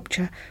new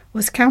sculpture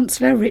was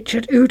Councillor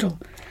Richard Udall.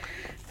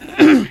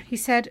 He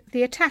said,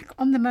 "The attack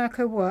on the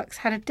Merco Works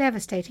had a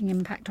devastating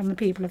impact on the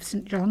people of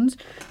St John's,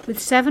 with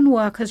 7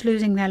 workers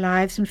losing their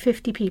lives and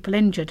 50 people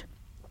injured.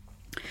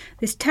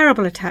 This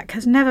terrible attack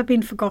has never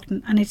been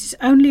forgotten, and it is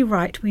only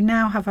right we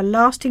now have a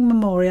lasting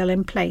memorial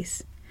in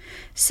place.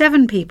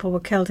 7 people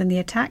were killed in the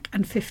attack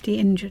and 50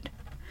 injured.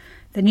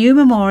 The new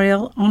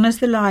memorial honours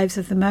the lives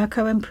of the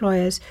Merco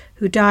employers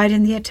who died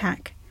in the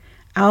attack: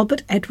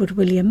 Albert Edward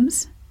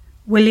Williams,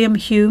 William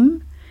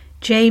Hume,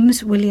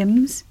 James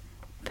Williams,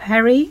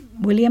 Perry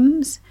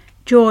Williams,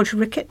 George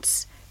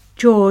Ricketts,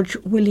 George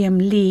William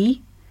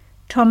Lee,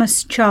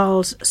 Thomas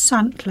Charles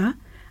Santler,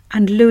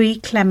 and Louis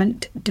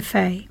Clement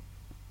Defay.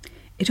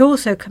 It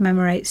also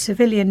commemorates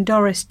civilian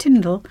Doris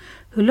Tyndall,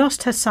 who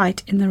lost her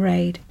sight in the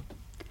raid."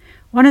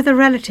 One of the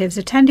relatives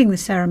attending the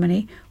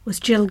ceremony was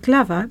Jill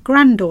Glover,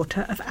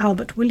 granddaughter of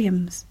Albert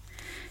Williams.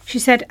 She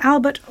said,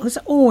 "Albert has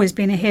always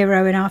been a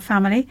hero in our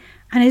family,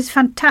 and it is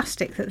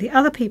fantastic that the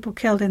other people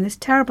killed in this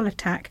terrible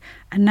attack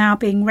are now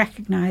being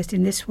recognised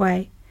in this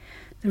way.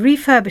 The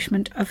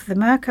refurbishment of the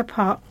Merco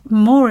Park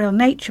Memorial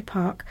Nature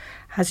Park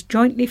has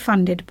jointly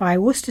funded by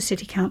Worcester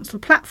City Council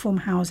Platform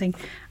Housing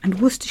and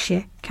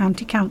Worcestershire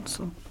County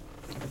Council."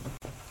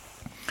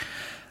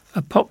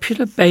 A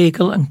popular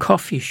bagel and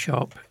coffee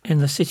shop in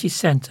the city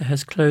centre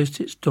has closed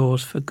its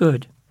doors for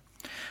good.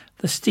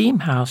 The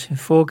Steam House in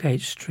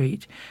Foregate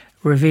Street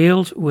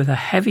revealed with a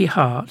heavy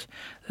heart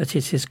that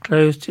it has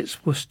closed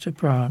its Worcester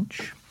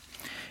branch.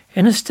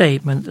 In a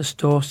statement, the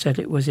store said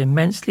it was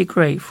immensely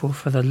grateful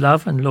for the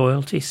love and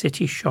loyalty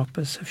city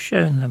shoppers have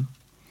shown them.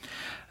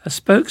 A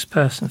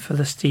spokesperson for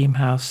the Steam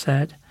House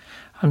said,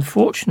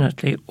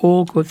 "Unfortunately,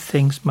 all good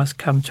things must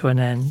come to an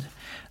end,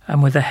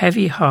 and with a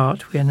heavy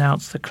heart we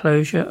announce the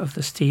closure of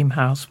the Steam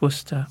House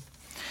Worcester.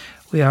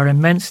 We are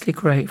immensely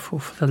grateful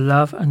for the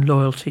love and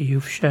loyalty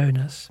you've shown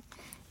us.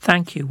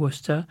 Thank you,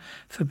 Worcester,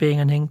 for being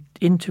an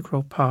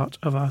integral part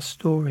of our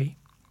story."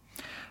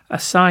 a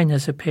sign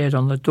has appeared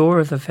on the door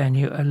of the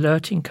venue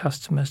alerting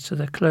customers to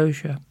the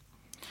closure.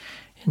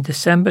 In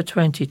December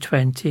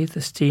 2020,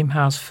 the Steam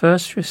House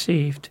first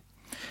revealed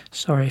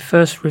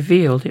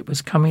it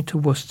was coming to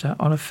Worcester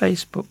on a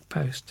Facebook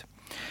post.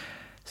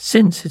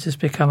 Since, it has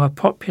become a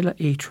popular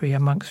eatery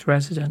amongst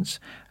residents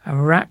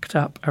and racked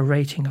up a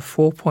rating of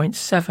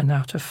 4.7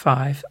 out of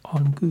 5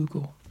 on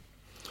Google.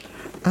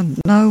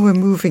 And now we're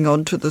moving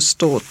on to the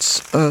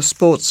sports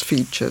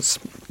features.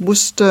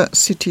 Worcester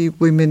City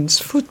Women's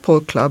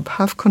Football Club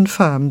have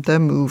confirmed their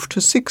move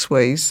to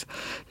Sixways,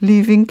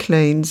 leaving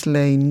Claines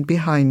Lane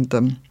behind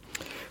them.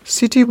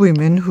 City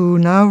Women, who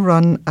now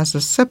run as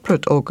a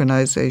separate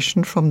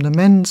organisation from the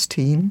men's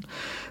team,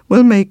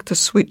 will make the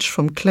switch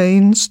from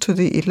Claines to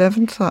the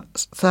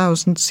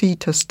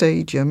 11,000-seater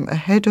stadium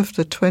ahead of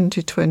the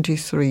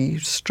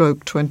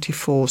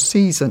 2023/24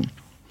 season.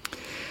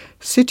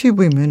 City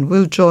Women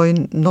will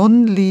join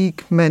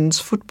non-league men's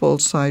football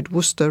side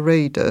Worcester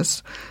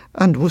Raiders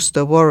and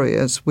Worcester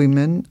Warriors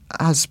Women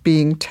as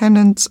being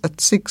tenants at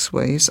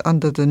Sixways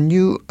under the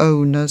new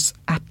owners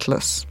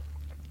Atlas.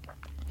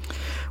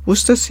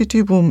 Worcester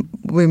City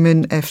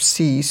Women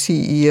FC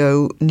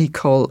CEO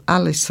Nicole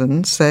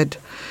Allison said,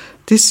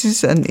 "This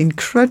is an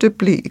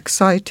incredibly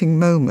exciting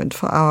moment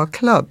for our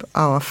club,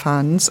 our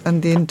fans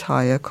and the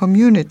entire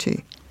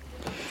community.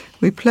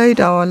 We played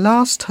our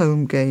last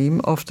home game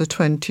of the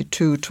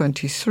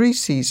 22-23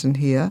 season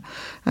here,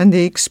 and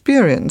the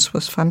experience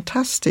was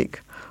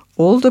fantastic.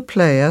 All the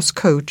players,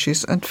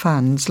 coaches and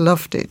fans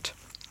loved it.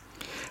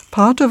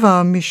 Part of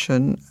our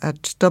mission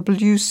at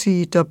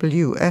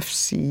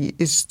WCWFC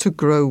is to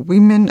grow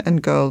women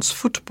and girls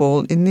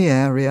football in the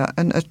area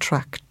and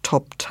attract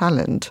top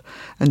talent,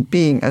 and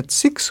being at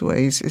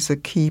Sixways is a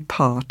key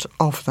part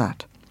of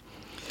that.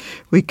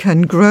 We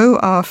can grow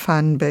our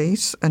fan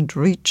base and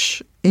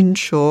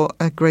ensure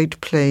a great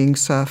playing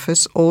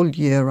surface all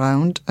year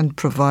round and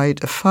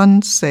provide a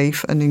fun,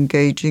 safe and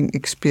engaging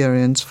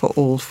experience for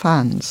all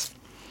fans.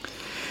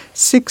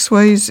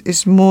 Sixways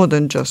is more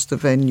than just a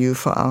venue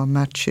for our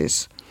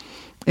matches.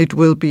 It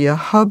will be a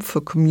hub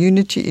for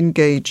community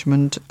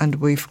engagement, and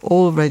we've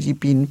already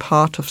been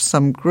part of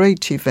some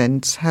great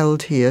events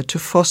held here to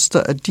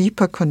foster a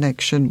deeper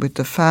connection with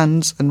the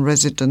fans and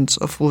residents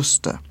of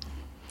Worcester."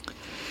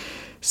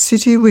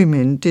 City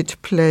Women did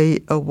play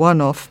a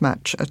one-off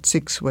match at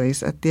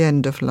Sixways at the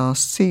end of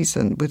last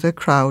season with a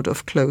crowd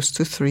of close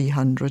to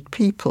 300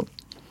 people.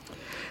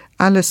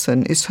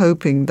 Allison is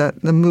hoping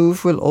that the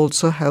move will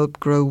also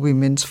help grow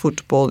women's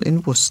football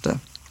in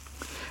Worcester.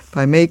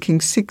 By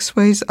making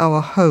Sixways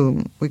our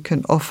home, we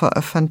can offer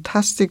a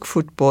fantastic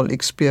football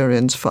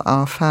experience for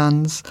our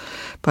fans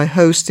by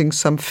hosting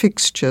some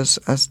fixtures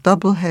as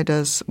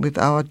double-headers with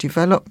our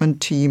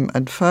development team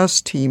and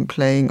first team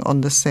playing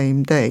on the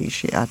same day,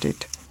 she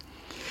added.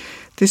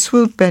 This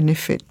will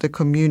benefit the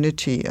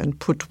community and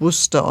put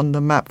Worcester on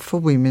the map for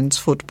women's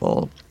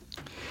football.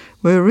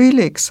 We're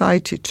really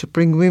excited to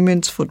bring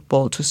women's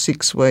football to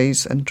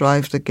Sixways and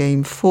drive the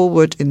game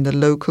forward in the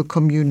local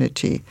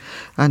community,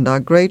 and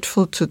are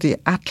grateful to the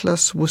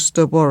Atlas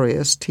Worcester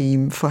Warriors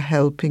team for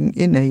helping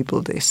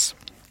enable this.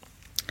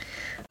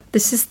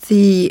 This is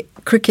the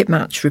cricket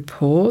match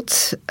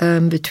report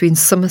between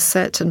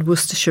Somerset and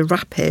Worcestershire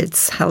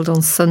Rapids, held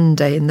on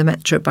Sunday in the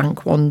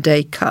Metrobank One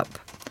Day Cup.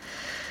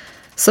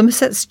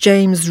 Somerset's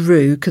James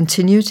Rue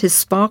continued his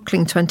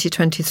sparkling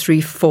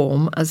 2023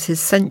 form as his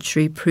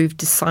century proved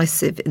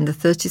decisive in the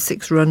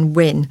 36-run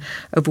win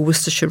over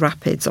Worcestershire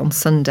Rapids on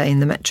Sunday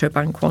in the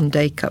Metrobank One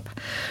Day Cup.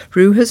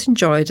 Rue has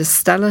enjoyed a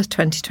stellar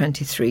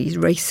 2023,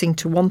 racing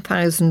to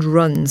 1,000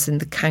 runs in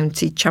the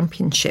county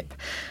championship,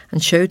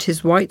 and showed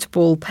his white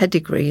ball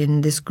pedigree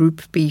in this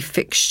Group B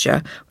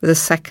fixture with a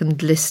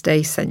second List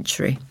A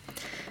century.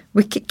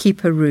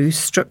 Wicketkeeper Rue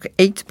struck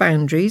 8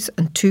 boundaries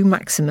and 2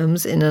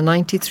 maximums in a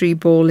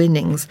 93-ball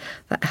innings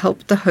that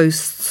helped the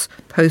hosts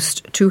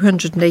post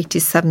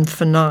 287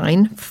 for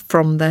 9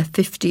 from their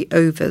 50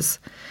 overs.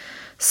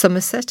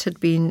 Somerset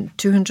had been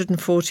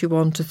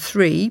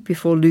 241-3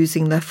 before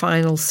losing their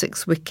final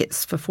 6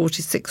 wickets for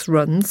 46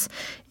 runs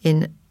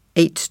in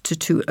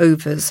 8-2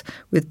 overs,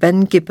 with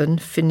Ben Gibbon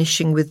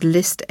finishing with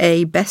List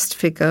A best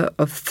figure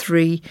of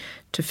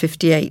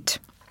 3-58.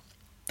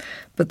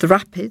 But the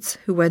Rapids,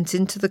 who went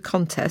into the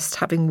contest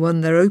having won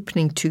their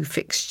opening 2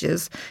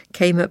 fixtures,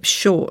 came up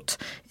short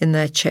in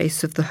their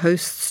chase of the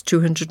hosts'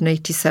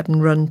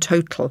 287-run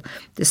total,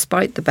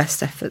 despite the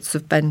best efforts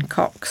of Ben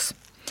Cox.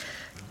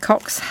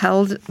 Cox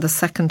held the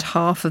second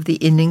half of the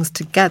innings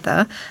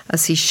together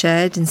as he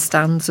shared in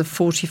stands of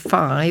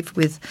 45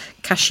 with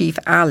Kashif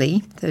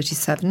Ali,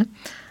 37,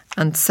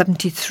 and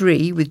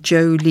 73 with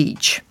Joe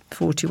Leach,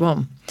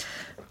 41.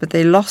 But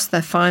they lost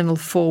their final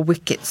 4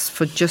 wickets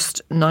for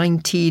just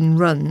 19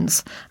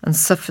 runs and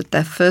suffered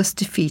their first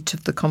defeat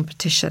of the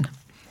competition.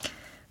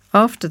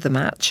 After the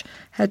match,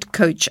 head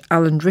coach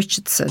Alan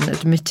Richardson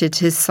admitted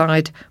his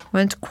side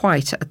weren't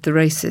quite at the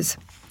races.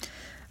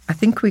 "I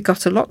think we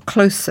got a lot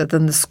closer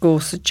than the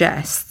score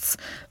suggests,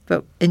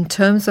 but in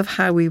terms of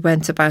how we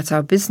went about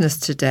our business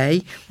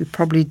today, we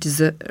probably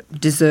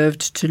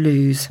deserved to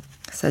lose."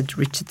 said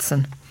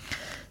Richardson.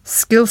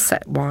 Skill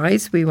set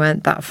wise, we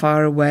weren't that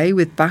far away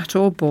with bat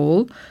or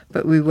ball,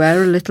 but we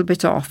were a little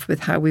bit off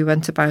with how we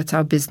went about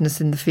our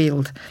business in the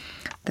field.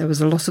 There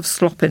was a lot of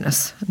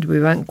sloppiness and we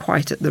weren't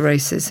quite at the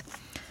races.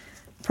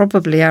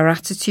 Probably our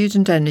attitude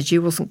and energy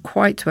wasn't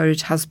quite where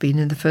it has been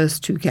in the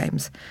first 2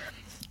 games.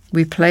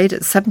 We played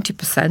at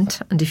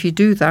 70%, and if you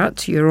do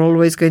that, you're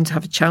always going to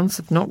have a chance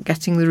of not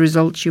getting the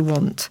results you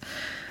want.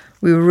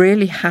 We were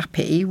really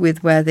happy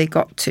with where they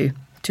got to,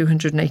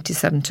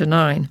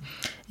 287-9,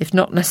 if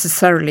not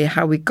necessarily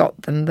how we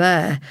got them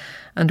there,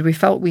 and we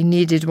felt we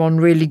needed one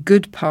really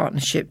good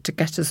partnership to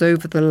get us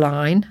over the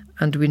line,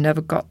 and we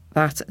never got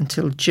that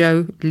until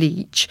Joe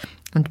Leach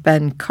and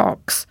Ben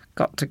Cox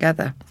got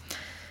together.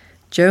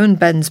 Joe and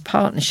Ben's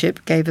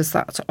partnership gave us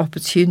that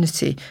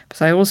opportunity, but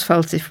I always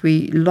felt if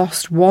we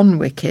lost 1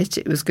 wicket,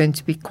 it was going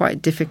to be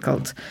quite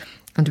difficult,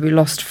 and we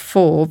lost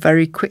 4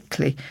 very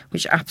quickly,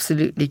 which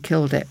absolutely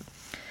killed it.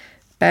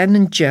 Ben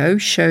and Joe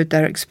showed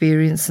their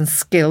experience and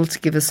skill to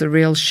give us a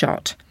real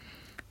shot.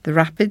 The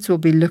Rapids will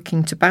be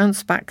looking to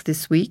bounce back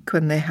this week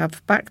when they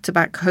have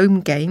back-to-back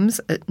home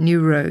games at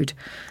New Road.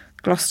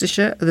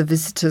 Gloucestershire are the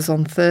visitors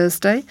on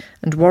Thursday,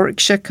 and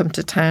Warwickshire come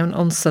to town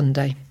on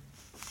Sunday.